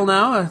Cyril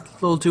now, a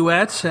little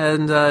duet,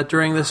 and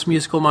during this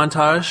musical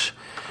montage,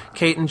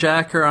 Kate and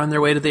Jack are on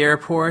their way to the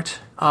airport.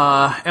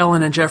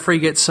 Ellen and Jeffrey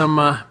get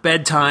some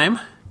bedtime.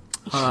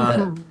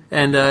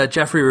 And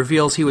Jeffrey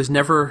reveals he was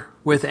never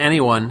with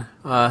anyone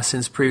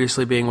since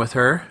previously being with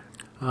her.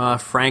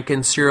 Frank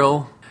and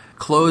Cyril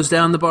close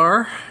down the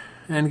bar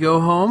and go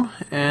home.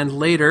 And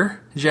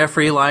later,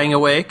 Jeffrey, lying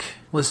awake,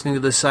 listening to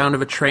the sound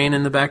of a train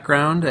in the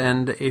background,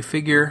 and a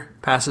figure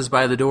passes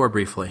by the door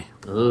briefly.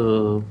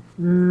 Ooh.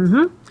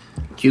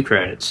 Mm-hmm. Cue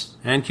credits.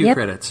 And cue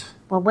credits.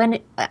 Well,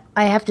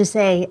 I have to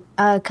say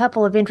a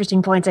couple of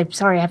interesting points. I'm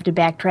sorry I have to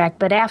backtrack,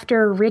 but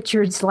after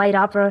Richard's light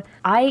opera,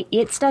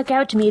 it stuck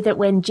out to me that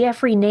when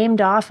Jeffrey named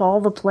off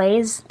all the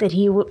plays that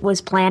he was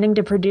planning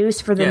to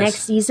produce for the next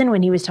season,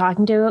 when he was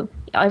talking to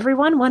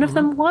everyone, one of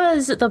them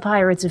was The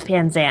Pirates of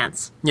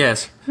Penzance.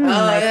 Yes.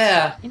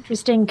 Yeah.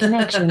 Interesting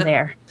connection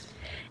there.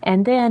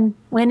 And then,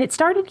 when it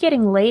started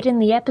getting late in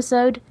the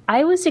episode,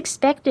 I was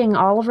expecting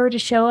Oliver to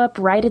show up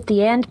right at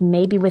the end,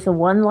 maybe with a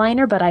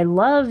one-liner, but I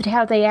loved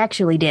how they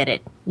actually did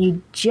it.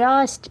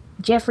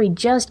 Jeffrey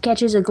just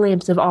catches a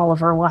glimpse of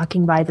Oliver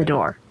walking by the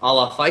door. A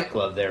la Fight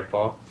Club there,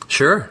 Paul.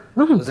 Sure.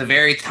 It was a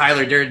very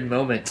Tyler Durden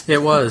moment.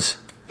 It was.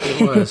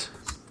 It was.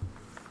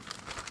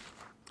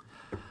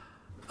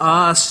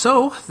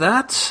 So,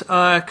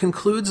 that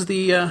concludes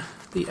the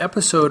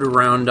episode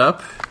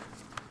roundup.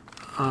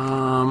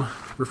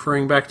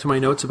 Referring back to my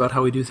notes about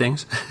how we do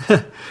things. We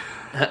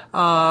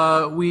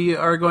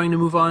are going to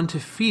move on to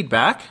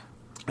feedback.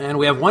 And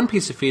we have one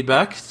piece of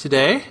feedback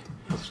today.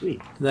 Oh,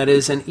 sweet. That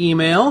is an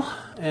email,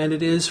 and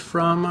it is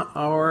from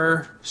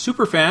our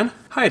superfan,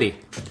 Heidi.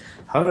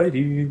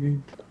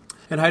 Heidi.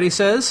 And Heidi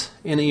says,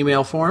 in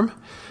email form,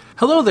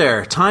 "Hello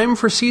there, time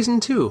for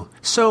Season 2.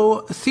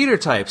 So, theater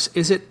types,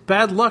 is it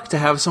bad luck to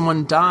have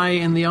someone die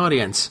in the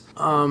audience?"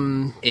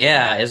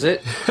 Yeah, is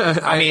it?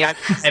 I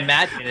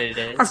imagine it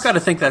is. I've got to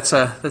think that's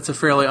a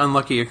fairly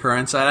unlucky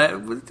occurrence.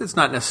 It's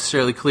not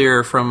necessarily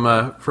clear from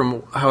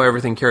how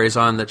everything carries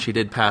on that she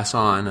did pass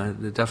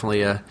on.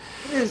 Definitely.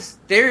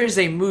 There is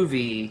a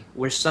movie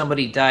where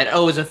somebody died.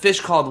 Oh, it was A Fish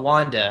Called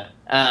Wanda.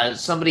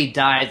 Somebody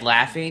died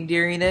laughing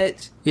during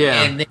it.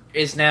 Yeah. And there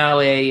is now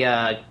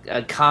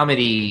a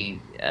comedy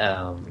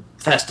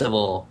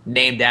festival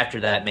named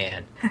after that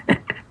man.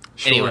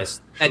 Sure,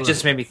 Anyways, that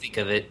just made me think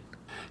of it.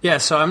 Yeah,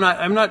 so I'm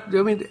not.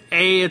 I mean,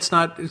 it's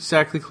not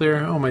exactly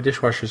clear. Oh, my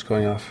dishwasher's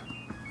going off.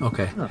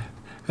 Okay.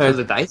 It was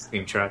the ice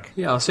cream truck.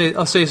 Yeah, I'll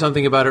say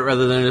something about it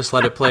rather than just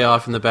let it play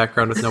off in the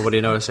background with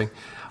nobody noticing.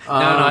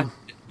 No.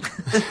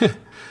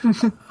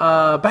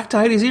 Back to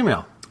Heidi's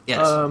email.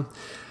 Yes.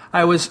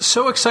 I was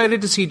so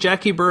excited to see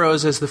Jackie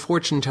Burroughs as the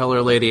fortune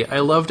teller lady. I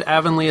loved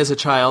Avonlea as a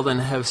child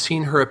and have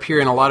seen her appear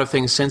in a lot of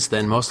things since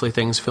then, mostly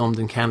things filmed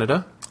in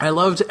Canada. I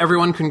loved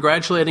everyone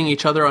congratulating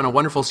each other on a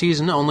wonderful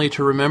season, only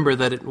to remember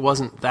that it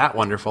wasn't that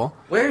wonderful.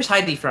 Where's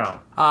Heidi from?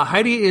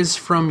 Heidi is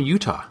from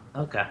Utah.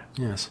 Okay.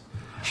 Yes.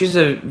 She's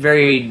a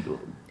very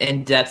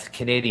in-depth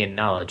Canadian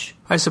knowledge.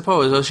 I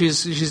suppose. Well,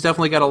 she's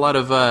definitely got a lot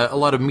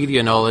of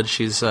media knowledge.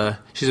 She's of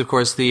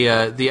course the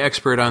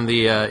expert on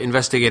the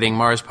Investigating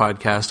Mars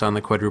podcast on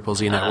the Quadruple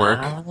Z Network.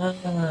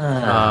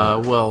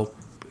 Well,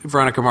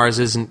 Veronica Mars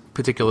isn't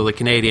particularly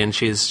Canadian.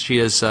 She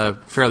is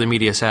fairly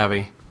media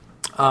savvy.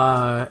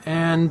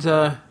 And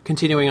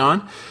continuing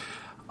on,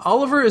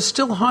 Oliver is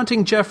still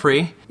haunting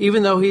Jeffrey,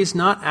 even though he's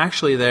not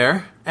actually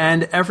there,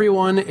 and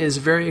everyone is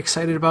very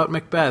excited about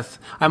Macbeth.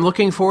 I'm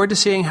looking forward to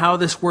seeing how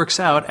this works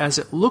out, as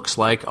it looks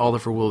like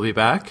Oliver will be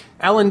back.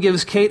 Ellen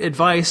gives Kate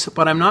advice,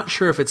 but I'm not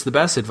sure if it's the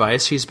best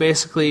advice. She'd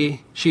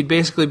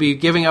basically be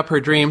giving up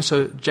her dream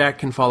so Jack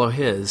can follow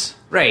his.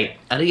 Right.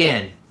 And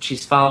again,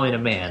 she's following a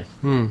man.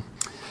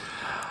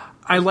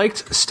 I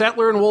liked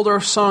Statler and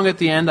Waldorf's song at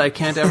the end. I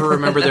can't ever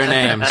remember their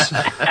names.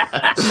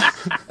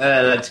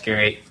 That's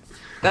great.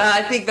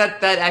 I think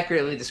that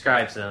accurately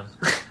describes them.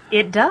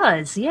 It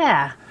does,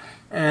 yeah.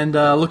 And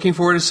looking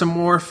forward to some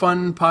more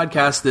fun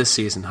podcasts this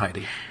season,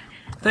 Heidi.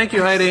 Thank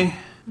you, Heidi.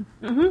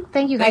 Mm-hmm.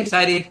 Thank you, Thanks,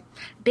 Heidi.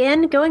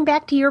 Ben, going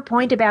back to your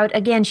point about,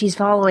 again, she's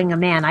following a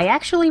man, I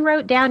actually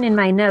wrote down in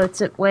my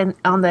notes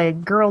on the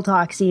girl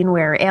talk scene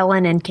where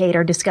Ellen and Kate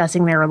are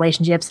discussing their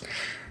relationships,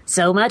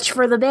 so much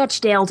for the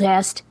Bechdel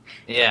test.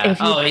 Yeah.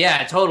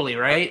 Yeah, totally,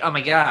 right? Oh,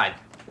 my God.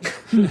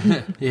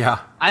 Yeah.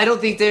 I don't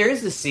think there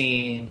is a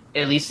scene,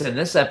 at least in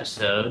this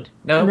episode.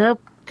 Nope.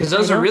 Because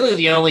those are really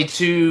the only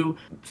two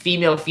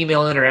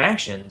female-female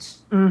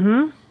interactions.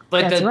 Mm-hmm.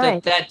 But That's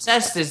right. that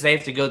test is they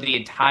have to go the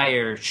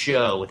entire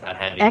show without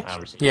having a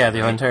conversation. Yeah,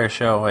 the entire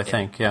show, I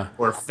think, yeah.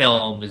 Or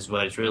film is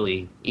what it's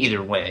really,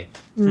 either way.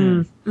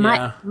 The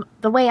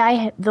way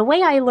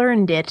I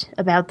learned it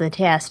about the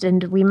test,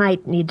 and we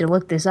might need to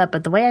look this up,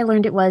 but the way I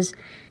learned it was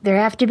there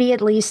have to be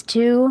at least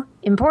two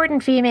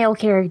important female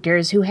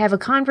characters who have a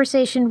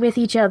conversation with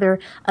each other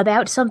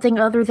about something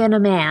other than a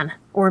man.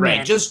 or Right,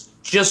 men. just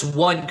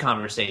one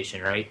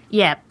conversation, right?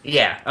 Yeah.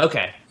 Yeah.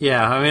 Okay.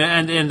 Yeah, I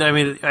mean, and I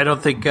mean, I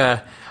don't think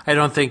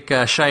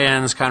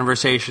Cheyenne's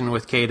conversation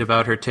with Kate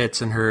about her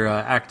tits and her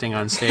acting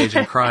on stage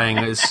and crying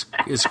is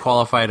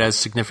qualified as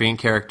significant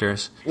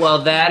characters. Well,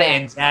 that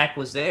and Jack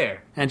was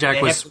there. And Jack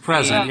They was have to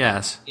present, be-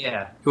 yes.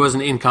 Yeah. It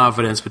wasn't in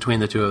confidence between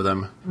the two of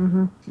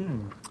them.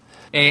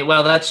 And,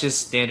 well, that's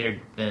just standard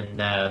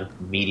in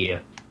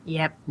media.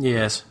 Yep.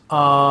 Yes.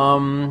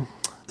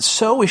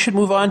 So we should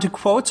move on to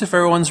quotes if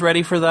everyone's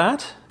ready for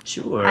that.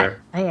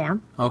 Sure. I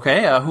am.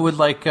 Okay, who would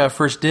like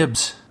first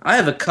dibs? I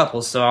have a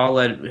couple, so I'll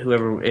let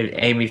whoever...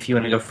 Amy, if you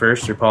want to go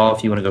first, or Paul,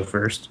 if you want to go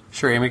first.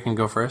 Sure, Amy can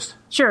go first.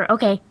 Sure,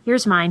 okay,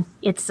 here's mine.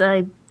 It's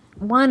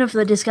one of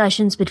the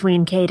discussions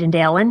between Kate and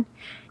Ellen.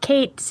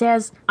 Kate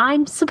says,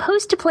 I'm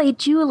supposed to play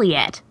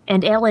Juliet.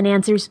 And Ellen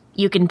answers,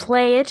 you can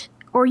play it,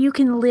 or you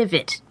can live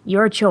it.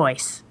 Your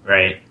choice.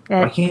 Right.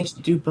 Why can't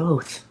you do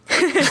both?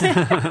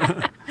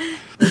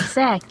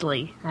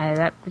 Exactly.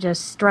 That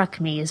just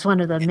struck me as one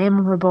of the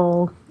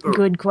memorable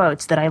good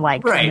quotes that I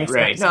liked. from Right, this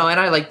right. episode. No, and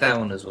I like that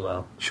one as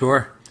well.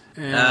 Sure.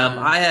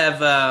 I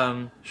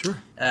have Sure.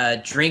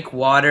 drink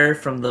water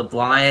from the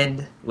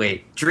blind.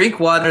 Wait, drink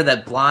water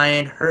that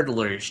blind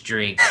hurdlers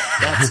drink.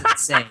 That's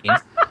insane.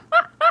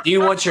 Do you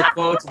want your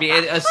quote to be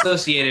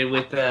associated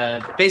with?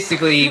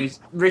 Basically,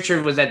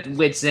 Richard was at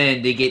wit's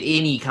end to get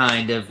any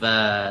kind of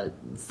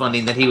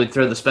funding that he would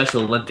throw the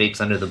Special Olympics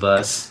under the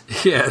bus.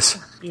 Yes.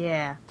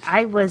 Yeah,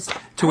 I was...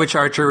 To which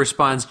Archer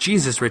responds,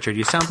 Jesus, Richard,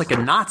 you sound like a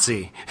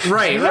Nazi.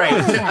 Right, Yeah.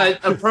 right.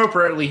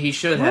 Appropriately, he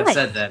should have Right.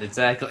 said that.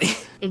 Exactly.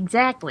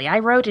 Exactly. I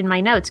wrote in my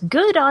notes,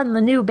 good on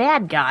the new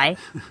bad guy,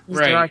 Mr.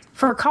 Right. Archer,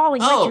 for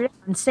calling Oh. Richard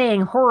and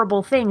saying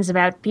horrible things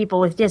about people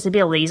with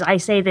disabilities. I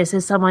say this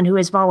as someone who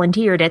has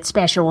volunteered at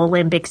Special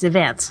Olympics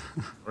events.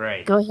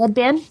 Right. Go ahead,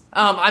 Ben.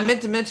 I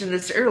meant to mention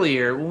this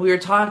earlier when we were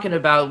talking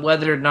about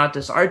whether or not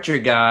this Archer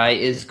guy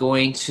is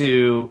going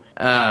to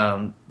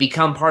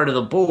become part of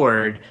the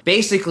board.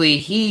 Basically,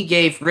 he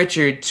gave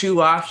Richard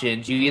two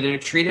options. You either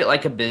treat it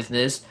like a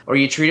business or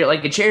you treat it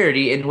like a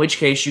charity, in which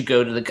case you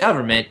go to the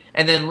government.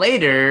 And then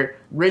later,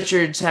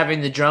 Richard's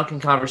having the drunken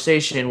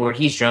conversation where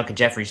he's drunk and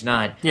Jeffrey's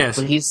not. Yes.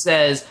 But he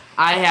says,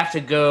 I have to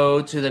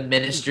go to the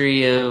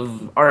Ministry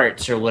of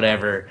Arts or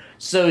whatever.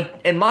 So,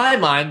 in my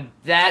mind,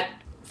 that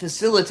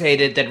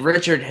facilitated that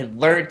Richard had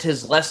learned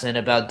his lesson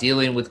about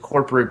dealing with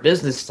corporate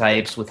business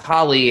types with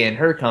Holly and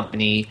her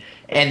company,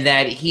 and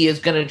that he is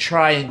going to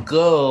try and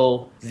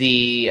go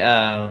the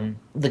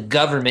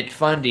government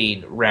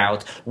funding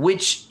route,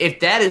 which, if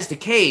that is the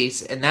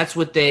case, and that's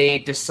what they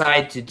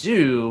decide to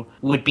do,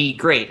 would be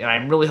great. And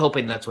I'm really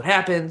hoping that's what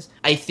happens.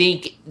 I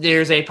think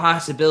there's a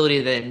possibility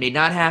that it may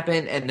not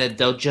happen, and that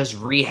they'll just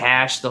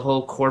rehash the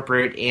whole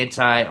corporate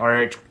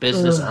anti-art,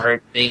 business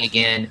art thing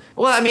again.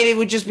 Well, I mean, it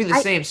would just be the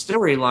same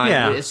storyline,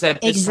 Yeah.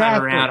 except this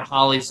time around,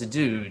 Holly's a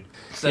dude.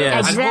 So Yeah. I'm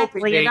Exactly,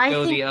 hoping they and I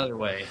go think- the other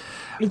way.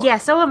 Yeah,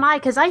 so am I,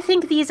 because I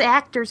think these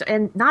actors,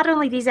 and not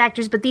only these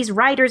actors, but these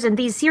writers and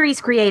these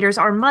series creators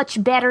are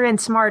much better and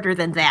smarter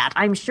than that.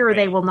 I'm sure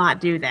they will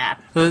not do that.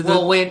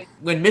 Well, when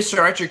Mr.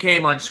 Archer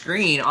came on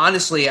screen,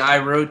 honestly, I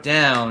wrote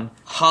down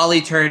Holly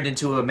turned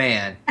into a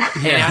man.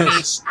 And I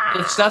mean,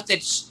 the stuff that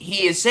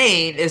he is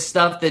saying is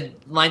stuff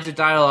that lines of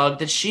dialogue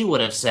that she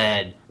would have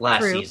said last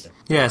True. season.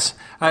 Yes,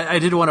 I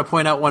did want to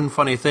point out one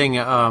funny thing.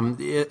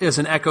 As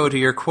an echo to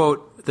your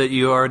quote that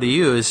you already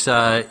used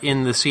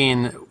in the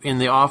scene in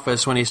the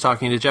office when he's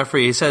talking to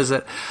Jeffrey, he says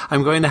that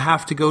I'm going to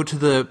have to go to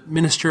the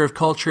Minister of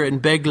Culture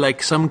and beg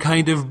like some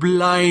kind of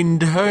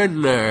blind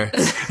hurdler.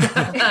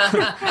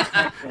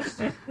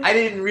 I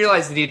didn't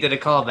realize that he did a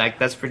callback.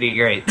 That's pretty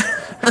great.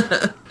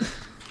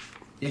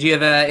 Did you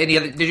have any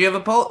other? Did you have a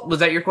poll? Was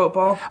that your quote,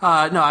 Paul?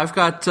 No, I've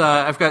got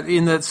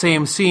in that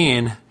same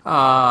scene.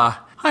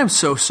 I'm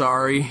so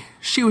sorry.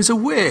 She was a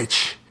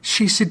witch.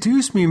 She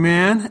seduced me,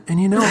 man.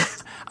 And you know,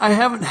 I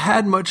haven't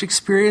had much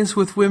experience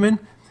with women.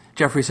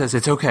 Jeffrey says,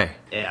 it's okay.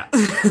 Yeah.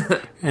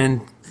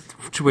 And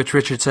to which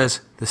Richard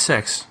says, the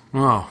sex,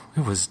 oh,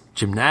 it was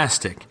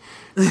gymnastic.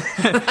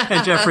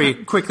 And Jeffrey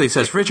quickly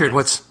says, Richard,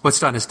 what's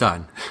done is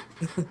done.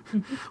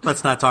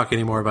 Let's not talk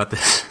anymore about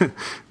this.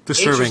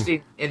 Disturbing.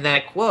 Interesting. In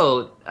that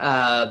quote,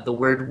 the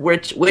word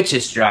witch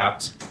is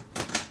dropped,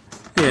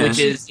 Yes, which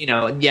is,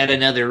 yet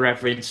another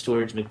reference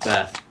towards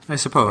Macbeth. I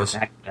suppose.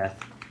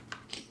 Macbeth.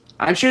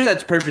 I'm sure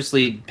that's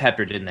purposely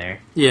peppered in there.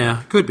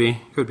 Yeah, could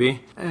be.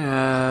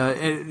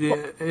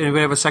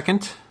 Anybody have a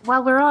second?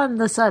 While we're on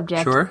the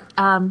subject, Sure.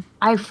 I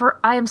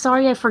am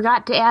sorry I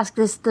forgot to ask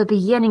this at the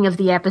beginning of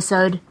the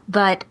episode,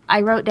 but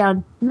I wrote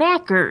down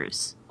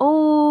Mackers.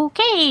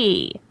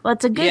 Okay, well,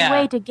 it's a good Yeah.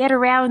 way to get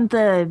around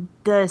the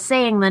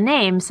saying the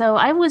name. So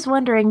I was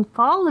wondering,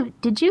 Paul,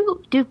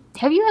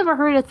 have you ever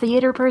heard a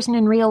theater person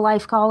in real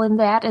life call him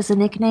that as a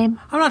nickname?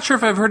 I'm not sure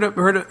if I've heard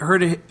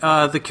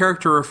the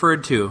character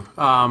referred to.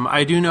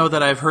 I do know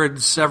that I've heard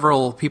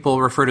several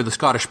people refer to the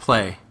Scottish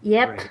play.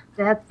 Yep,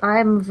 that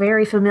I'm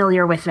very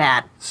familiar with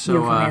that So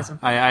euphemism.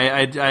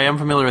 I am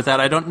familiar with that.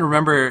 I don't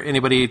remember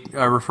anybody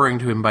referring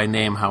to him by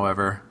name,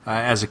 however,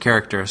 as a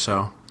character.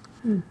 So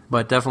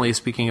But definitely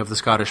speaking of the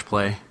Scottish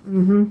play.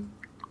 Mm-hmm.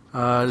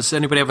 Does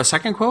anybody have a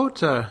second quote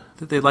that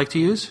they'd like to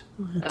use?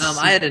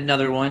 I had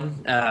another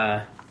one.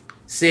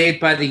 Saved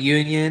by the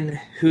Union,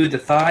 who the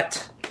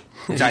thought?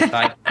 Which I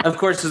thought, of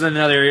course, is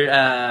another.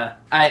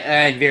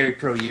 I'm very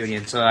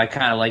pro-union, so I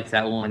kind of liked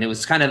that one. It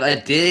was kind of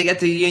a dig at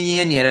the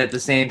union, yet at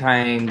the same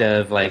time,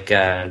 of like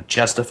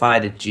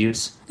justified its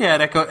use. Yeah,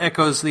 it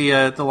echoes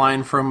the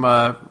line from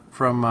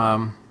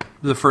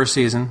the first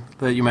season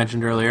that you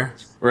mentioned earlier.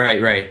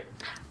 Right.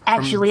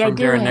 Actually, from I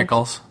do. Darren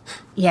Nichols.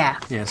 Yeah.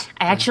 Yes.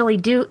 I actually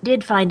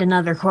did find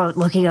another quote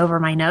looking over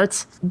my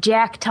notes.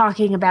 Jack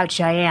talking about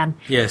Cheyenne.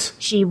 Yes.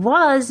 She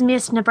was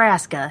Miss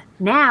Nebraska.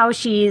 Now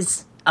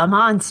she's a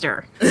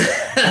monster.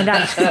 And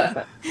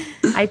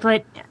I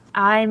put,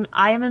 I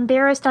am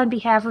embarrassed on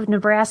behalf of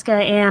Nebraska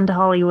and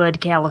Hollywood,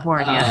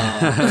 California.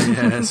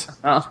 Yes.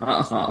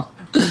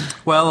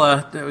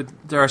 Well,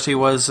 Darcy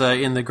was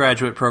in the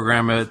graduate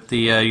program at the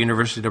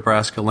University of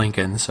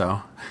Nebraska-Lincoln,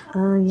 so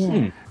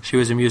she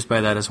was amused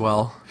by that as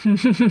well.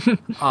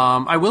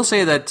 I will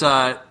say that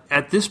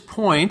at this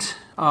point,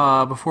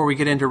 before we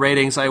get into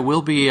ratings, I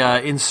will be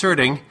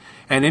inserting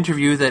an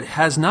interview that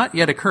has not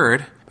yet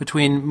occurred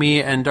between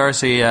me and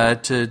Darcy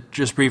to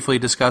just briefly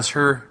discuss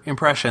her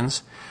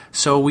impressions.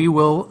 So we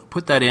will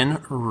put that in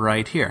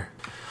right here.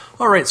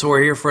 All right, so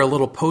we're here for a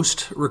little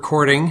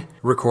post-recording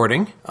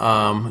recording.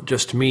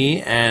 Just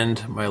me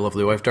and my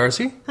lovely wife,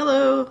 Darcy.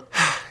 Hello.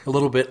 A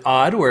little bit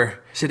odd. We're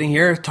sitting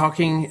here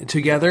talking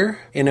together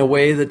in a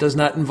way that does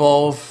not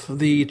involve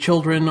the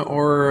children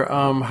or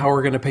how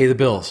we're going to pay the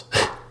bills.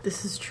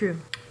 This is true.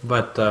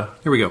 But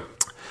here we go.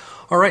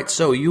 All right,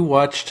 so you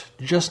watched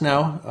just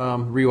now,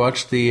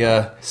 rewatched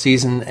the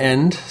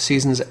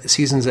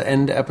season's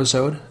end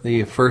episode,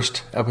 the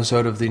first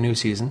episode of the new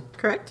season.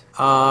 Correct.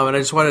 And I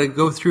just wanted to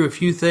go through a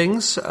few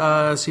things,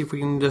 see if we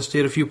can just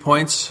hit a few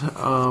points. We've,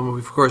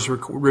 of course,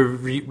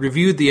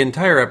 reviewed the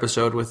entire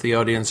episode with the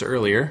audience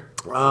earlier.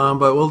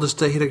 But we'll just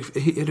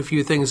hit a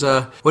few things.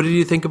 What did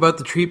you think about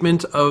the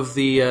treatment of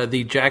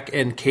the Jack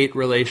and Kate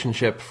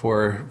relationship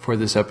for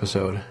this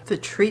episode? The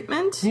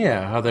treatment?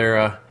 Yeah,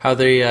 how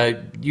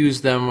they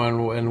used them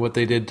and what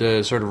they did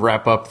to sort of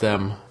wrap up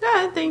them. Yeah,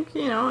 I think,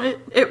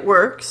 it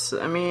works.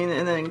 I mean,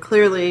 and then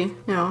clearly,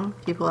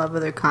 people have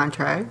other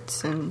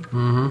contracts and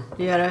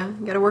you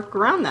gotta work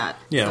around that.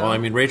 Yeah, so. well, I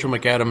mean, Rachel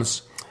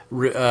McAdams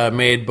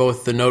made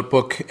both The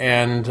Notebook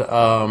and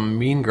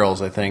Mean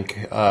Girls, I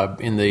think,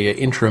 in the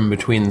interim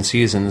between the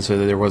seasons,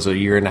 so there was a 1.5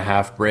 year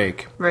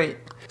break. Right.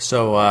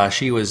 So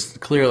she was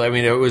clearly, I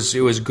mean, it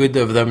was good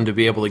of them to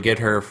be able to get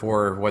her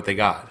for what they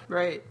got.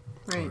 Right.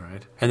 All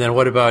right. And then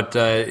what about,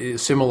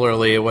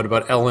 similarly, what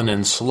about Ellen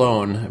and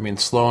Sloane? I mean,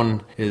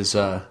 Sloane is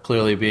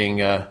clearly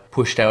being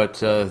pushed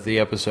out out of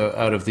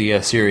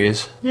the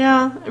series.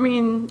 Yeah, I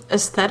mean,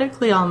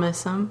 aesthetically I'll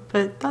miss him,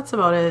 but that's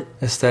about it.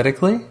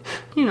 Aesthetically?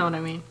 You know what I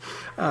mean.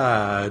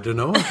 I don't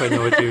know if I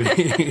know what you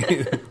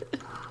mean.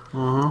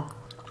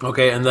 Mm-hmm.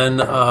 Okay, and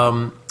then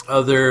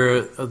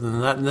other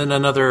than that, and then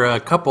another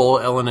couple,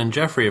 Ellen and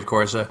Jeffrey, of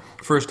course.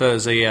 First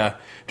as a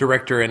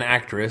director and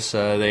actress,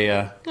 they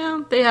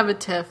have a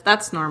tiff.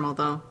 That's normal,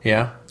 though.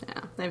 Yeah?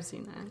 Yeah, I've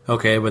seen that.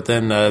 Okay, but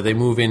then they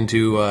move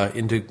into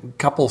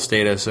couple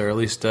status, or at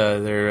least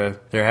they're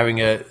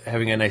having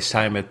a nice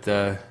time at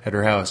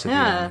her house.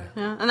 Yeah,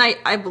 and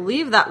I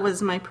believe that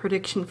was my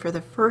prediction for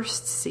the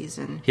first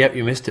season. Yep,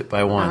 you missed it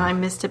by one. I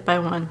missed it by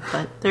one,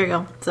 but there you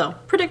go. So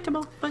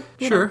predictable, but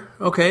sure.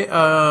 Okay,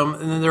 and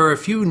then there are a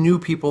few new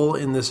people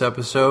in this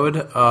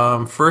episode.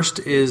 First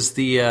is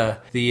the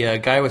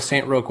guy with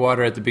St. Roque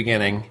water at the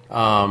beginning.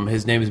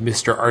 His name is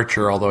Mr.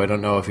 Archer, although I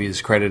don't know if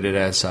he's credited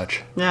as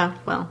such. Yeah,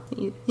 well,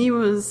 he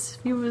was.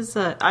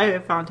 I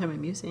found him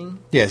amusing.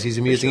 Yes, he's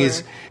amusing.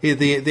 Sure.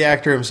 The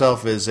actor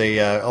himself is a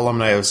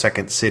alumni of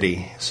Second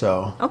City.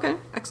 So okay,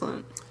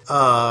 excellent.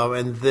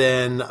 And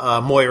then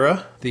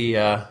Moira,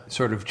 the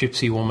sort of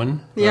gypsy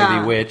woman, or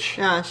the witch.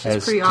 Yeah, she's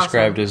as pretty awesome.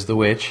 Described as the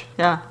witch.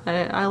 Yeah,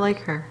 I like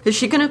her. Is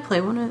she going to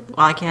play one of...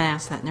 Well, I can't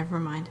ask that. Never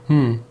mind.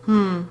 I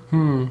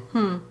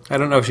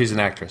don't know if she's an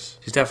actress.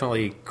 She's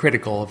definitely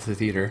critical of the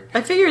theater. I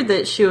figured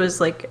that she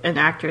was like an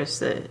actress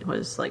that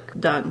was like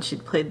done.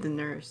 She'd played the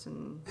nurse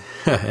and...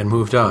 and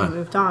moved on.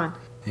 Moved on.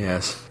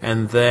 Yes.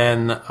 And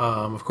then,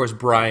 of course,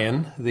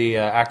 Brian, the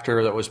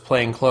actor that was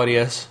playing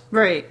Claudius.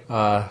 Right.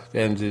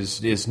 And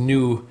is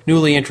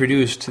newly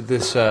introduced to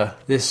this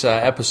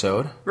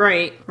episode.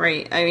 Right.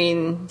 I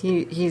mean,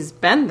 he's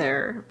been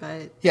there,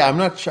 but yeah, I'm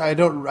not sure. I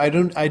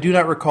do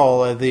not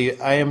recall. The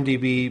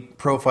IMDb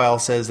profile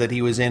says that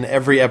he was in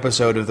every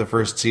episode of the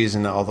first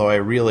season. Although I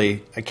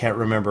can't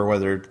remember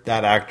whether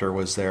that actor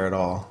was there at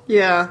all.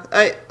 Yeah,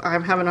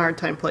 I'm having a hard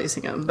time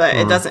placing him, but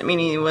it doesn't mean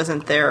he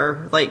wasn't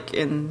there, like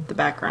in the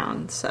background.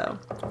 So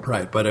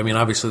right, but I mean,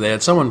 obviously they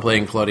had someone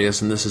playing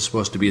Claudius, and this is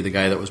supposed to be the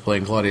guy that was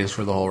playing Claudius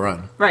for the whole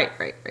run. Right.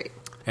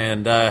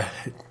 And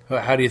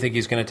how do you think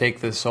he's going to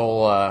take this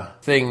whole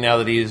thing now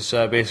that he's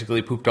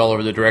basically pooped all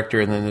over the director,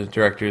 and then the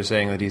director is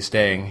saying that he's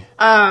staying?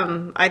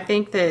 I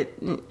think that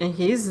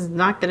he's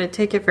not going to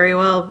take it very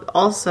well.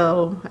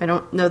 Also, I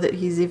don't know that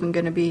he's even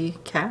going to be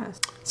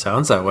cast.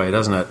 Sounds that way,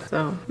 doesn't it?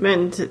 So,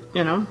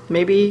 and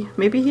maybe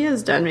he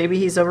is done. Maybe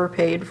he's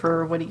overpaid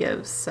for what he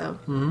gives. So.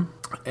 Mm-hmm.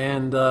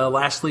 And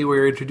lastly,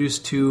 we're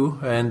introduced to,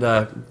 and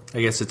I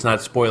guess it's not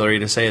spoilery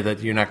to say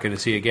that you're not going to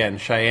see again,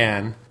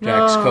 Cheyenne,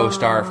 Jack's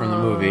co-star from the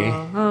movie.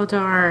 Oh,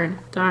 darn.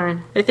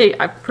 I'm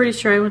pretty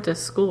sure I went to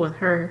school with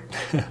her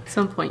at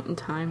some point in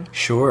time.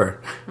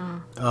 Sure.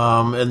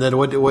 And then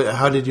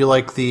how did you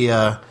like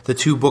the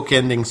two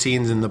bookending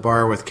scenes in the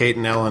bar with Kate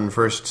and Ellen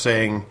first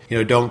saying,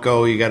 don't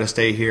go, you got to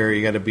stay here,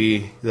 you got to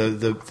be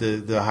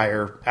the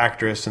higher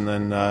actress, and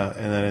then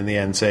in the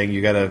end saying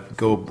you got to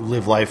go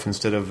live life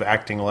instead of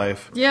acting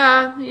life.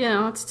 Yeah,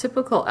 it's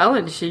typical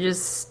Ellen. She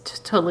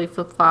just totally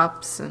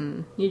flip-flops,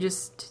 and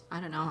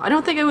I don't know. I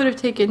don't think I would have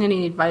taken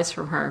any advice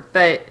from her,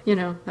 but,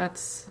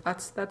 that's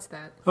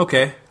that.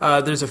 Okay.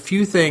 There's a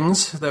few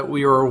things that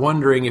we were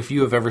wondering if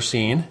you have ever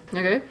seen.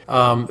 Okay.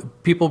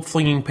 People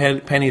flinging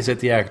pennies at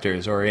the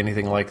actors or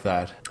anything like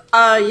that.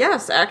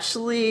 Yes,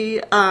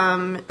 actually,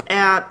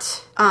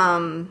 at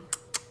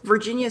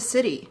Virginia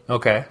City.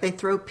 Okay. They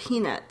throw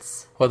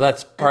peanuts. Well,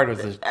 that's part of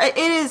the... It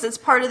is. It's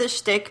part of the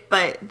shtick,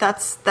 but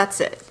that's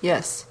it.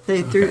 Yes.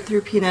 They threw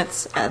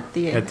peanuts at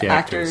the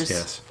actors.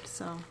 Yes.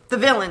 So the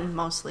villain,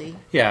 mostly.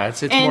 Yeah,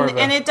 it's more of a...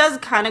 And it does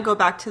kind of go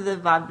back to the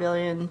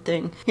vaudevillian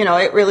thing.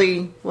 It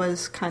really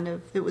was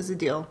it was a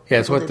deal.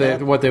 Yeah, it's what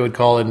they would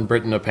call in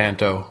Britain a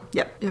panto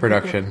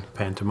production. Yep.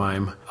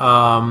 Pantomime.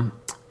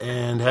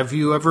 And have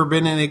you ever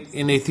been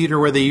in a theater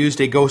where they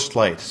used a ghost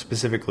light,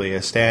 specifically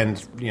a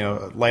stand,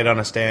 light on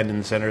a stand in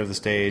the center of the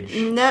stage?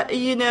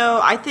 No,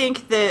 I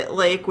think that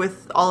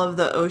with all of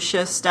the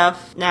OSHA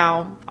stuff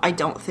now, I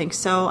don't think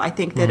so. I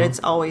think that it's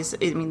always,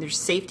 there's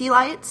safety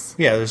lights.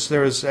 Yeah,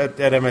 there was at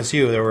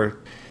MSU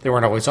they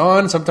weren't always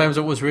on. Sometimes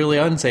it was really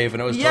unsafe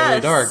and it was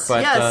totally dark.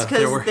 But yes,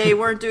 because they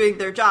weren't doing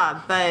their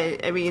job.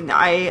 But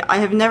I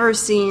have never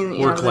seen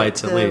work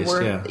lights at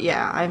least.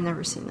 Yeah, I've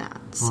never seen that.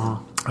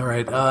 So. All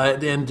right.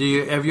 And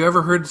have you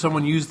ever heard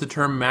someone use the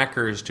term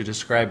Mackers to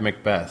describe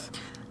Macbeth?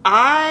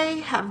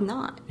 I have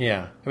not.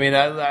 Yeah.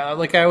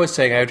 Like I was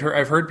saying,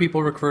 I've heard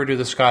people refer to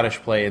the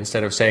Scottish play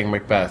instead of saying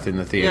Macbeth in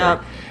the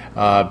theater.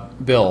 Yeah.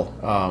 Bill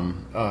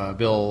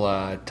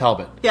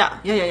Talbot.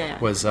 Yeah.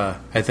 Was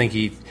I think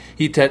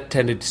he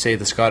tended to say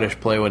the Scottish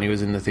play when he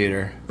was in the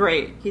theater.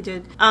 Right, he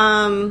did.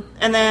 And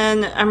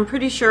then I'm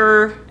pretty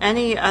sure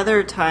any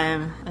other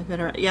time I've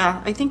been around.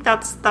 Yeah, I think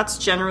that's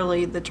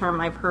generally the term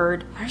I've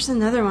heard. There's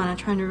another one. I'm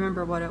trying to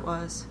remember what it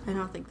was. I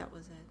don't think that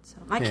was it. So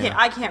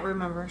I can't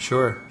remember.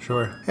 Sure.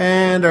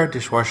 And our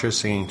dishwasher is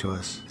singing to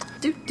us.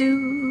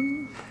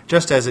 Do.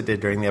 Just as it did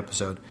during the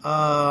episode.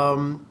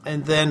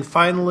 And then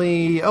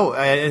finally,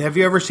 have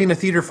you ever seen a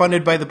theater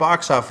funded by the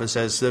box office,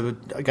 as the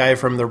guy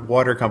from the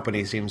water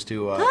company seems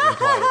to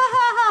imply?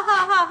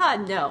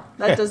 No,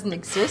 that doesn't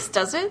exist,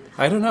 does it?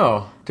 I don't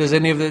know. Does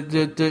any of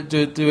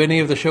do any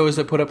of the shows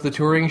that put up the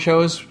touring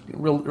shows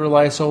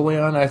rely solely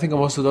on? I think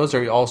most of those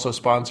are also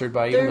sponsored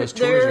by. Even those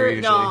tours are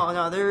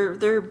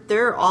usually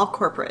they're all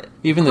corporate.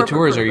 Even the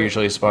tours are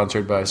usually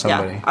sponsored by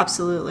somebody. Yeah,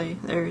 absolutely.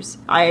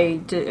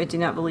 I do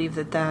not believe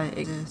that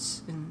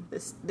exists in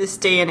this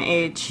day and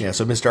age. Yeah,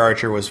 so Mr.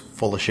 Archer was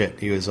full of shit.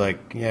 He was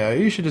like, "Yeah,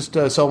 you should just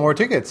sell more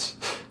tickets."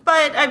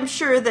 But I'm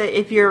sure that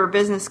if you're a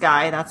business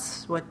guy,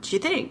 that's what you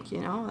think.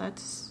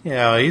 That's.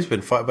 Yeah, he's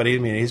been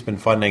he's been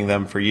funding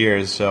them for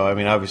years. So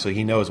obviously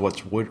he knows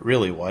what's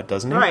really what,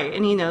 doesn't he? Right,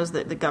 and he knows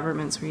that the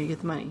government's where you get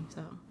the money.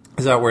 So.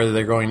 Is that where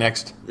they're going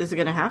next? Is it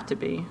going to have to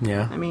be?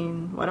 Yeah.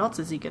 What else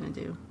is he going to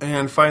do?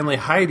 And finally,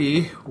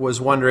 Heidi was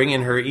wondering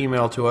in her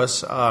email to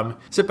us,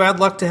 is it bad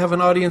luck to have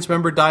an audience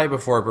member die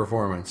before a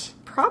performance?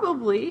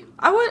 Probably.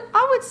 I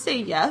would say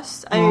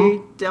yes.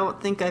 I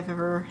don't think I've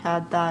ever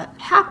had that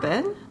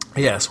happen.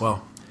 Yes,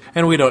 well,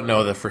 and we don't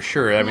know that for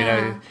sure.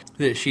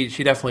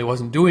 She definitely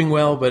wasn't doing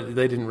well, but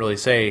they didn't really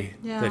say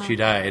that she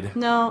died.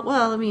 No,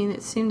 well,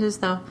 it seemed as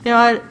though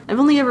I've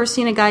only ever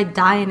seen a guy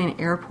die in an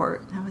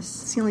airport. I was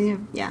silly.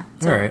 Yeah.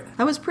 So all right.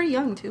 I was pretty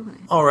young too.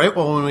 All right.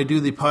 Well, when we do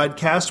the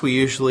podcast, we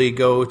usually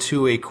go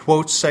to a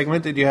quotes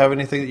segment. Did you have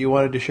anything that you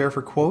wanted to share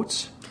for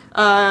quotes?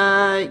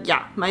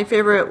 Yeah. My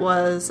favorite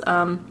was,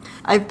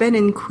 I've been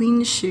in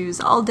Queen's shoes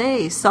all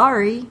day.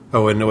 Sorry.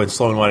 Oh, and when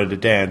Sloane wanted to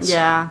dance.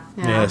 Yeah.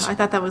 Yes. I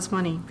thought that was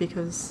funny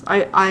because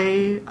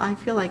I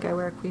feel like I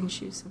wear Queen's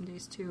shoes some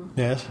days too.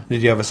 Yes.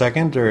 Did you have a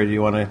second, or do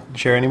you want to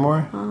share any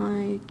more?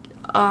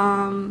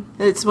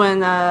 It's when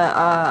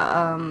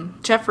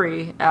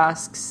Jeffrey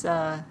asks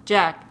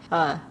Jack,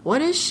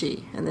 what is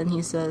she? And then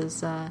he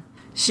says,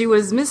 she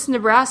was Miss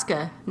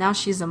Nebraska. Now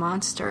she's a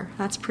monster.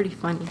 That's pretty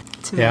funny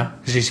to me. Yeah?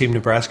 Does she seem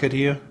Nebraska to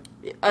you?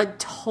 I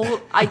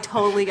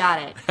totally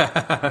got it.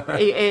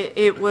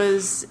 It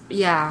was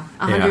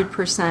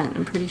 100%.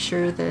 I'm pretty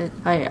sure that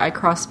I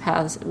crossed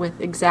paths with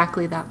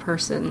exactly that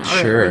person,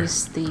 or at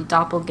least the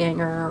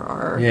doppelganger,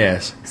 or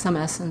some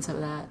essence of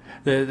that.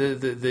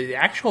 The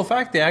actual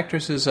fact, the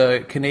actress is a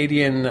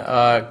Canadian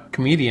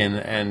comedian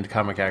and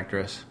comic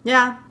actress.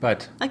 Yeah,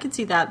 but I could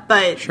see that.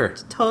 But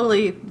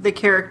totally, the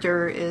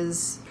character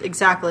is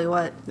exactly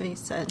what they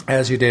said.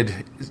 As you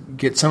did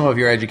get some of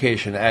your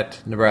education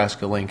at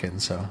Nebraska Lincoln,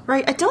 so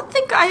right. I don't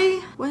think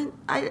I went.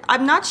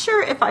 I'm not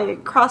sure if I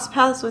crossed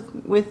paths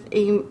with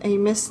a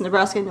Miss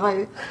Nebraska.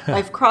 No,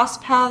 I've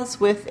crossed paths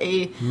with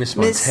a Miss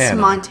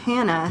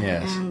Montana,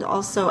 yes. And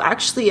also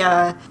actually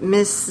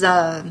Miss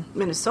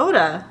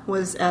Minnesota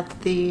was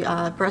at the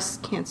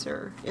breast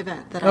cancer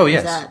event that I was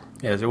at.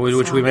 Yes,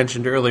 which we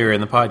mentioned earlier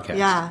in the podcast.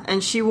 Yeah,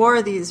 and she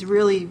wore these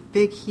really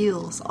big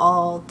heels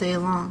all day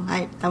long.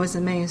 I was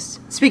amazed.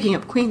 Speaking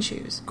of queen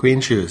shoes. Queen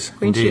shoes,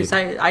 indeed.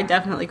 I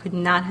definitely could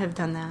not have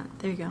done that.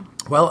 There you go.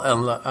 Well,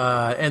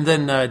 and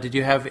then did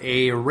you have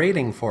a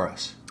rating for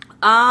us?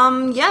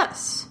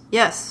 Yes.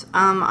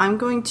 I'm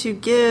going to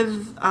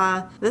give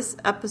this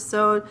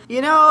episode.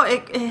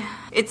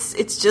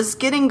 It's just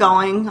getting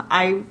going.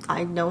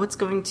 I know it's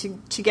going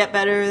to get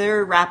better.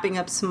 They're wrapping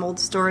up some old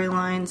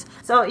storylines.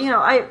 So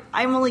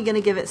I'm only going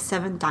to give it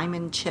 7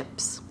 diamond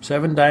chips.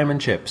 7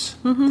 diamond chips.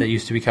 Mm-hmm. That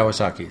used to be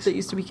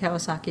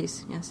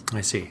Kawasaki's. Yes.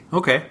 I see.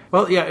 Okay.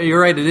 Well, yeah, you're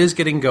right. It is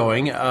getting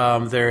going.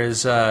 There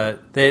is they're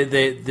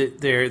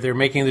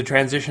making the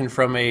transition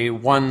from a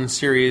one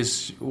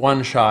series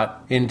one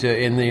shot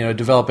into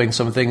developing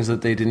some things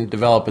that they didn't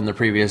develop in the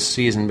previous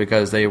season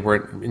because they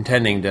weren't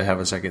intending to have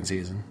a second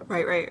season.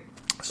 Right.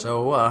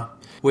 So,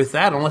 with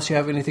that, unless you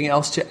have anything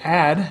else to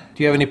add,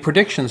 do you have any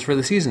predictions for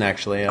the season,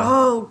 actually?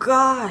 Oh,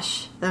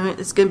 gosh.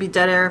 It's going to be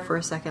dead air for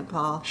a second,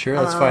 Paul. Sure,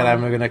 that's fine.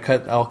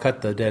 I'll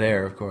cut the dead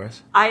air, of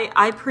course.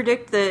 I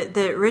predict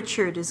that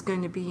Richard is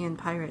going to be in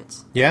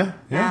Pirates. Yeah.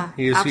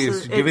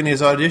 He's giving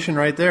his audition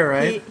right there,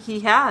 right?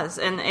 He has,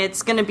 and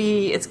it's going to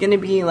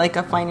be like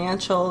a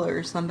financial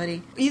or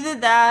somebody. Either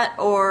that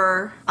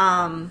or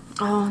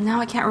now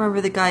I can't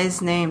remember the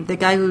guy's name. The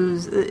guy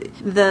who's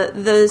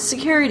the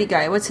security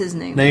guy. What's his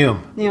name?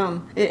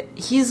 Naum.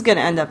 He's going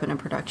to end up in a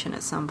production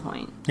at some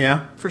point.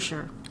 Yeah, for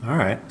sure. All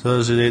right.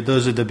 So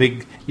those are the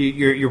big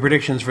your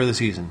predictions for the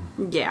season.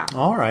 Yeah.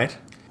 All right.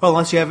 Well,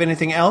 unless you have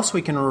anything else,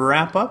 we can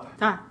wrap up.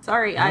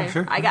 Sorry,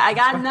 Sure. I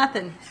got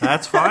nothing.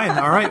 That's fine.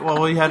 All right.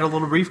 Well, we had a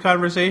little brief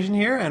conversation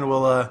here, and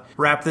we'll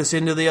wrap this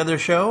into the other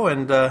show.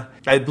 And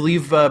I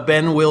believe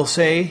Ben will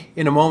say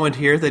in a moment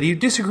here that he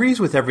disagrees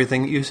with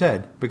everything that you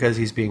said because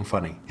he's being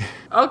funny.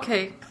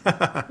 Okay.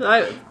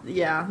 My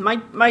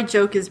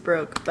joke is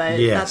broke, but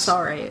that's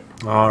all right.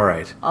 All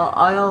right.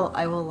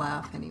 I will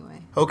laugh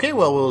anyway. Okay.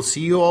 Well, we'll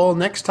see you all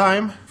next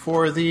time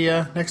for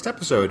the next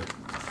episode,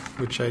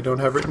 which I don't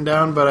have written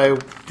down, but I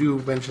do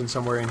mention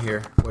somewhere in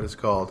here what it's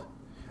called.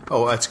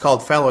 Oh, it's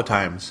called Fallow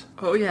Times.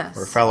 Oh, yes.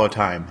 Or Fallow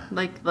Time.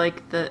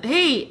 Like the...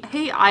 Hey,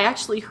 I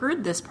actually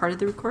heard this part of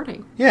the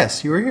recording.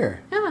 Yes, you were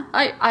here. Yeah,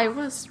 I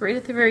was right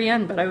at the very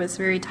end, but I was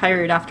very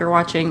tired after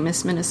watching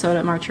Miss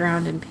Minnesota march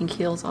around in pink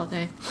heels all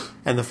day.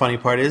 And the funny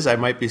part is I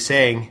might be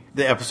saying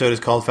the episode is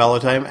called Fallow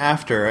Time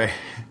after I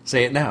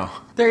say it now.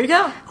 There you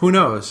go. Who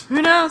knows?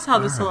 Who knows how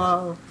this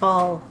will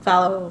fall,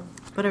 fallow...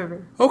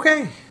 Whatever.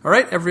 Okay. All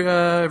right,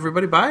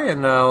 everybody, bye,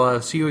 and I'll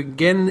see you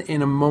again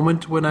in a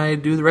moment when I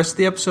do the rest of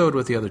the episode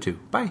with the other two.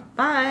 Bye.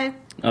 Bye.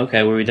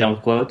 Okay, were we done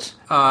with quotes?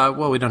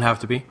 Well, we don't have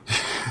to be.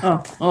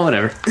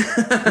 Whatever.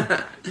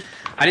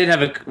 I did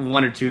have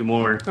one or two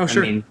more. Oh,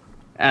 sure. I mean,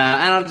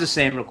 and I'll just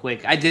say them real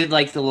quick. I did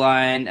like the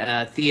line,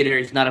 theater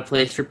is not a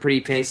place for pretty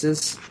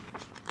faces.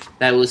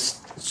 That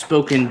was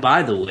spoken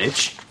by the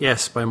witch.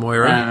 Yes, by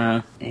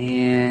Moira.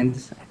 And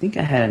I think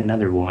I had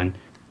another one.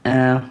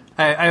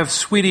 I have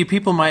sweetie,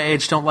 people my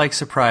age don't like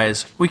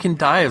surprise. We can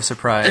die of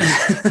surprise.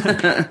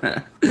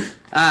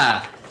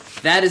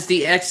 That is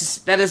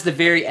the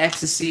very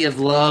ecstasy of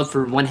love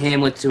for one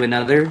Hamlet to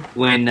another.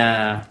 When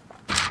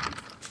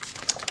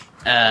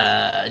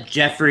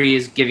Jeffrey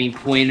is giving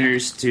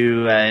pointers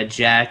to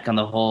Jack on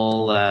the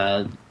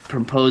whole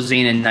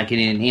proposing and not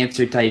getting an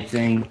answer type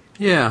thing.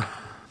 Yeah.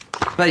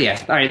 But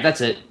yeah, all right,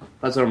 that's it.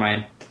 That's all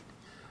mine.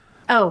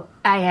 Oh,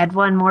 I had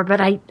one more, but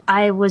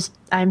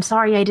I'm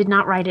sorry I did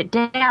not write it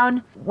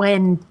down.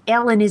 When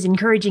Ellen is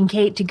encouraging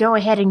Kate to go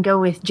ahead and go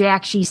with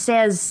Jack, she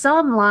says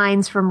some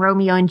lines from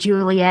Romeo and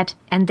Juliet,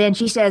 and then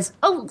she says,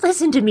 "Oh,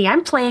 listen to me,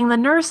 I'm playing the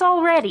nurse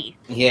already."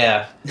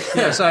 Yeah.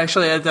 Yeah, so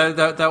actually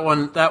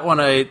that one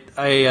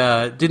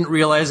I didn't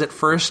realize at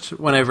first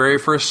when I very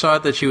first saw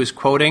it that she was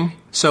quoting.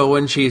 So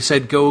when she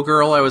said "Go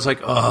Girl," I was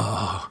like,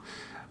 "Oh,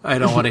 I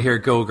don't want to hear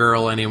 "Go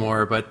Girl"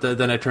 anymore," but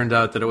then it turned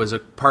out that it was a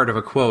part of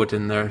a quote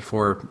and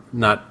therefore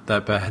not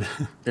that bad.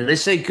 Did they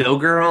say "Go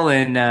Girl"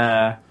 in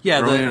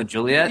Romeo and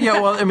Juliet? Yeah,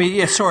 well, I mean,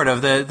 yeah, sort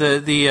of.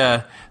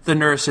 The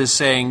nurse is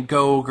saying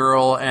 "Go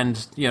Girl," and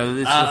it's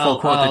the full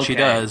quote that she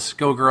does.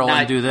 "Go Girl," not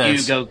and do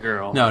this. "You go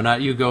girl." No,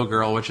 not "You go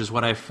girl," which is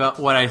what I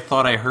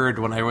thought I heard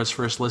when I was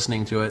first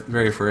listening to it,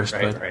 very first.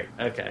 Right.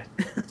 Okay.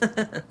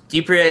 Do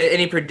you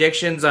any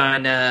predictions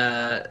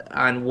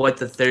on what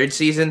the third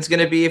season's going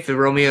to be? If the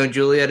Romeo and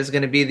Juliet is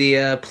going to be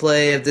the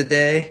play of the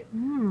day?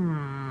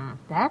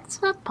 That's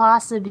a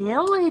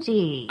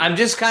possibility. I'm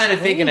just kind of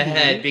thinking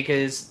ahead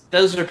because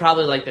those are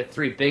probably like the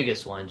three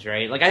biggest ones,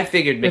 right? Like I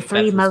figured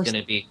Macbeth was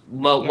going to be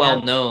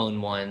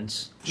well-known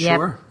ones.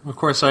 Sure, of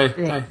course. I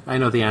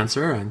know the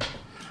answer, and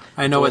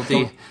I know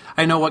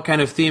what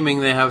kind of theming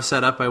they have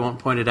set up. I won't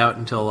point it out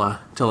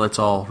until it's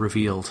all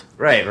revealed.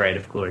 Right.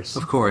 Of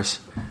course.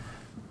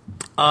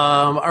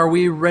 Are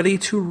we ready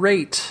to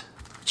rate?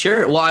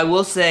 Sure. Well, I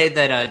will say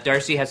that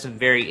Darcy has some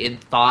very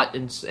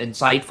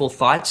insightful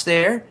thoughts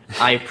there.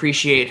 I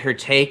appreciate her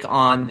take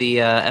on the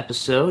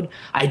episode.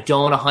 I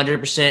don't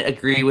 100%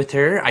 agree with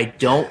her. I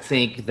don't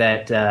think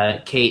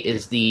that Kate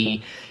is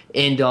the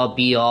end-all,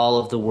 be-all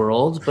of the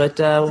world, but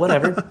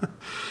whatever.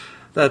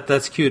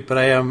 That's cute, but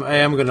I am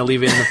going to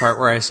leave in the part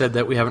where I said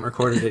that we haven't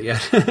recorded it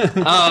yet.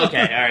 Oh,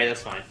 okay. All right,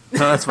 that's fine. No,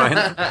 that's fine.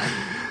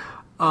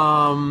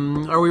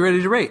 Are we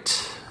ready to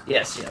rate?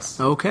 Yes.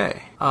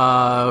 Okay.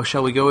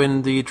 Shall we go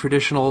in the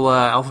traditional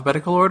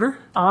alphabetical order?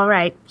 All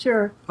right,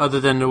 sure. Other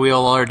than we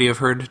all already have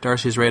heard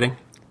Darcy's rating?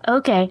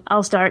 Okay,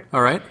 I'll start.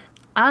 All right.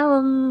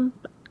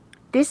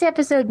 This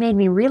episode made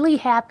me really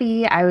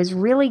happy. I was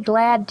really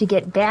glad to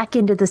get back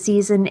into the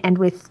season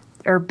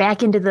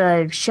back into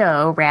the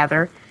show,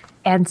 rather.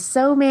 And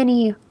so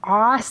many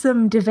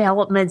awesome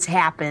developments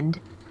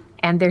happened.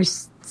 And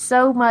there's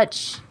so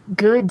much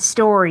good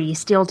story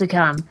still to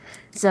come.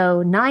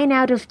 So 9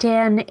 out of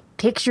 10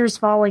 pictures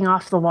falling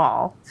off the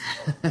wall.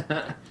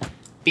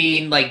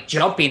 Being like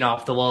jumping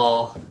off the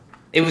wall.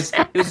 It was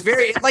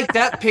very like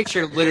that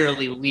picture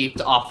literally leaped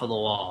off of the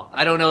wall.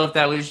 I don't know if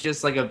that was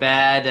just like a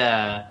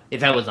bad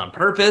if that was on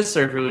purpose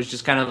or if it was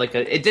just kind of like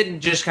it didn't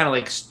just kind of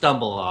like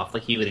stumble off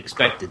like you would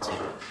expect it to.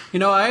 You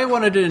know, I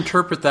wanted to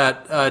interpret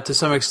that to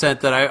some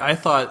extent that I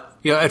thought,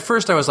 at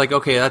first I was like,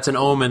 okay, that's an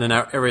omen and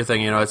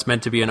everything, it's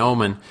meant to be an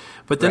omen.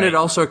 But then It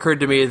also occurred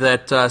to me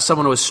that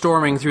someone was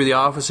storming through the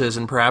offices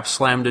and perhaps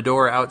slammed a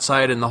door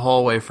outside in the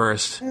hallway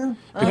first.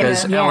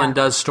 Because Ellen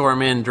does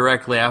storm in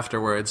directly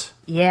afterwards.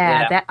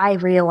 Yeah, that I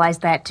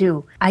realized that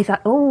too. I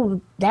thought,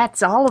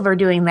 that's Oliver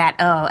doing that.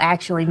 Oh,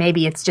 actually,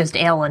 maybe it's just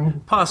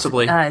Ellen.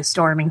 Possibly.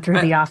 Storming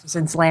through the office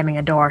and slamming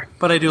a door.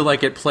 But I do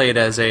like it played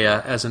as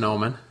an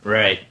omen.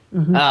 Right.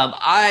 Mm-hmm.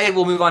 I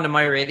will move on to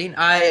my rating.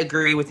 I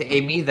agree with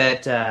Amy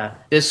that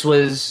this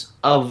was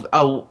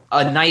a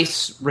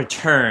nice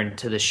return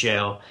to the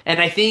show. And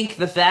I think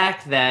the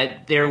fact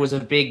that there was a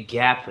big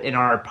gap in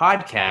our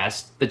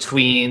podcast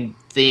between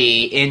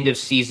the end of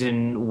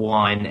season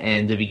 1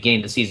 and the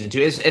beginning of season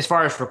 2, as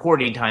far as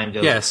recording time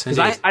goes. Yes,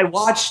 because I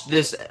watched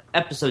this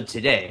episode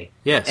today.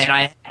 Yes. And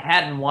I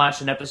hadn't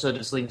watched an episode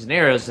of Slings and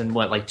Arrows in,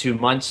 2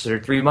 months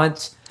or 3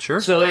 months? Sure.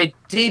 So it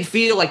did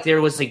feel like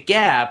there was a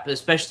gap,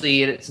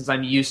 especially since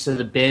I'm used to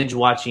the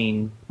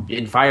binge-watching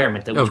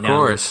environment that we Of now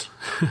course.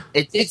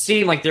 It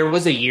seemed like there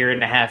was a 1.5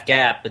 year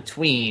gap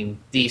between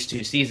these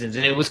two seasons,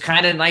 and it was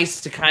kind of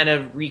nice to kind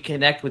of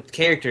reconnect with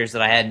characters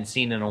that I hadn't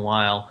seen in a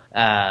while.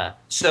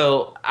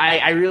 So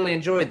I really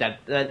enjoyed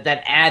that.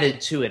 That added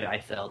to it, I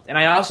felt. And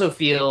I also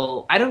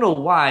feel, I don't know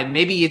why,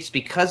 maybe it's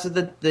because of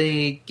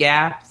the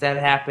gap that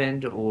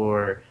happened,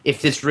 or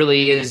if this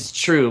really is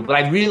true, but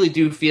I really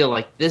do feel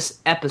like this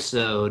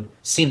episode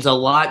seems a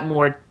lot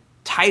more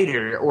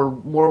tighter or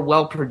more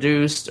well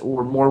produced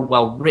or more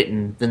well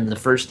written than the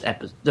first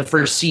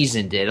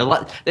season did.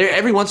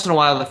 Every once in a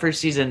while, the first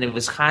season it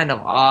was kind of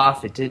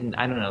off. It didn't.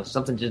 I don't know.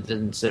 Something just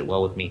didn't sit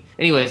well with me.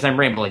 Anyways, I'm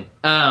rambling.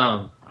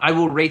 I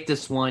will rate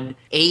this one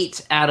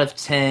 8 out of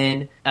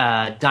 10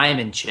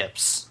 diamond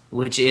chips,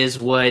 which is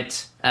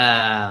what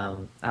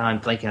I'm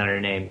blanking on her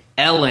name.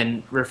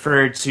 Ellen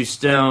referred to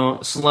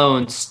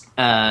Sloane's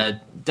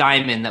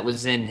diamond that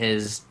was in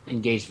his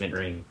engagement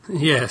ring.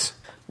 Yes.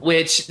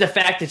 Which, the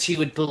fact that she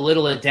would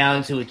belittle it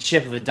down to a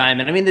chip of a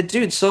diamond. I mean, the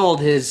dude sold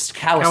his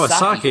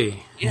Kawasaki.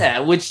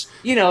 Yeah, which,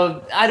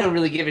 I don't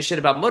really give a shit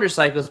about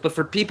motorcycles, but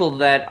for people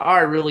that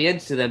are really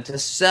into them, to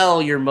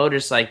sell your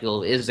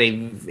motorcycle is a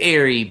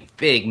very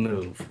big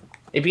move.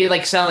 It'd be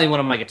like selling one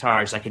of my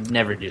guitars. I could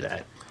never do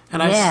that.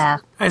 And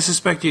I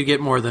suspect you get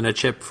more than a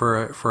chip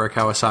for a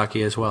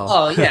Kawasaki as well.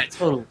 Oh, yeah,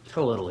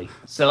 totally.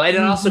 So, and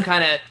it also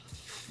kind of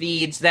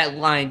feeds that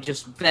line,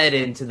 just fed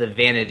into the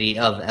vanity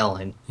of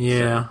Ellen.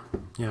 Yeah, so.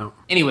 Yeah.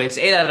 Anyways,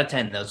 8 out of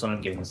 10, though, is what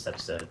I'm giving this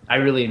episode. I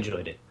really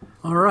enjoyed it.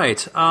 All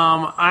right.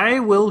 I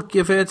will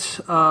give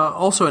it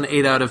also an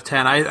 8 out of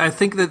 10. I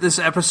think that this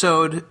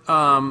episode,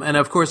 and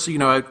of course,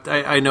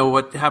 I know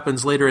what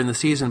happens later in the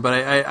season, but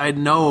I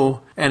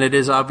know, and it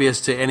is obvious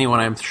to anyone,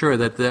 I'm sure,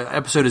 that the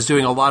episode is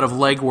doing a lot of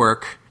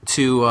legwork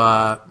to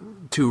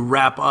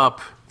wrap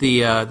up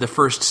the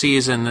first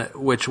season,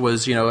 which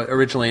was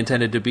originally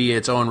intended to be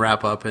its own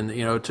wrap up, and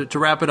to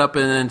wrap it up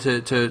and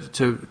then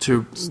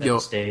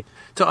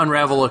to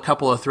unravel a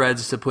couple of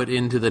threads to put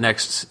into the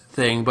next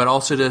thing, but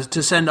also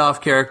to send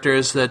off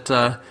characters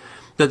that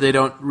they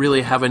don't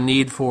really have a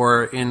need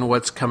for in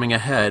what's coming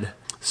ahead.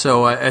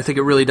 So I think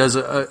it really does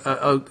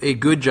a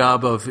good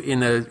job of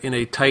in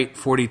a tight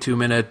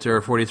 42-minute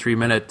or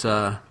 43-minute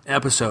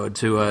episode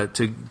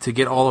to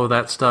get all of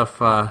that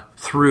stuff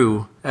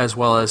through, as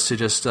well as to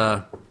just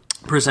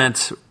present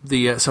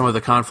some of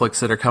the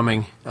conflicts that are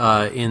coming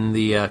in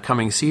the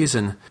coming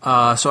season.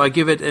 So I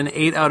give it an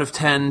 8 out of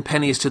 10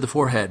 pennies to the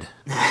forehead.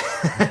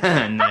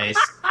 Nice.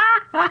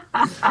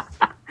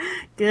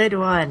 Good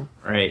one.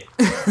 Right.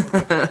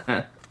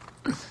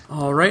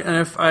 All right,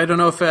 and I don't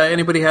know if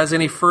anybody has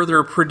any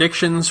further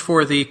predictions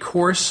for the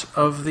course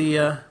of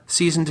the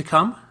season to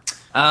come.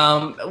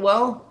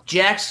 Well,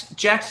 Jack's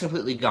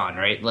completely gone,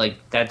 right? Like,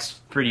 that's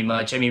pretty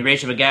much. I mean,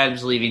 Rachel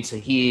McAdams leaving, so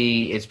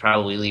he is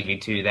probably leaving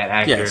too. That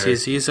actor.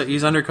 Yes,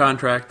 he's under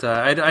contract.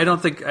 I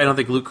don't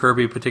think Luke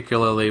Kirby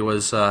particularly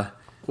was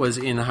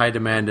in high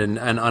demand and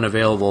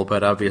unavailable,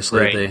 but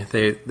obviously right.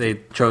 they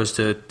chose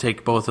to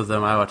take both of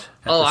them out.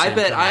 I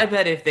bet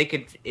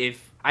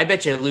I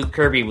bet you Luke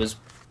Kirby was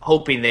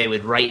hoping they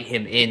would write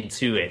him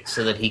into it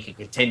so that he could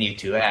continue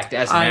to act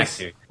as an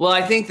actor. Well,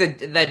 I think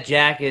that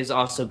Jack is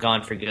also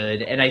gone for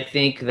good, and I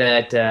think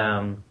that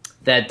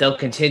that they'll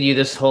continue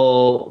this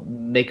whole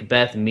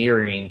Macbeth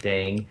mirroring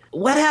thing.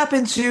 What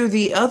happened to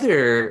the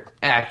other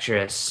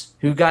actress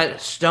who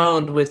got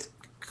stoned with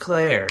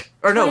Claire?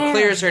 Or no,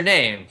 Claire's her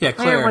name. Yeah,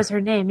 Claire was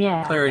her name,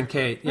 yeah. Claire and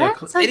Kate. Yeah,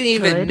 they didn't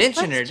even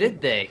mention her, did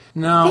they?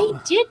 No.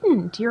 They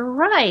didn't. You're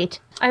right.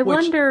 I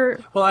wonder...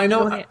 Well, I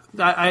know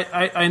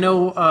I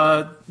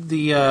know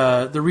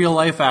the real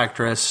life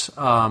actress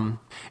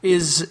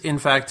is, in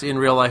fact, in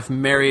real life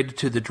married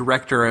to the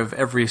director of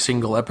every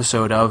single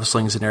episode of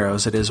Slings and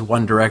Arrows. It is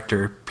one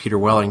director, Peter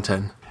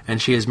Wellington,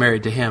 and she is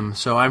married to him.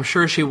 So I'm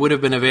sure she would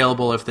have been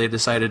available if they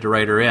decided to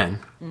write her in.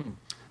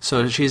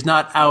 So she's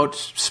not out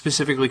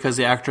specifically because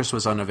the actress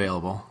was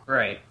unavailable.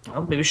 Right.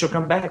 Well, maybe she'll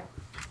come back.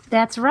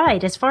 That's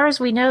right. As far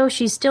as we know,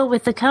 she's still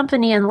with the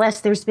company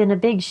unless there's been a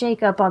big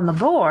shakeup on the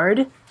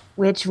board,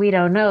 which we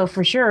don't know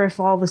for sure if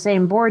all the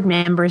same board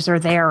members are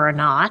there or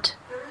not.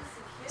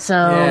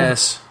 So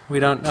yes, we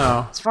don't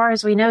know. As far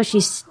as we know,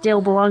 she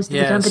still belongs to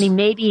the company.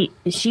 Maybe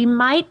she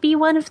might be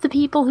one of the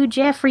people who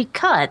Jeffrey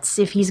cuts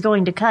if he's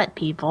going to cut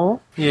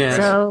people. Yes.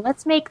 So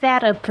let's make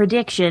that a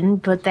prediction,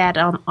 put that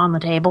on the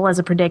table as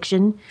a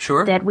prediction.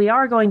 Sure. That we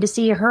are going to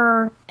see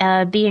her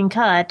being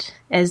cut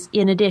as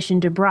in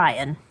addition to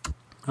Brian.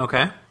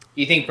 Okay.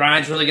 You think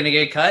Brian's really going to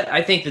get cut?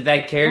 I think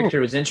that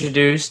character was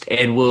introduced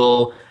and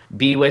will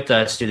be with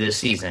us through this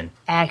season.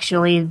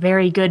 Actually,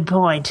 very good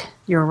point.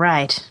 You're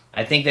right.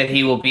 I think that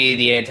he will be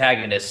the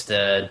antagonist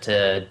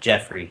to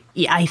Jeffrey.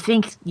 Yeah, I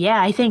think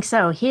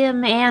so.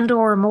 Him and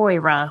or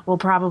Moira will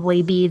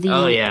probably be the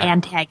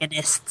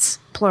antagonists,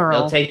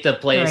 plural. They'll take the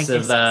place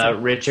of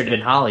Richard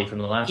and Holly from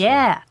the last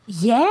one.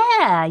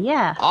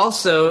 Yeah.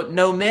 Also,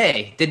 no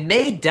May. Did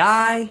May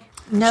die?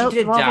 No, she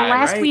did well, die, the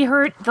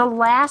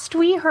last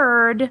we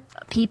heard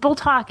people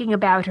talking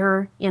about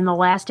her in the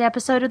last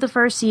episode of the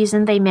first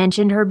season, they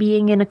mentioned her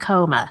being in a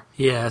coma.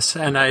 Yes,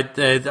 and I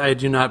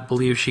do not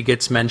believe she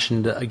gets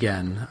mentioned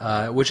again,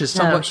 which is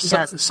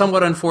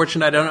somewhat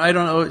unfortunate. I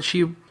don't know.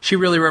 She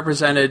really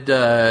represented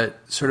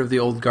sort of the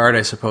old guard,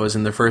 I suppose,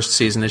 in the first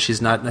season, and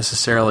she's not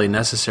necessarily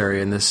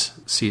necessary in this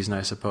season,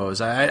 I suppose.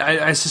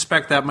 I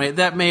suspect that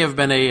may have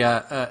been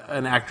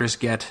an actress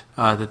get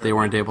that they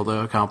weren't able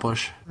to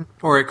accomplish,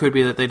 or it could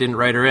be that they didn't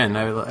write her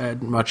in,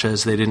 much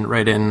as they didn't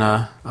write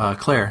in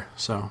Claire.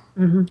 So.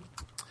 Mm-hmm.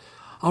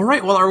 All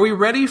right, well, are we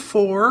ready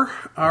for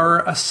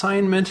our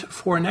assignment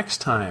for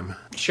next time?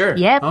 Sure.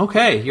 Yep.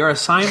 Okay, your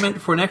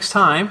assignment for next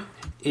time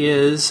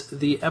is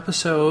the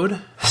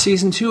episode,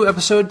 Season 2,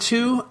 Episode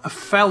 2,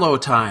 Fallow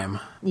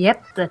Time.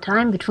 Yep, the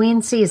time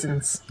between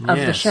seasons of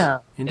the show.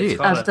 Indeed.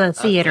 Of the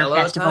theater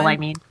festival, time? I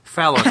mean.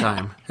 Fallow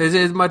Time.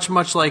 It's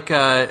much like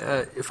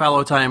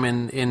fallow time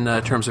in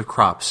terms of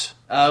crops.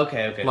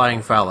 Okay.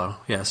 Lying fallow,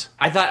 yes.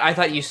 I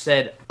thought you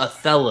said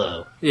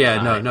Othello.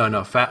 Yeah,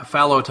 no.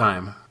 Fallow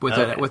time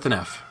with an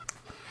F.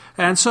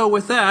 And so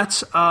with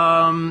that,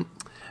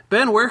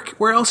 Ben,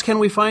 where else can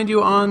we find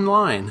you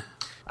online?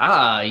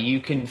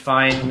 You can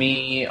find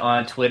me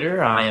on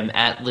Twitter. I am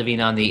at Living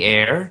on the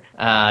Air.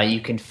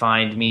 You can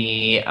find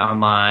me on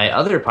my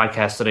other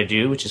podcast that I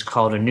do, which is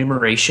called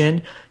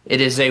Enumeration. It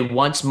is a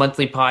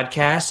once-monthly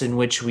podcast in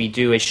which we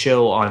do a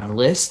show on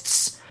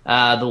lists.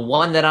 The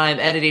one that I'm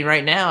editing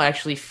right now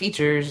actually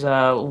features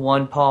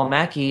one Paul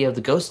Mackey of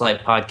the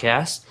Ghostlight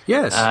podcast.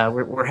 Yes.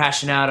 We're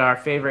hashing out our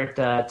favorite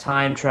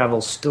time travel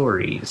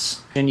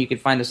stories. And you can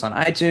find us on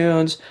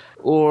iTunes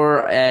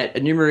or at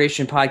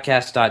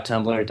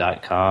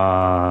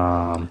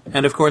enumerationpodcast.tumblr.com.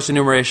 And of course,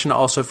 Enumeration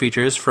also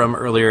features, from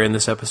earlier in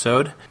this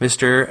episode,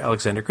 Mr.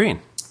 Alexander Green.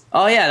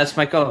 Oh yeah, that's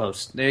my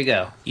co-host. There you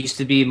go. Used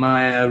to be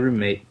my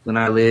roommate when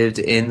I lived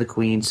in the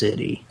Queen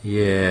City.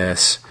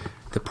 Yes,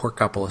 the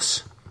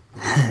Porkopolis.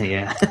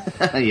 Yeah.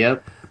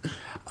 Yep.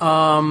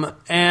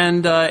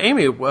 And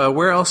Amy,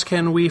 where else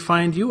can we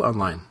find you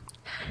online?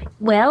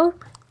 Well,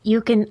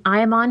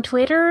 I'm on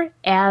Twitter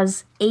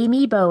as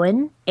Amy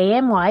Bowen,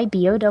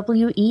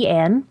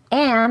 AMYBOWEN,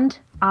 and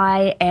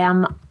I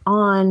am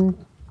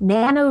on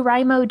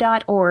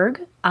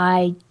NaNoWriMo.org.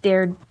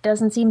 There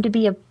doesn't seem to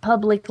be a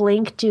public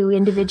link to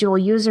individual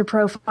user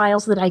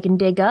profiles that I can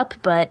dig up,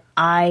 but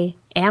I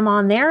am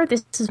on there.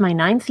 This is my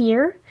 9th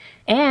year,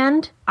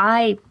 and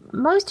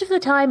most of the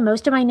time,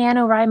 most of my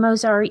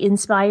NaNoWriMos are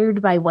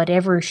inspired by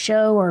whatever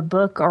show or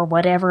book or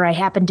whatever I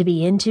happen to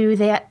be into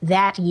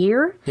that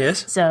year.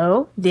 Yes.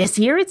 So this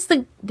year it's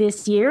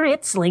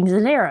Slings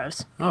and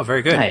Arrows. Oh,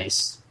 very good.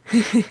 Nice.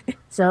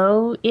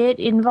 So it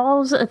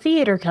involves a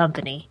theater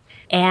company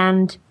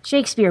and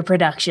Shakespeare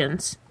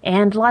productions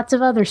and lots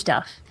of other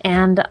stuff.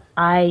 And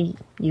my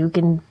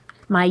username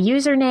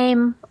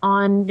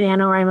on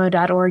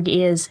NaNoWriMo.org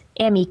is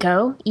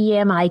Emiko,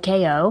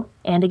 E-M-I-K-O.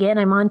 And again,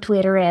 I'm on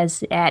Twitter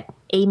as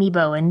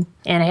 @AmyBowen,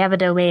 and I have a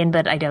domain,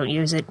 but I don't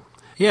use it.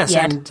 Yes,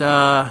 yet.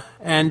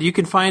 and you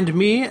can find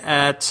me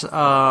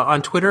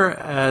on Twitter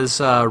as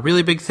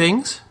Really Big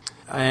Things,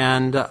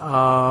 and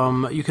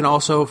you can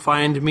also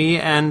find me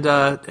and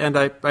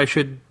I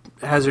should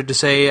hazard to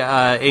say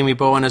Amy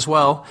Bowen as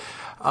well.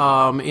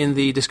 In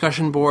the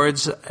discussion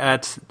boards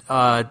at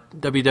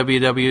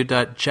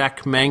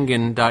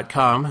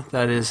www.jackmangan.com.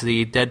 That is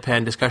the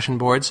Deadpan discussion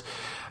boards.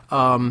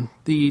 The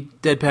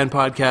Deadpan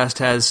podcast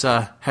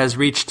has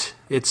reached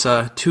its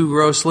 2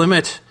 gross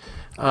limit.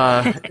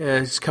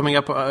 It's coming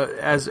up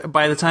as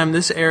by the time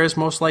this airs,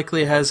 most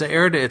likely has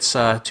aired its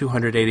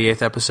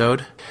 288th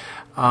episode.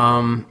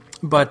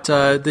 But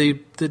the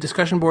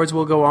discussion boards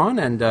will go on,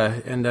 and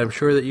I'm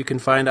sure that you can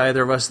find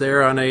either of us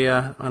there on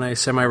a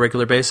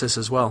semi-regular basis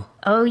as well.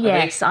 Oh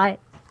yes, Are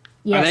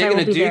they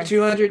going to do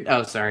 200?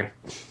 Oh, sorry.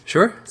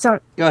 Sure. So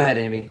Go ahead,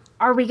 Amy.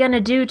 are we going to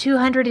do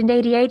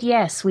 288?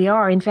 Yes, we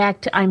are. In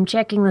fact, I'm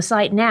checking the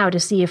site now to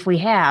see if we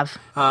have.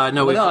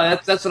 No,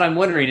 That's what I'm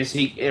wondering.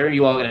 Are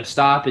you all going to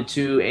stop at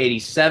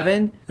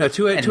 287? No,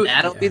 and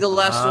that'll be the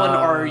last one,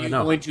 or are you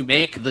no. going to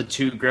make the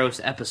 2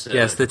 gross episode?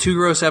 Yes, the 2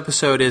 gross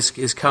episode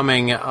is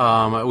coming.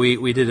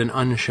 We did an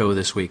unshow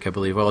this week, I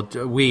believe. Well,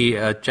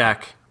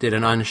 Jack did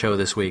an unshow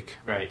this week.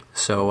 Right.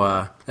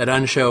 So that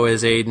unshow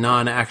is a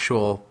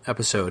non-actual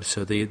episode.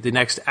 So the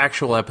next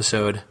actual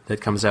episode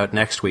that comes out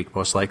next week,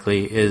 most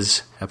likely, is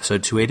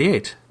episode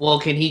 288. Well,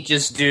 can he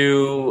just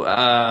do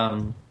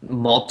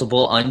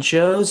multiple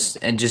unshows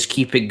and just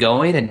keep it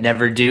going and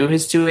never do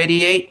his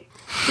 288?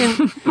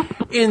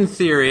 In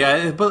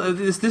theory, but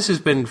this has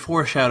been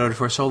foreshadowed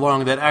for so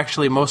long that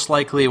actually most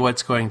likely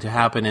what's going to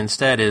happen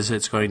instead is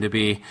it's going to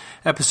be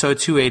episode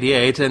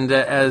 288, and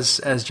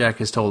as Jack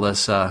has told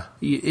us,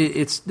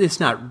 it's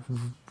not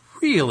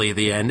really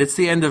the end. It's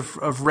the end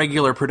of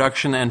regular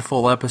production and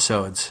full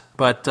episodes.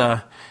 But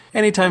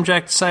anytime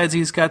Jack decides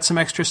he's got some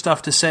extra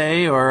stuff to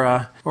say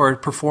or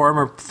perform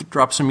or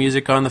drop some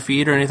music on the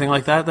feed or anything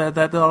like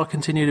that'll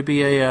continue to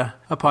be a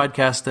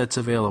podcast that's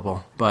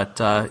available. But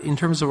in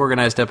terms of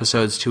organized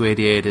episodes,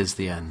 288 is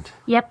the end.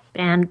 Yep,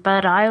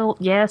 but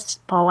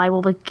Paul, I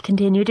will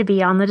continue to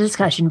be on the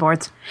discussion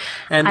boards.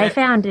 And I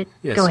found it.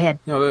 Yes. Go ahead.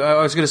 No,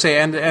 I was going to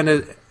say,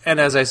 and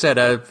as I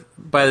said,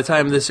 by the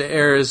time this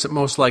airs,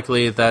 most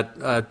likely that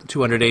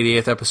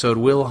 288th episode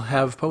will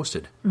have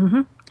posted.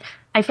 Mm-hmm.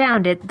 I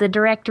found it. The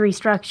directory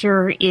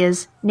structure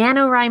is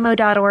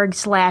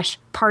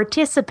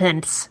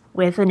NaNoWriMo.org/participants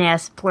with an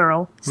S,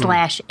 plural,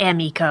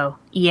 /Emiko,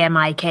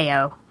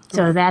 E-M-I-K-O.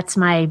 So that's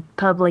my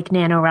public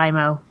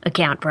NaNoWriMo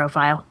account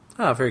profile.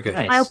 Oh, very good.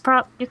 Nice.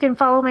 You can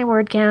follow my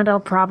word count.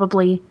 I'll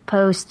probably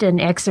post an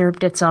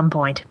excerpt at some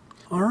point.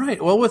 All right.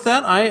 Well, with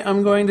that, I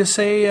am going to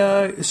say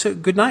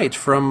good night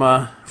from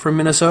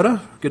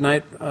Minnesota. Good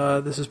night.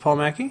 This is Paul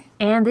Mackey.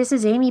 And this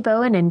is Amy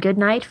Bowen, and good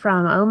night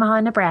from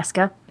Omaha,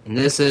 Nebraska. And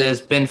this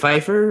is Ben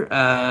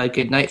Pfeiffer.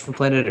 Good night from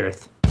planet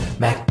Earth.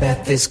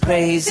 Macbeth is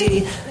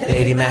crazy,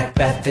 Lady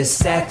Macbeth is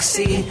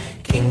sexy,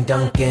 King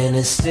Duncan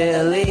is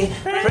silly,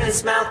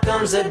 Prince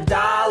Malcolm's a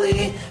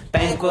dolly,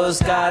 Banquo's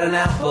got an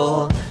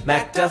apple,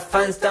 Macduff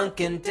finds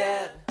Duncan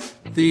dead.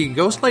 The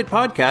Ghostlight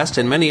podcast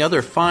and many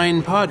other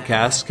fine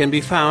podcasts can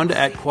be found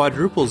at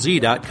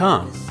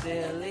quadruplez.com.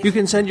 You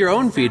can send your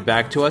own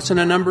feedback to us in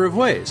a number of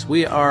ways.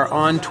 We are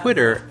on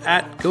Twitter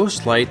at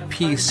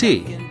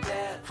GhostlightPC.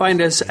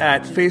 Find us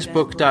at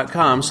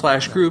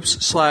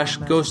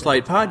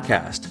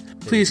facebook.com/groups/ghostlightpodcast.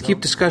 Please keep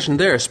discussion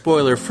there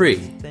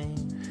spoiler-free.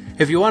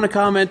 If you want to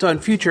comment on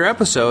future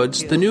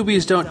episodes, the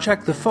newbies don't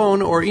check the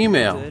phone or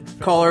email.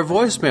 Call our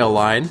voicemail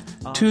line,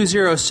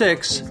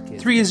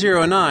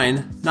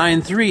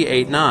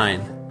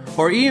 206-309-9389,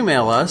 or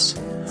email us,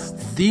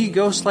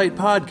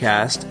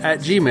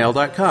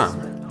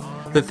 theghostlightpodcast@gmail.com.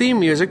 The theme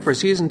music for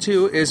Season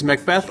 2 is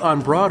Macbeth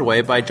on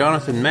Broadway by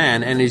Jonathan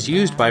Mann and is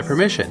used by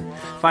permission.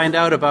 Find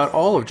out about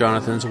all of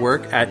Jonathan's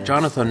work at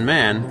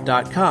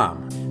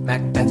jonathanmann.com.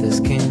 Macbeth is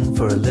king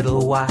for a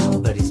little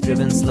while, but he's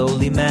driven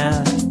slowly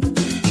mad.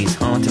 He's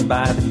haunted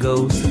by the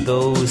ghosts of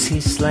those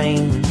he's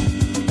slain.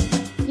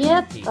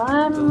 Yep,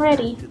 I'm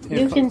ready.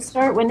 You can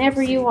start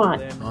whenever you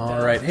want.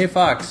 All right. Hey,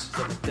 Fox.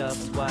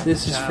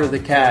 This is for the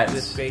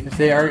cats.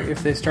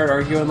 If they start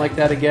arguing like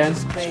that again,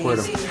 squirt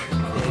them.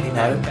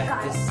 Got it?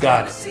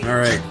 Got it. All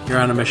right. You're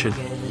on a mission.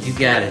 You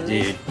got it,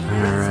 dude. All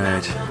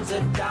right.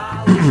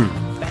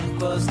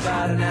 Banquo's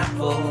got an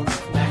apple.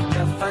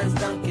 Macduff finds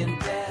Duncan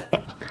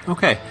dead.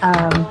 Okay.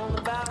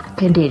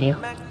 Continue.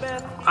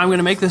 I'm going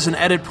to make this an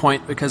edit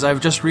point because I've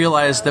just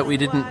realized that we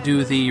didn't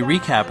do the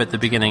recap at the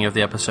beginning of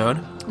the episode.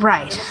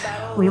 Right.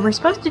 We were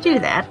supposed to do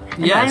that.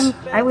 And Yes.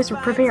 I was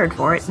prepared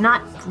for it.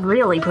 Not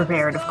really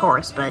prepared, of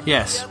course, but,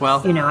 Yes,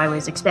 well, I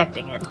was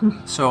expecting it.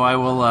 so I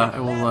will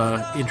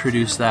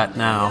introduce that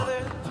now.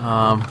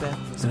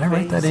 Did I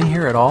write that in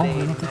here at all?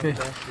 I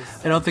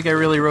don't think I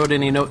really wrote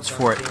any notes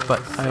for it,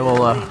 but I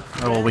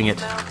will wing it.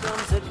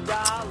 Banquo's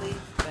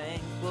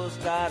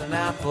got an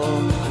apple.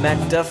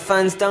 Macduff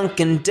finds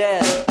Duncan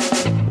dead.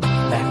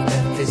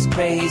 Macbeth is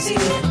crazy.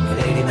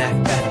 Lady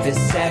Macbeth is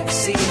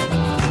sexy.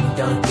 King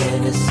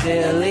Duncan is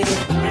silly.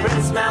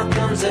 Prince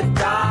Malcolm's a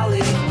dolly.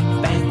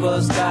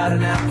 Banquo's got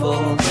an apple.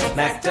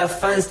 Macduff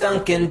finds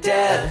Duncan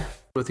dead.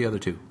 With the other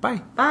two.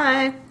 Bye.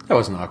 Bye. That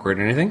wasn't awkward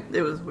or anything.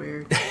 It was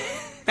weird.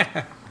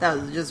 That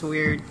was just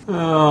weird.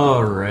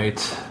 All right.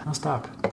 I'll stop.